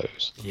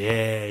suppose.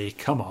 Yay,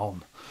 come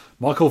on.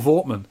 Michael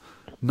Vortman,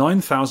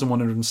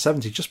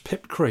 9,170. Just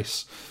pipped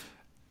Chris.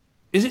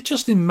 Is it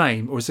just in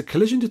MAME, or is the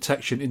collision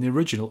detection in the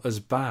original as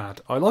bad?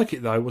 I like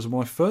it, though. It was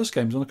one of my first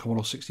games on the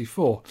Commodore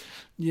 64.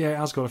 Yeah, it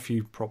has got a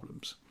few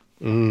problems.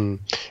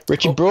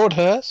 Richard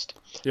Broadhurst,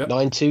 yep.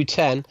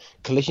 9210.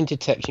 Collision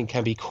detection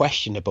can be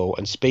questionable,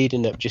 and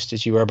speeding up just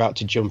as you are about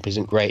to jump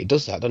isn't great. It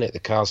does that, doesn't it? The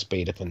cars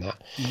speed up and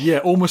that. Yeah,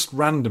 almost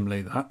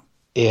randomly, that.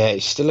 Yeah,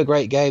 it's still a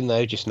great game,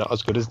 though, just not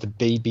as good as the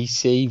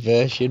BBC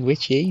version,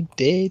 which he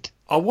did.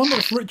 I wonder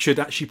if Richard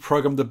actually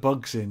programmed the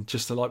bugs in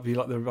just to be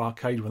like the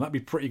arcade one. That'd be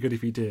pretty good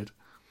if he did.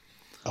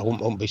 I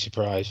wouldn't be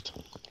surprised.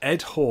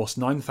 Ed Horse,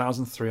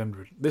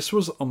 9,300. This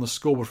was on the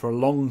scoreboard for a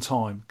long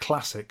time.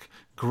 Classic.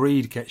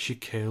 Greed gets you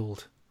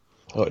killed.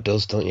 Oh, it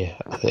does, don't you?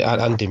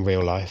 And in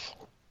real life.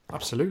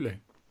 Absolutely.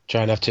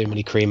 Try and have too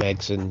many cream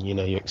eggs and,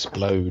 you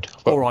explode.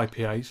 Or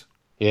IPAs.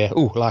 Yeah.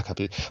 Oh, like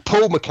IPAs.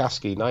 Paul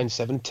McCaskey,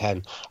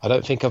 9710. I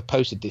don't think I've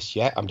posted this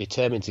yet. I'm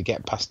determined to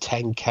get past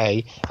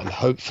 10k and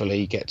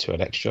hopefully get to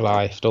an extra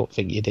life. Don't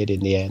think you did in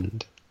the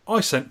end.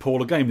 I sent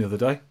Paul a game the other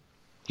day.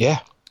 Yeah.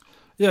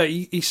 Yeah,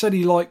 he said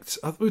he liked...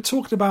 We were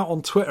talking about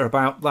on Twitter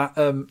about that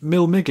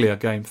Mil Miglia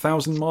game,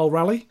 1,000 Mile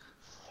Rally.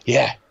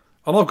 Yeah.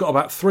 And I've got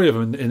about 3 of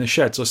them in the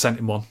shed, so I sent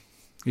him one.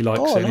 He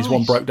likes it, and his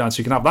one broke down, so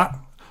you can have that.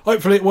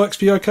 Hopefully it works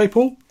for you okay,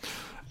 Paul?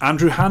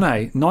 Andrew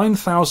Hannay,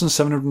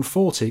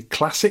 9,740.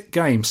 Classic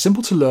game,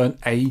 simple to learn,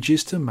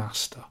 ages to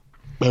master.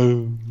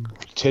 Boom.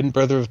 Tin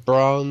Brother of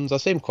Bronze. I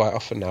see him quite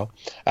often now.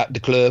 At the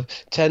club,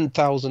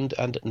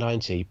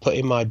 10,090.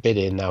 Putting my bid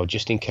in now,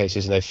 just in case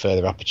there's no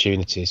further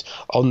opportunities.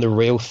 On the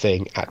Real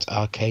Thing at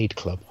Arcade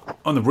Club.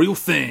 On the Real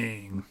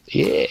Thing.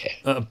 Yeah.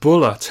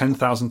 Buller,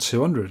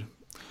 10,200.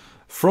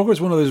 Frogger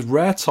is one of those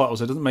rare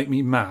titles that doesn't make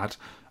me mad.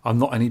 I'm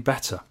not any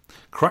better.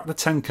 Cracked the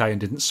 10k and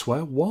didn't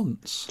swear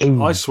once.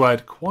 Ooh. I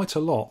sweared quite a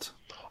lot.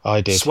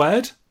 I did.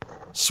 Sweared?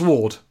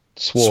 Sword.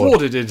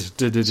 Sword. Did.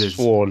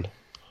 Sworn.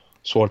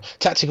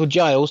 Tactical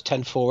Giles,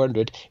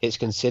 10,400. It's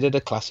considered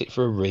a classic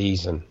for a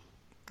reason.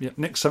 Yep,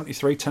 Nick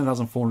 73,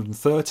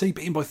 10,430,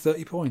 beaten by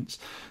 30 points.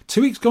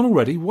 2 weeks gone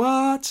already.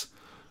 What?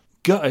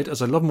 Gutted,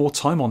 as I love more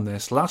time on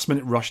this. Last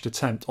minute rushed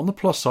attempt. On the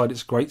plus side,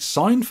 it's a great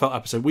Seinfeld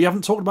episode. We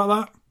haven't talked about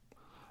that.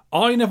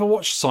 I never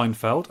watched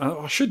Seinfeld, and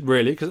I should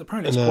really, because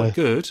apparently it's quite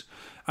good.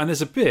 And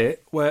there's a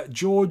bit where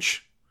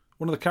George,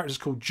 one of the characters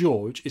called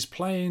George, is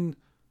playing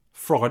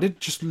Frog. I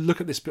did just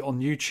look at this bit on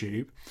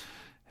YouTube.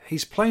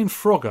 He's playing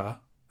Frogger,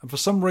 and for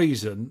some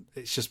reason,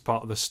 it's just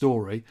part of the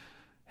story,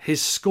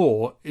 his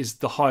score is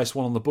the highest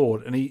one on the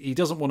board, and he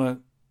doesn't want to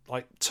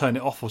like turn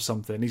it off or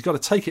something. He's got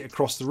to take it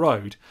across the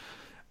road,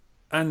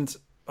 and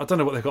I don't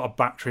know what they've got a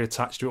battery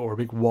attached to it or a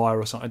big wire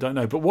or something. I don't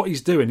know. But what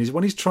he's doing is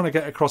when he's trying to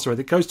get across the road,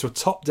 it goes to a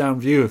top-down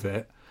view of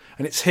it,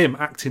 and it's him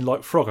acting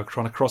like Frogger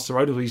trying to cross the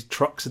road with these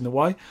trucks in the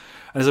way. And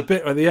there's a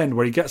bit at the end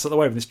where he gets out of the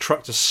way and this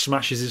truck just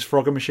smashes his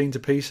Frogger machine to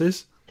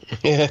pieces.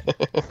 Yeah.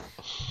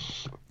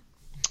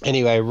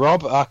 Anyway,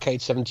 Rob,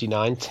 Arcade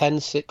 79,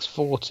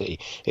 10-6-40.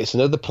 It's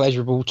another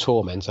pleasurable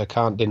torment, I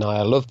can't deny.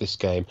 I love this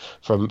game.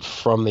 From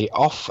the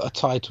off a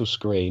title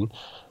screen...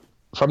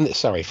 From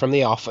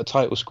the off, a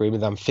title screen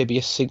with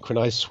amphibious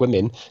synchronized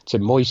swimming to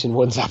moisten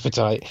one's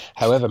appetite.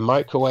 However,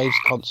 microwaves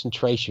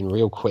concentration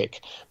real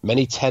quick.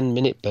 Many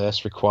 10-minute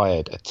bursts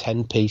required. A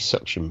 10p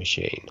suction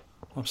machine.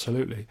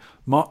 Absolutely.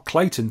 Mark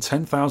Clayton,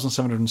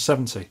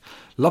 10,770.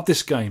 Love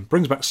this game.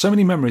 Brings back so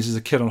many memories as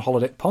a kid on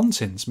holiday at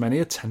Pontins. Many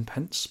a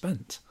 10p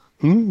spent.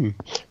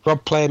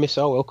 Rob Player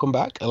Missile, welcome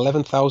back.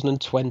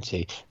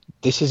 11,020.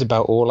 This is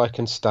about all I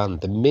can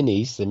stand. The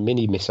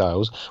mini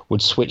missiles,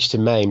 would switch to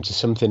MAME to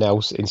something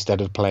else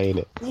instead of playing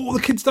it. Oh,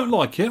 the kids don't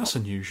like it. That's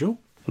unusual.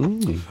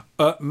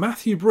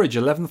 Matthew Bridge,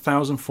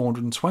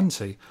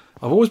 11,420.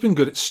 I've always been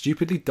good at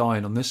stupidly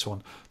dying on this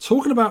one.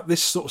 Talking about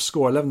this sort of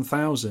score,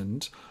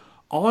 11,000,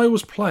 I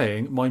was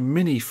playing my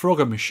mini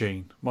Frogger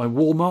machine, my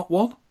Walmart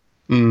one.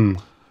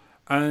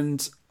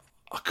 And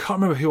I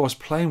can't remember who I was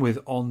playing with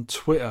on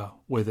Twitter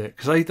with it,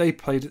 because they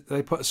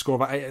put a score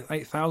of about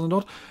 8,000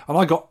 odd, and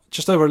I got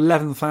just over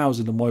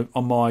 11,000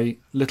 on my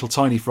little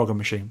tiny Frogger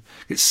machine.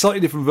 It's a slightly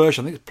different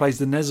version. I think it plays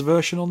the NES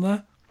version on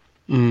there.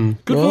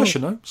 Good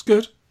version though. It's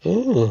good.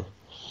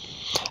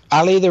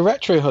 Ali the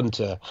Retro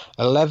Hunter,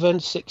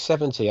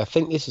 11,670. I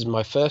think this is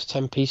my first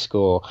 10p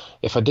score.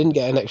 If I didn't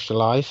get an extra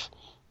life.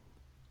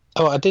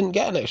 Oh, I didn't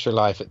get an extra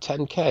life at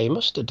 10k.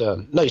 Must have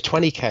done. No, it's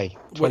 20k.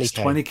 20k. Well, it's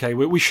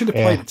 20k. We should have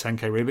played at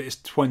 10k, really, but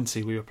it's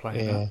 20 we were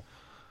playing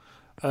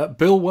at.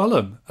 Bill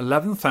Wellham,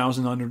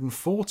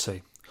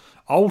 11,940.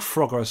 Old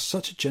Frogger has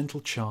such a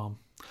gentle charm.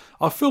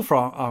 I feel for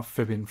our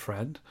amphibian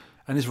friend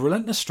and his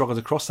relentless struggle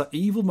to cross that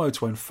evil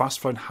motorway and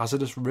fast-flowing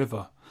hazardous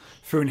river,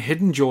 fearing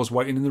hidden jaws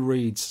waiting in the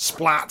reeds.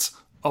 Splat!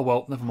 Oh,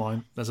 well, never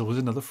mind. There's always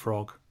another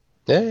frog.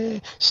 Yeah,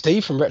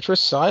 Steve from Retro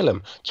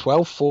Asylum,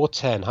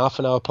 12,410. Half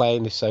an hour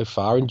playing this so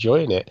far,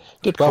 enjoying it.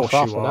 Did well for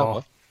half an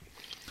hour.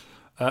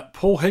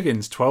 Paul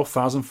Higgins,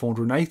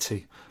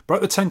 12,480.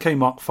 Broke the 10k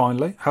mark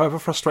finally, however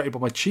frustrated by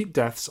my cheap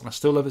deaths, and I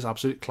still love this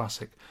absolute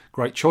classic.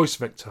 Great choice,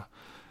 Victor.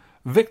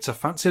 Victor,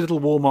 fancy a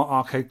little Walmart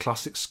Arcade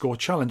Classics score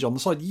challenge on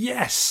the side?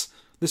 Yes!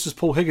 This was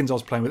Paul Higgins I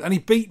was playing with, and he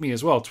beat me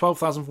as well,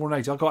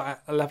 12,480. I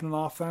got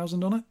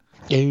 11,500 on it.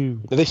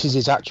 Ooh, this is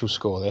his actual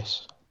score,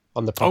 this.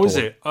 On the is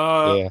one. it?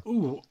 Yeah.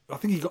 Ooh, I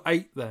think he got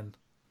 8 then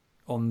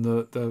on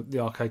the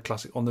Arcade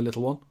Classic, on the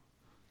little one.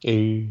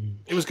 Ooh.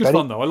 It was good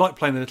fun, though. I like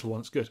playing the little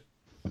one. It's good.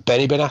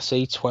 Benny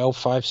Benassi,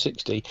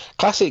 12,560.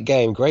 Classic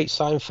game, great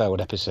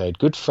Seinfeld episode,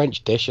 good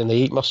French dish, and they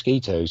eat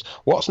mosquitoes.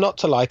 What's not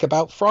to like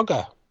about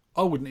Frogger?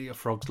 I wouldn't eat a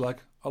frog's leg.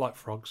 I like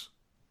frogs.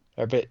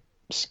 They're a bit...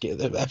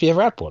 Have you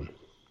ever had one?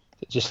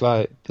 Just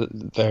like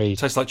very...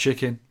 Tastes like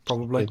chicken,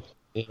 probably.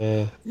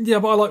 Yeah. Yeah,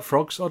 but I like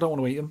frogs. I don't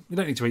want to eat them. You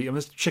don't need to eat them.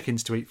 There's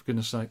chickens to eat, for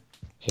goodness sake.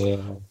 Yeah.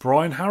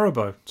 Brian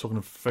Haribo, talking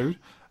of food,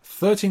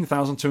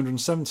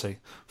 13,270.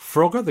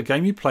 Frogger, the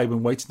game you play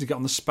when waiting to get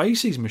on the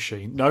Spaceys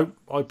machine. No,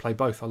 I play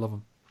both. I love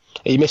them.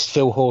 You missed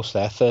Phil Horse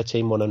there,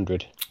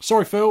 13,100.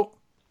 Sorry, Phil.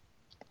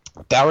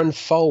 Darren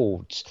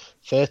Folds,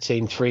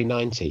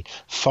 13,390.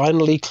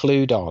 Finally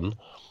clued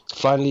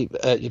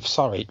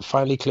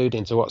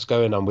into what's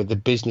going on with the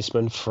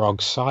businessman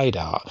frog side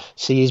art.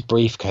 See his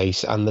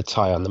briefcase and the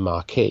tie on the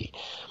marquee.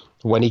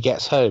 When he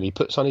gets home, he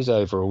puts on his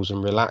overalls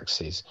and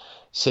relaxes.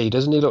 See,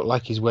 doesn't he look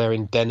like he's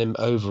wearing denim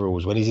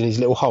overalls when he's in his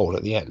little hole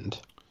at the end?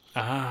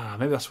 Ah,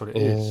 maybe that's what it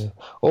is.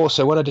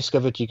 Also, when I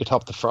discovered you could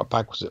hop the frog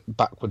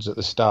backwards at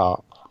the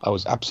start, I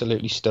was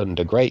absolutely stunned.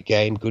 A great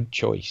game, good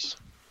choice.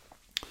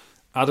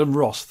 Adam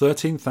Ross,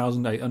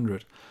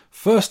 13,800.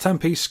 First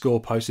 10p score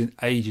post in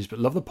ages, but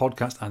love the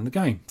podcast and the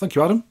game. Thank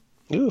you, Adam.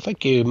 Ooh,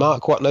 thank you.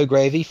 Mark What No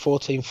Gravy,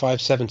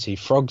 14,570.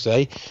 Frogs,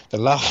 eh? The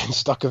laughing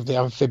stock of the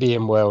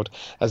amphibian world,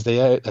 as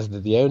they're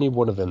the only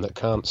one of them that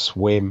can't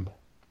swim.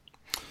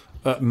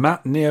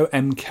 Matt Neo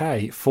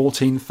MK,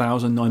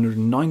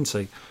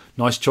 14,990.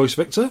 Nice choice,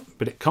 Victor,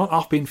 but it can't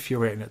half be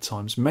infuriating at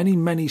times. Many,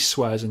 many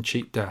swears and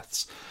cheap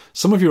deaths.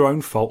 Some of your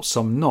own fault,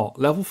 some not.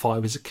 Level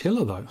 5 is a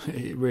killer, though.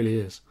 It really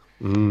is.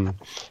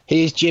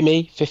 Here's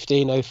Jimmy,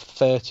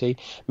 15,030.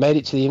 Made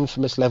it to the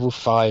infamous level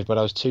 5, but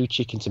I was too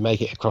chicken to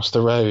make it across the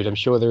road. I'm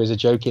sure there is a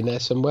joke in there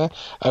somewhere.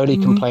 Only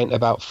complaint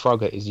about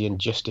Frogger is the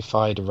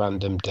unjustified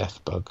random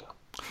death bug.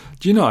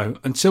 Do you know,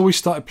 until we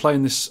started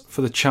playing this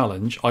for the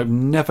challenge, I've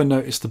never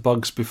noticed the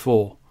bugs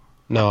before.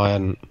 No, I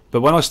hadn't.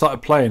 But when I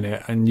started playing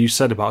it and you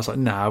said about it, I was like,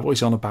 nah, what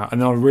is he on about?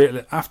 And then I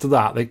really, after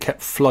that, they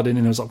kept flooding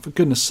in. I was like, for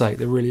goodness sake,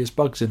 there really is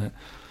bugs in it.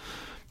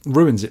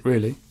 Ruins it,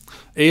 really.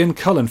 Ian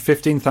Cullen,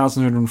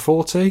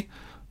 15,240.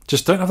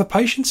 Just don't have the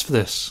patience for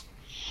this.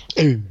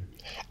 Ooh.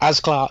 As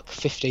Clark,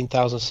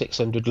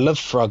 15,600. Love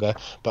Frogger,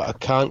 but I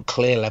can't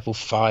clear level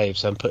 5,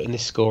 so I'm putting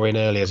this score in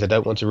early as I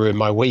don't want to ruin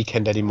my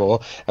weekend anymore,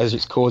 as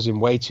it's causing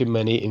way too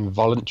many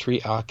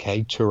involuntary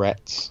arcade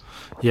Tourettes.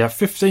 Yeah,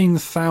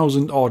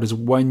 15,000 odd is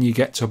when you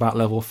get to about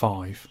level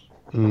 5.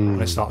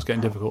 When it starts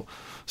getting difficult.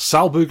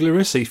 Sal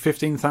Buglierissi,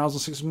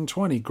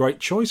 15,620. Great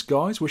choice,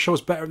 guys. Wish I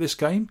was better at this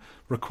game.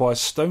 Requires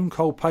stone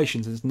cold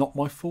patience and it's not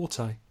my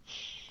forte.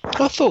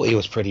 I thought he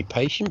was pretty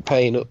patient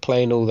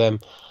playing all them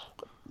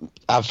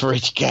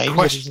average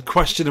games.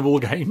 Questionable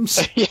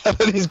games. Yeah,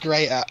 but he's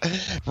great at.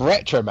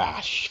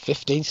 Retromash,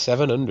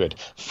 15,700.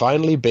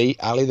 Finally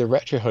beat Ali the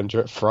Retro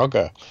Hunter at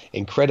Frogger.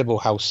 Incredible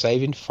how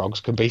saving frogs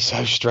can be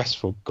so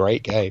stressful.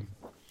 Great game.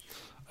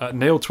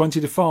 Neil,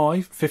 20 to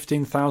 5,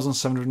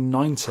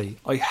 15,790.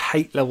 I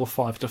hate level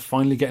 5 to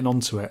finally getting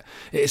onto it.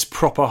 It is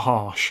proper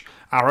harsh.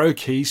 Arrow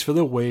keys for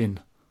the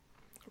win.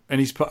 And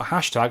he's put a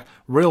hashtag,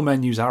 real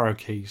men use arrow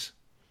keys.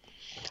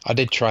 I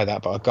did try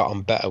that, but I got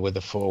on better with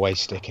the 4-way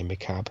stick in my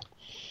cab.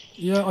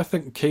 Yeah, I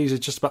think keys are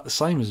just about the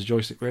same as a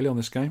joystick, really, on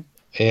this game.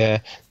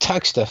 Yeah.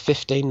 Tagster,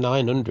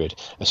 15,900.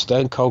 A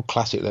stone cold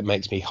classic that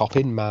makes me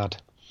hopping mad.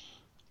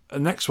 The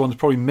next one's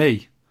probably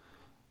me.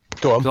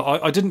 Go on.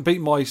 I didn't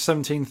beat my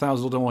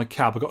 17,000 on my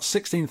cab. I got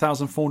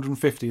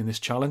 16,450 in this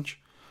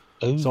challenge.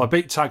 Ooh. So I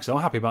beat Tagster.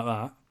 I'm happy about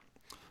that.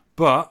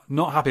 But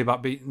not happy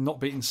about not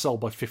beating Sol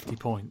by 50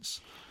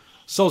 points.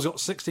 Sol's got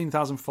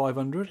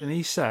 16,500 and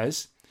he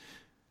says,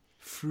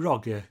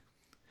 Frogger,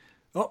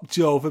 upped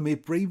over my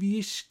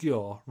previous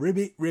score.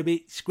 Ribbit,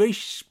 ribbit,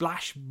 squish,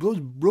 splash, buzz,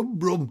 brum,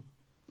 brum.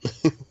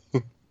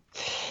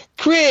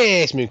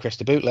 Chris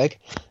Mooncrester Bootleg,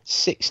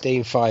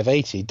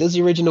 16,580. Does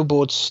the original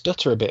board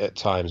stutter a bit at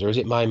times, or is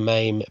it my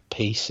MAME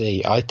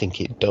PC? I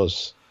think it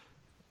does.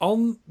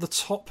 On the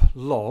top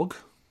log,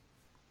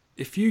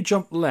 if you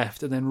jump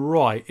left and then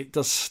right, it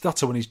does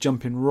stutter when he's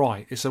jumping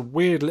right. It's a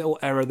weird little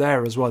error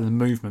there as well in the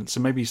movement,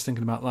 so maybe he's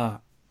thinking about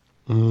that.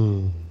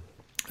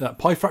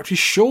 Pie Factory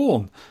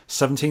Sean,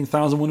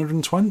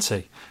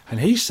 17,120. And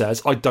he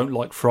says, I don't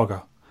like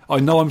Frogger. I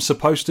know I'm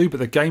supposed to, but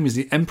the game is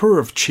the Emperor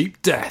of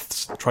Cheap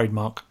Deaths.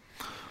 Trademark.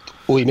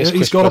 Oh, you missed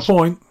he's got a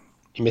point.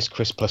 You missed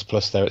Chris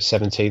Plus there at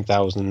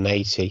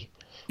 17,080.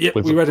 Yeah,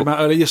 we read him out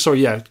earlier.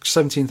 Sorry,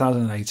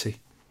 17,080.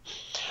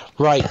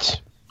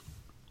 Right.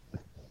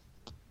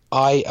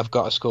 I have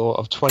got a score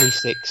of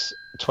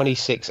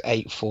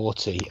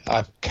 26,840.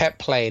 I've kept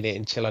playing it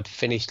until I'd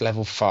finished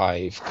level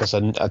 5 because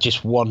I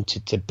just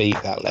wanted to beat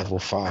that level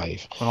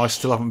 5. And I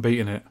still haven't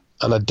beaten it.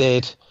 And I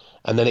did.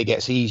 And then it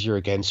gets easier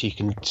again, so you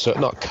can sort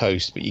of not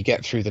coast, but you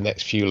get through the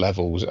next few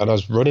levels. And I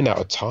was running out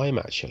of time,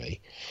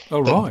 actually. Oh,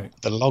 right.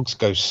 The logs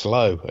go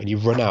slow, and you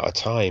run out of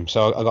time.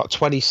 So I got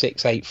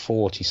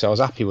 26,840, so I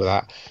was happy with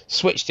that.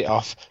 Switched it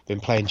off,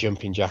 been playing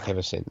Jumping Jack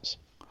ever since.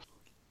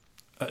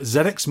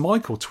 ZX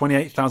Michael,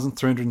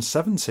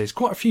 28,370. There's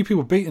quite a few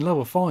people beating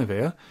level 5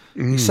 here.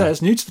 He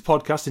says, new to the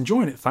podcast,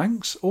 enjoying it,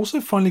 thanks.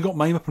 Also finally got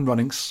MAME up and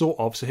running, sort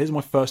of, so here's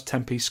my first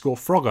 10p score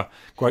Frogger.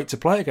 Great to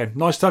play again.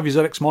 Nice to have you,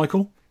 ZX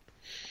Michael.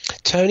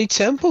 Tony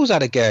Temple's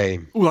had a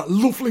game. Oh, that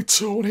lovely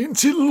Tony,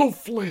 isn't it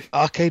lovely?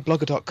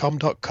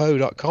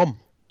 Arcadeblogger.com.co.com.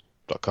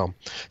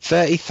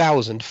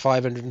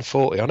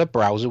 30,540 on a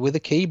browser with a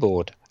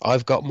keyboard.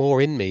 I've got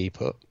more in me, he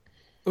put.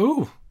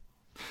 Ooh.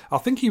 I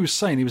think he was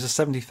saying he was a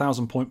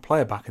 70,000 point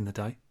player back in the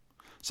day.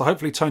 So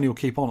hopefully Tony will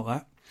keep on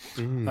at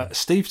that.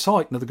 Steve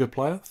Tyke, another good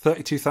player,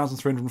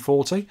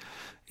 32,340.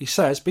 He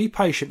says, be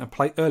patient and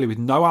play early with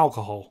no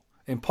alcohol.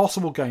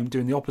 Impossible game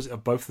doing the opposite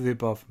of both of the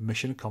above.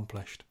 Mission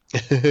accomplished.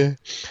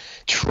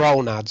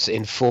 Trollnads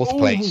in fourth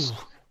place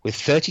with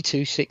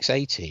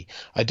 32,680.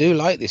 I do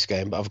like this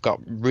game, but I've got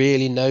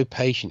really no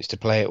patience to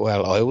play it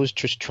well. I always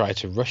just try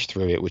to rush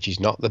through it, which is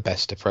not the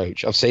best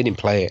approach. I've seen him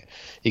play it.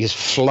 He goes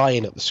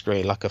flying up the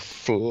screen like a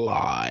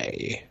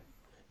fly.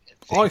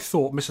 I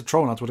thought Mr.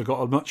 Trollnads would have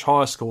got a much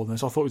higher score than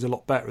this. I thought he was a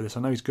lot better at this.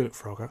 I know he's good at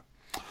Frogger.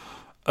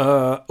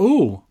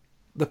 The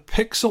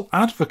Pixel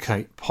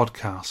Advocate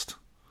podcast.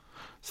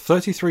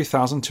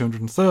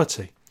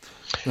 33,230.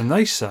 And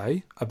they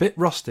say, a bit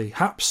rusty,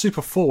 Haps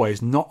Super 4-Way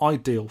is not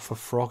ideal for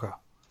Frogger.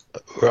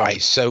 Right,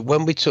 so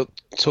when we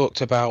talked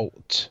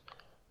about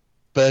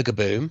Burger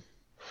Boom,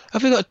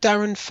 have we got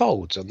Darren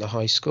Folds on the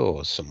high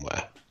scores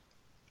somewhere?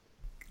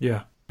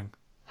 Yeah.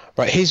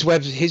 Right, his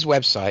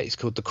website is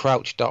called the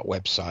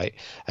Crouch.website,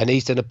 and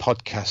he's done a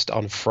podcast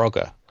on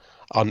Frogger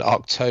on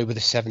October the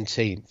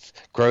 17th,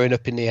 growing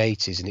up in the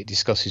 80s, and it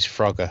discusses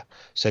Frogger.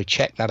 So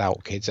check that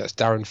out, kids. That's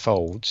Darren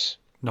Folds.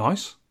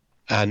 Nice.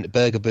 And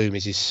Burger Boom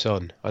is his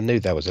son. I knew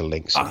there was a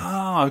link somewhere.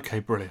 Ah, okay,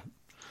 brilliant.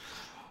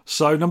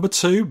 So, number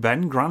 2,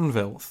 Ben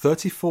Granville,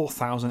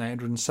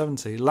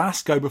 34,870.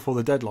 Last go before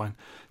the deadline.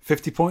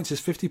 50 points is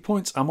 50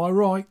 points. Am I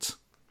right?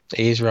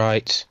 He is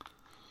right.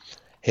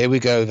 Here we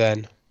go,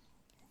 then.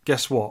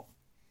 Guess what?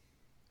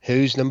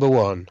 Who's number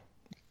 1?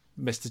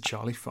 Mr.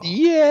 Charlie Farr.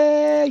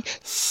 Yay!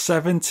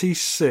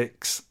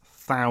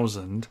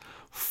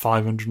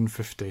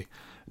 76,550.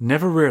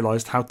 Never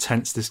realised how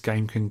tense this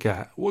game can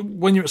get.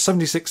 When you're at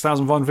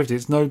 76,550,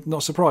 it's not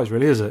a surprise,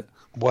 really, is it?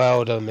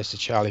 Well done, Mr.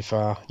 Charlie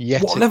Farr.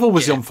 What level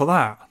was he on for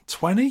that?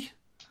 20?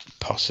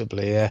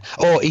 Possibly, yeah.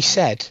 Or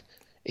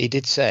he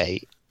did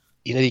say,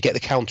 you know, you get the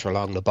counter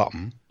along the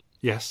bottom.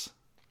 Yes.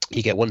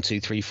 You get 1, 2,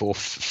 3, 4,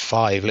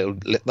 5 little.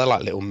 They're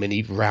like little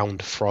mini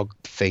round frog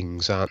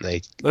things, aren't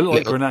they? They look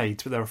like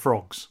grenades, but they're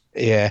frogs.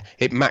 Yeah,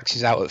 it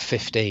maxes out at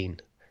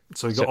 15.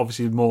 So you got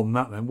obviously more than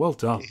that then. Well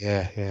done.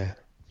 Yeah.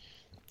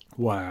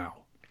 Wow.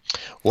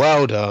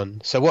 Well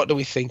done. So what do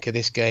we think of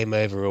this game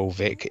overall,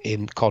 Vic,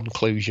 in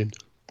conclusion?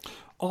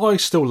 I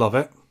still love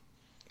it.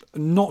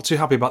 Not too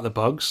happy about the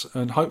bugs,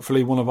 and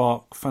hopefully one of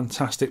our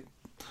fantastic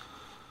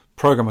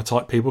programmer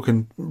type people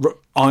can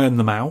iron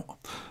them out.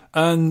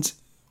 And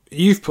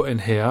you've put in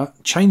here,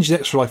 change the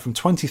extra life from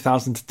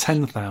 20,000 to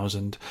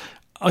 10,000.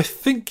 I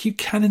think you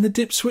can in the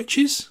dip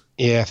switches.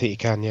 Yeah, I think you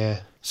can,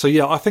 yeah. So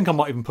yeah, I think I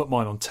might even put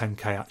mine on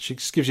 10k actually. It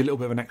just gives you a little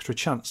bit of an extra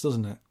chance,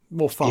 doesn't it?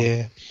 More fun.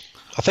 Yeah.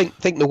 I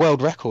think the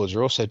world records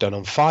are also done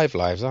on 5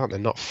 lives, aren't they?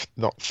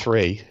 Not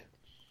 3.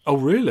 Oh,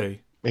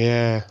 really?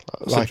 Yeah.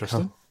 That's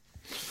interesting.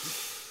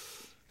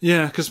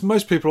 Yeah, because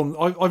most people,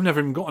 I've never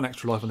even got an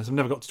extra life on this. I've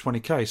never got to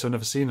 20k, so I've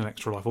never seen an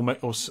extra life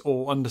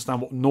or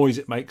understand what noise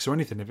it makes or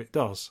anything if it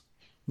does.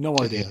 No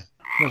idea. Yeah.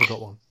 Never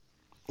got one.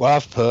 Well,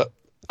 I've put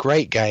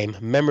great game,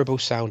 memorable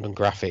sound and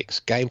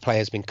graphics. Gameplay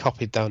has been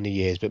copied down the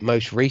years, but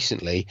most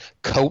recently,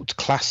 cult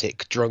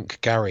classic Drunk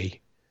Gary.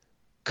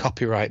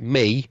 Copyright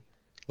me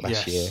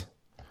last year.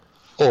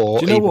 Or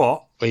do you know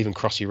what? Or even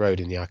Crossy Road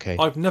in the arcade.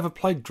 I've never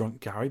played Drunk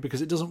Gary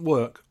because it doesn't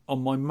work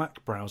on my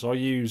Mac browser. I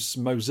use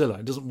Mozilla.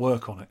 It doesn't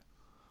work on it.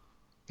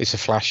 It's a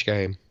Flash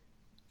game.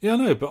 Yeah, I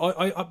know, but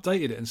I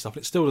updated it and stuff.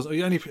 It still doesn't.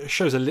 It only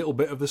shows a little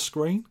bit of the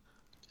screen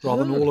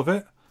rather than all of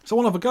it. So I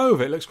want to have a go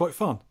of it. It looks quite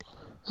fun.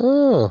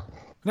 Oh.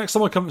 Next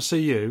time I come and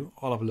see you,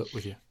 I'll have a look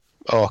with you.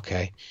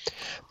 Okay.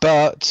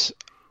 But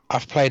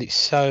I've played it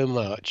so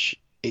much,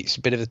 it's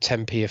a bit of a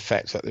Tempe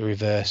effect, like the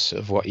reverse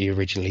of what you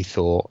originally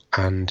thought.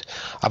 And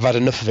I've had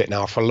enough of it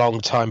now for a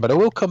long time, but I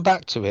will come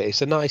back to it.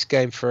 It's a nice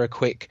game for a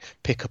quick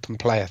pick up and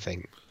play, I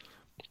think.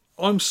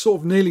 I'm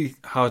sort of nearly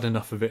had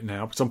enough of it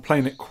now because I'm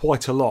playing it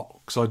quite a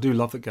lot because I do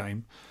love the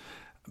game.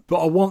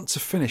 But I want to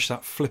finish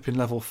that flipping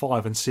level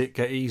 5 and see it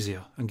get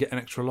easier and get an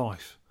extra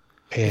life.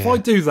 Yeah. If I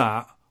do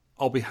that,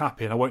 I'll be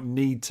happy and I won't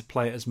need to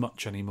play it as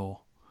much anymore.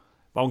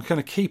 But I'm going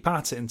to keep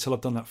at it until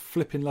I've done that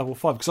flipping level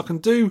 5 because I can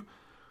do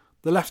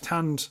the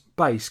left-hand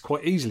base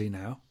quite easily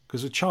now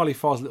because with Charlie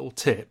Farr's little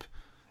tip,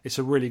 it's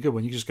a really good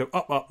one. You just go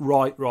up, up,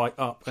 right,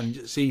 up, and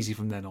it's easy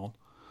from then on.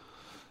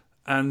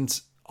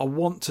 And I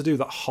want to do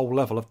that whole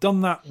level. I've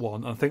done that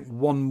one, and I think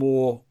one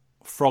more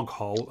frog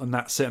hole, and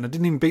that's it. And I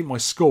didn't even beat my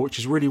score, which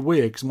is really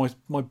weird because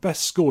my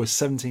best score is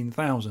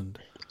 17,000.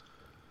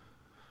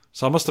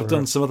 So I must have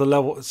done some other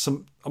level.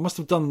 I must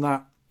have done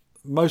that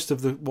most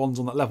of the ones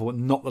on that level, but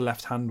not the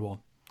left-hand one.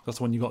 That's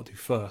the one you got to do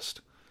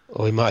first.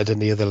 Or he might have done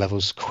the other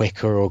levels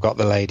quicker, or got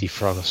the lady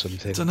frog or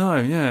something. I don't know.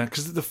 Yeah,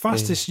 because the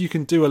fastest you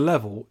can do a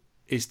level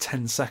is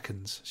 10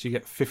 seconds. So you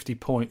get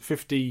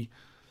 50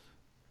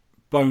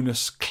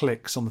 bonus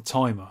clicks on the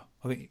timer.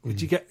 I think.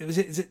 Would you get? Is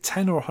it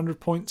 10 or 100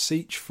 points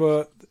each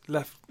for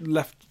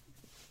left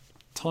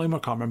timer? I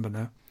can't remember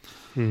now.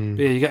 But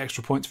yeah, you get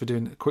extra points for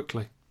doing it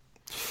quickly.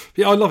 But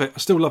yeah, I love it. I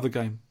still love the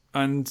game,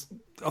 and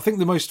I think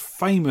the most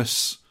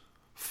famous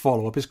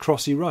follow-up is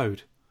Crossy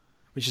Road,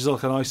 which is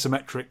like an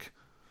isometric,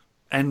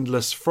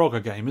 endless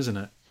Frogger game, isn't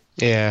it?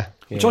 Yeah.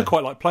 Which I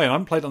quite like playing. I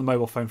haven't played it on the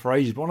mobile phone for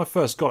ages, but when I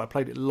first got it, I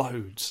played it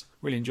loads.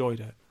 Really enjoyed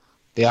it.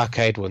 The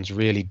arcade one's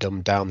really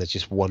dumbed down. There's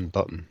just one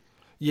button.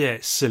 Yeah,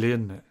 it's silly,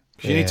 isn't it?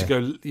 You need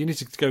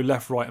to go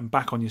left, right, and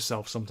back on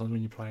yourself sometimes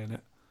when you're playing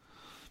it.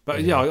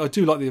 But yeah, I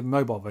do like the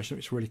mobile version.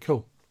 It's really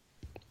cool.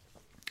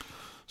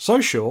 So,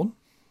 Sean,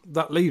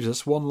 that leaves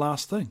us one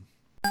last thing.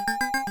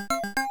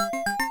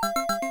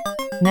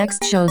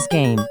 Next show's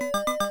game.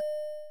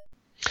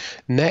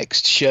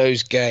 Next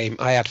show's game.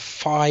 I had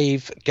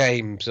 5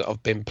 games that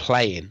I've been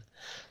playing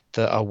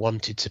that I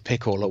wanted to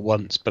pick all at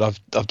once, but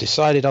I've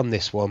decided on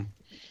this one,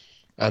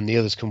 and the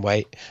others can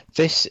wait.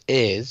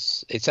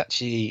 It's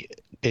actually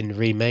been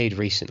remade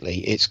recently.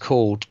 It's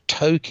called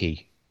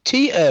Toki.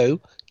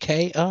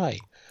 Toki.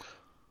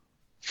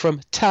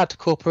 From TAD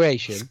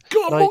Corporation. It's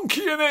got a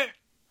monkey in it!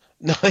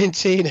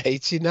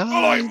 1989.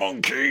 I like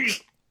monkeys!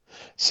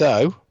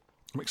 So...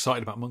 I'm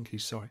excited about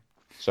monkeys,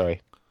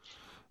 sorry.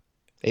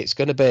 It's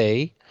going to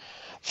be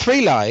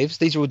 3 lives.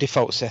 These are all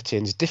default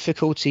settings.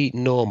 Difficulty,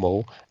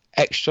 normal,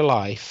 extra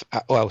life.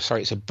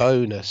 It's a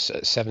bonus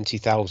at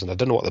 70,000. I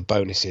don't know what the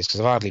bonus is because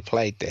I've hardly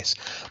played this,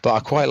 but I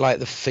quite like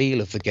the feel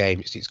of the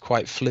game. It's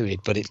quite fluid,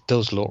 but it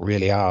does look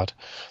really hard.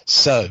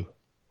 So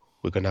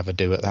we're going to have a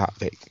do at that,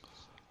 Vic.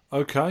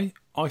 Okay.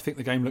 I think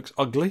the game looks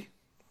ugly.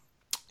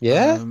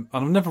 Yeah? And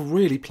I've never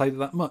really played it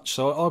that much,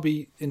 so I'll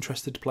be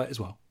interested to play it as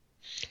well.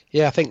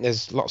 Yeah, I think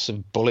there's lots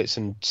of bullets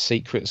and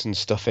secrets and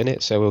stuff in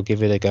it, so we'll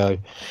give it a go.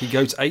 He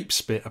goes ape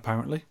spit,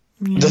 apparently.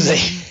 Does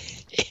he?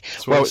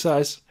 That's what it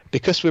says.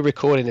 Because we're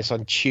recording this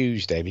on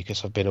Tuesday,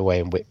 because I've been away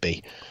in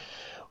Whitby,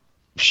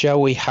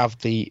 shall we have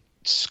the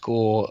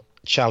score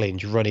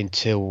challenge running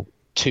till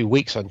 2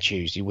 weeks on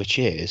Tuesday, which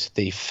is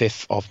the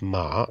 5th of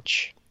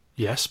March.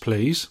 Yes,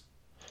 please.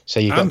 So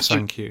you've got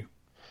thank you.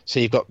 So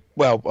you've got,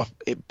 well,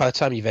 by the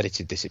time you've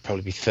edited this, it'd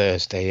probably be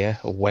Thursday, yeah,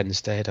 or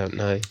Wednesday. I don't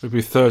know. It'll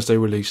be Thursday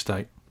release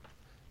date.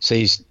 So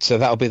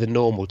that'll be the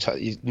normal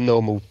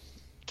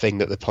thing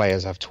that the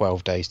players have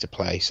 12 days to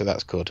play. So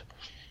that's good.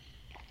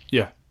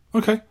 Yeah.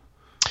 Okay.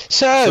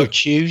 So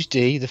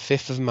Tuesday, the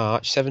 5th of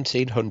March,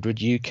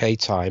 1700 UK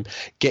time.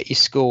 Get your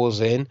scores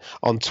in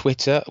on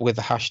Twitter with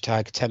the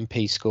hashtag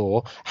 10p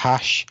score,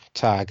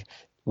 hashtag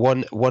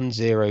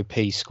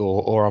 10p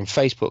score, or on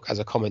Facebook as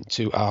a comment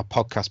to our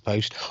podcast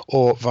post,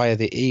 or via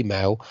the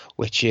email,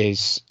 which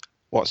is,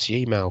 what's the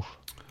email?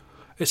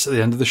 It's at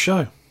the end of the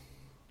show.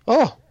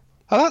 Oh,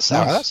 that's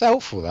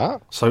helpful,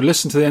 that. So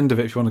listen to the end of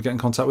it if you want to get in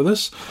contact with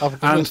us.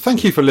 And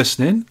thank you for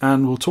listening,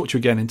 and we'll talk to you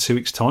again in 2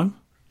 weeks' time.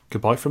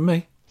 Goodbye from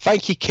me.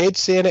 Thank you,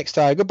 kids. See you next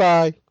time.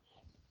 Goodbye.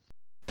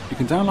 You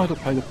can download or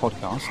play the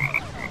podcast,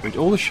 read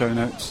all the show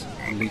notes,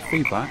 and leave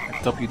feedback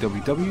at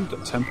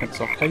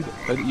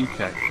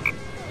www.tenpencearcade.co.uk.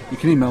 You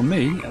can email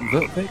me at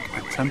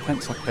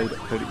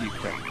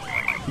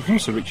vertvic@tenpencearcade.co.uk. You can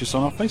also reach us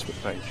on our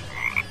Facebook page.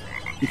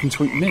 You can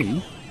tweet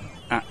me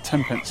at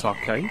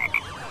tenpencearcade,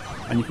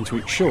 and you can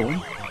tweet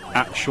Sean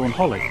at Sean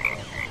Holly.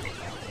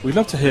 We'd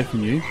love to hear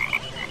from you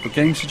for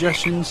game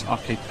suggestions,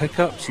 arcade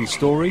pickups and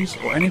stories,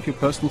 or any of your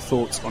personal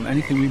thoughts on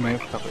anything we may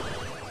have covered.